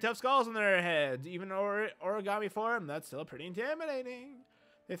Goombas wearing tough skulls on their heads, even origami form. That's still pretty intimidating.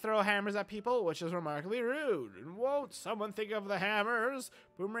 They throw hammers at people, which is remarkably rude. And won't someone think of the hammers?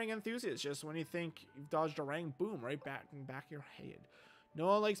 Boomerang enthusiasts. Just when you think you've dodged a ring, boom, right back in the back of your head. No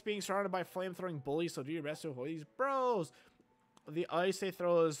one likes being surrounded by flame-throwing bullies, so do your best to avoid these bros. The ice they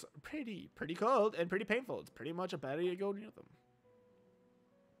throw is pretty cold and pretty painful. It's pretty much a bad idea to go near them.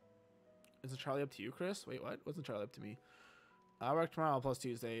 Is it Charlie up to you, Chris? Wait, what? What's it Charlie up to me? I work tomorrow plus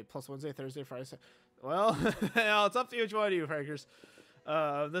Tuesday, plus Wednesday, Thursday, Friday. Well, it's up to you what you want to do, Frankers.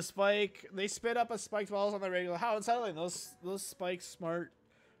 The spike, they spit up a spiked balls on the regular. How unsettling. Those spikes smart,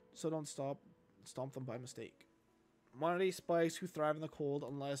 so don't stomp them by mistake. One of these spikes who thrive in the cold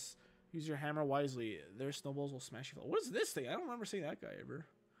unless use your hammer wisely. Their snowballs will smash you. What is this thing? I don't remember seeing that guy ever.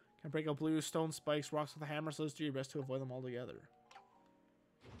 Can break up blue stone spikes, rocks with a hammer, so let's do your best to avoid them altogether.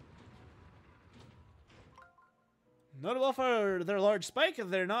 Notable for their large spike,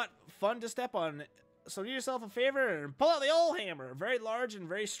 they're not fun to step on. So do yourself a favor and pull out the old hammer. Very large and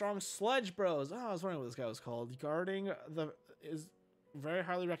very strong sludge bros. Oh, I was wondering what this guy was called. Guarding is very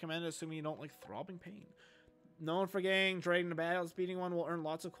highly recommended, assuming you don't like throbbing pain. Known for getting dragged into battles, beating one will earn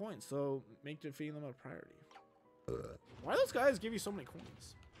lots of coins, so make defeating them a priority. Why do those guys give you so many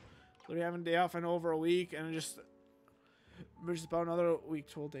coins? Literally having a day off in over a week, and just about another week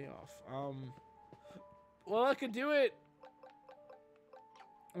till day off. Well, I could do it.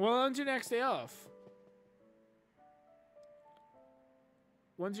 Well, when's your next day off?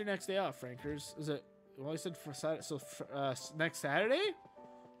 When's your next day off, Frankers? Is it? Well, I said for Saturday, so for, next Saturday.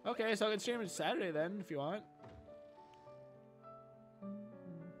 Okay, so I can stream it Saturday then, if you want.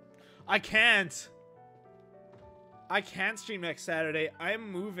 I can't stream next Saturday. I'm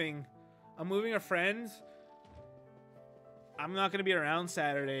moving a friend. I'm not gonna be around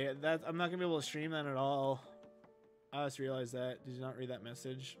Saturday. I'm not gonna be able to stream that at all. I just realized that. Did you not read that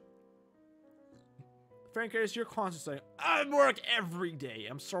message? Frankers, you're constantly saying, I work every day.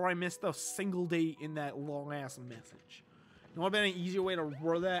 I'm sorry I missed a single day in that long ass message. You know what would have been an easier way to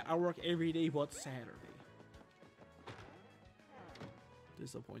word that? I work every day but Saturday.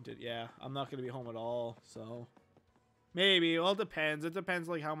 Disappointed. Yeah, I'm not gonna be home at all, so maybe. Well, it depends. It depends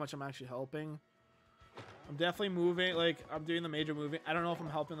like how much I'm actually helping. I'm definitely moving. Like I'm doing the major moving. I don't know if I'm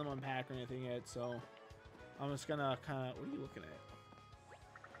helping them unpack or anything yet, so I'm just gonna kind of. What are you looking at?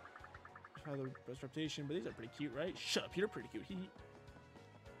 Try the best reputation, but these are pretty cute, right? Shut up, you're pretty cute.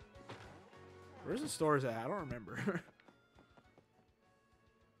 Where's the stores at? I don't remember.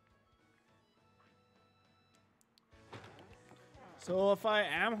 So if I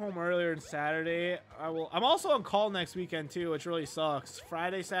am home earlier than Saturday, I will. I'm also on call next weekend too, which really sucks.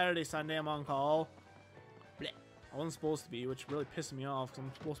 Friday, Saturday, Sunday, I'm on call. Blech. I wasn't supposed to be, which really pissed me off because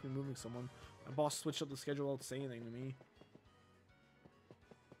I'm supposed to be moving someone. My boss switched up the schedule without saying anything to me.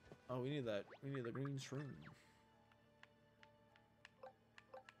 Oh, we need that. We need the green shroom.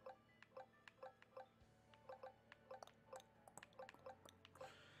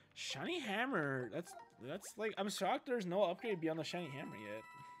 Shiny hammer. That's like, I'm shocked there's no upgrade beyond the shiny hammer yet.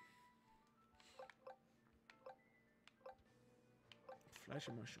 Flash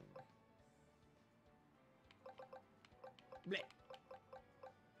of mushroom. Bleh.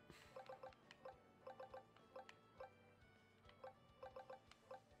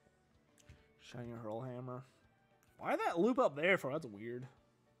 Shiny hurl hammer. Why that loop up there for? That's weird.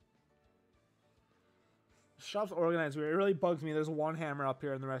 Shop's organized weird. It really bugs me. There's one hammer up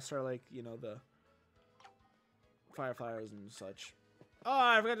here and the rest are like, you know, the fireflies and such. Oh,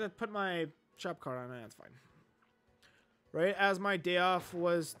 I forgot to put my shop card on. That's fine. Right as my day off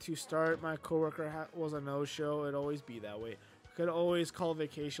was to start, my coworker was a no-show. It'd always be that way. Could always call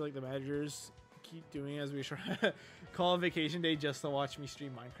vacation like the managers keep doing as we try. Call a vacation day just to watch me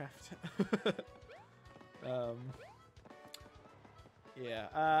stream Minecraft.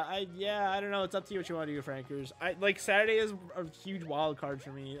 I don't know. It's up to you what you want to do, Frankers. Like Saturday is a huge wild card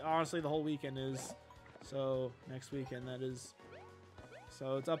for me. Honestly, the whole weekend is. So next weekend that is.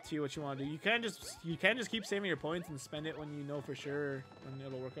 So it's up to you what you want to do. You can just keep saving your points and spend it when you know for sure when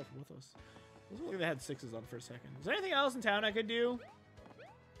it'll work out with us. It looks like they had 6s on for a second. Is there anything else in town I could do?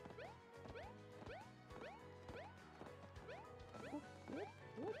 I don't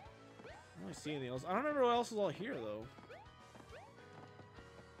really see anything else. I don't remember what else is all here though.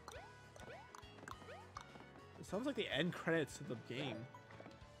 It sounds like the end credits to the game.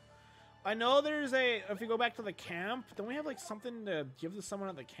 I know there's a, if we go back to the camp, don't we have like something to give to someone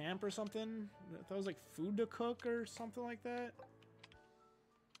at the camp or something? I thought it was like food to cook or something like that.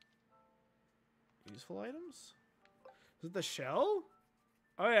 Useful items? Is it the shell?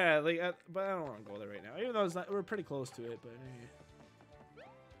 Oh yeah, like, but I don't want to go there right now. Even though it's not, we're pretty close to it, but anyway.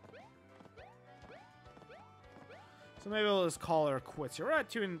 So maybe we'll just call her quits here. We're at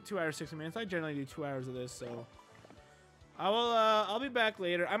 2 hours 60 minutes. I generally do 2 hours of this, so I will. I'll be back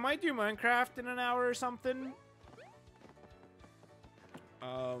later. I might do Minecraft in an hour or something.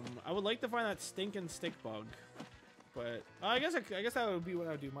 I would like to find that stinking stick bug, but I guess that would be when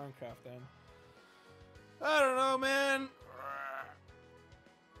I would do Minecraft then. I don't know, man.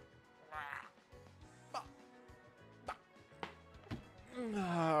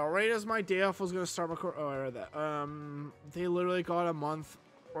 Right as my day off was gonna start my course. Oh, I read that. They literally got a month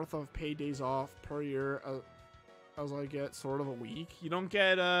worth of paid days off per year. As I get sort of a week. You don't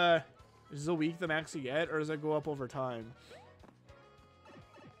get is a week the max you get, or does it go up over time?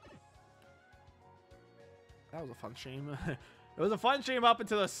 That was a fun stream. It was a fun stream up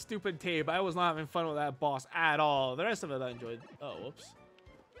until the stupid tape. I was not having fun with that boss at all. The rest of it I enjoyed. Oh, whoops.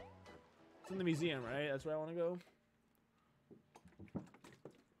 It's in the museum, right? That's where I want to go.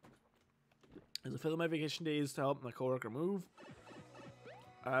 As I fill my vacation days to help my coworker move.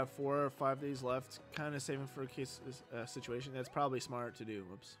 I have 4 or 5 days left. Kind of saving for a case situation. That's probably smart to do.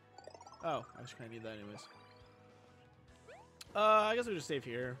 Whoops. Oh, I just kind of need that anyways. I guess we'll just save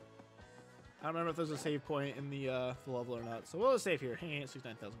here. I don't remember if there's a save point in the level or not. So we'll just save here. Hey,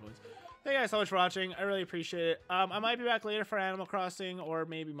 69,000 points. Thank you guys so much for watching. I really appreciate it. I might be back later for Animal Crossing or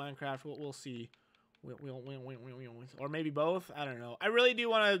maybe Minecraft. We'll see. Or maybe both. I don't know. I really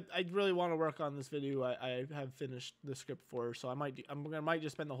want to work on this video. I have finished the script for, so I might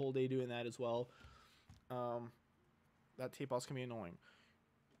just spend the whole day doing that as well. That tape also can be annoying.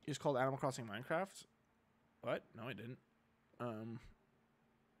 It's called Animal Crossing Minecraft. What? No, I didn't.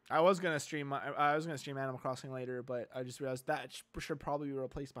 I was gonna stream Animal Crossing later, but I just realized that should probably be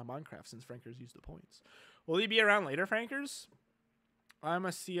replaced by Minecraft since Frankers used the points. Will he be around later, Frankers? I'm a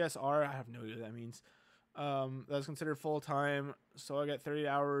CSR. I have no idea what that means. That's considered full-time, so I get 30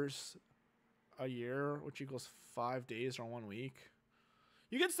 hours a year, which equals 5 days or 1 week.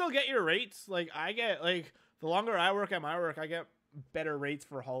 You can still get your rates. Like, I get, like, the longer I work at my work, I get better rates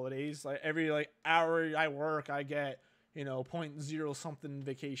for holidays. Like, every, like, hour I work, I get you know, 0.0 something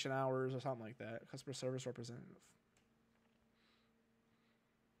vacation hours or something like that. Customer service representative.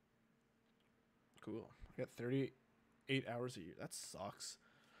 Cool. I got 38 hours a year. That sucks.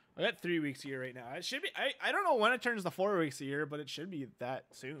 I got 3 weeks a year right now. It should be. I don't know when it turns to 4 weeks a year, but it should be that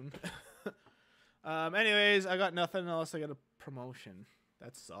soon. Anyways, I got nothing unless I get a promotion.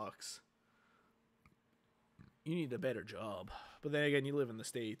 That sucks. You need a better job. But then again, you live in the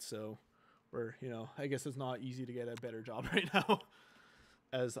States, so where, you know, I guess it's not easy to get a better job right now.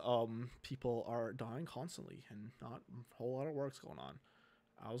 As people are dying constantly and not a whole lot of work's going on.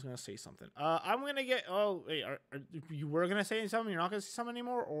 I was gonna say something. I'm gonna get. Oh wait, you were gonna say something? You're not gonna say something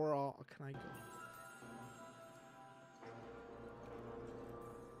anymore, or can I go?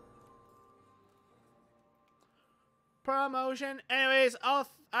 Promotion. Anyways,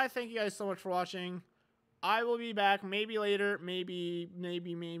 I thank you guys so much for watching. I will be back maybe later, maybe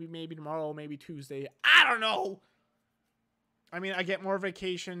tomorrow, maybe Tuesday. I don't know. I mean, I get more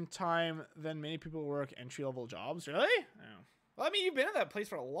vacation time than many people who work entry-level jobs. Really? Yeah. Well, I mean, you've been in that place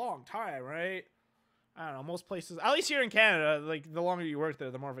for a long time, right? I don't know. Most places, at least here in Canada, like, the longer you work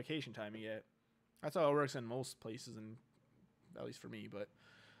there, the more vacation time you get. That's how it works in most places, and at least for me, but,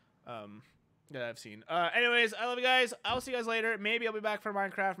 yeah, I've seen. Anyways, I love you guys. I'll see you guys later. Maybe I'll be back for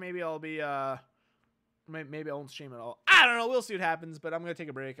Minecraft. Maybe I'll be, maybe I won't stream at all. I don't know. We'll see what happens, but I'm going to take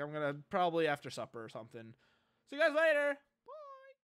a break. I'm going to probably after supper or something. See you guys later.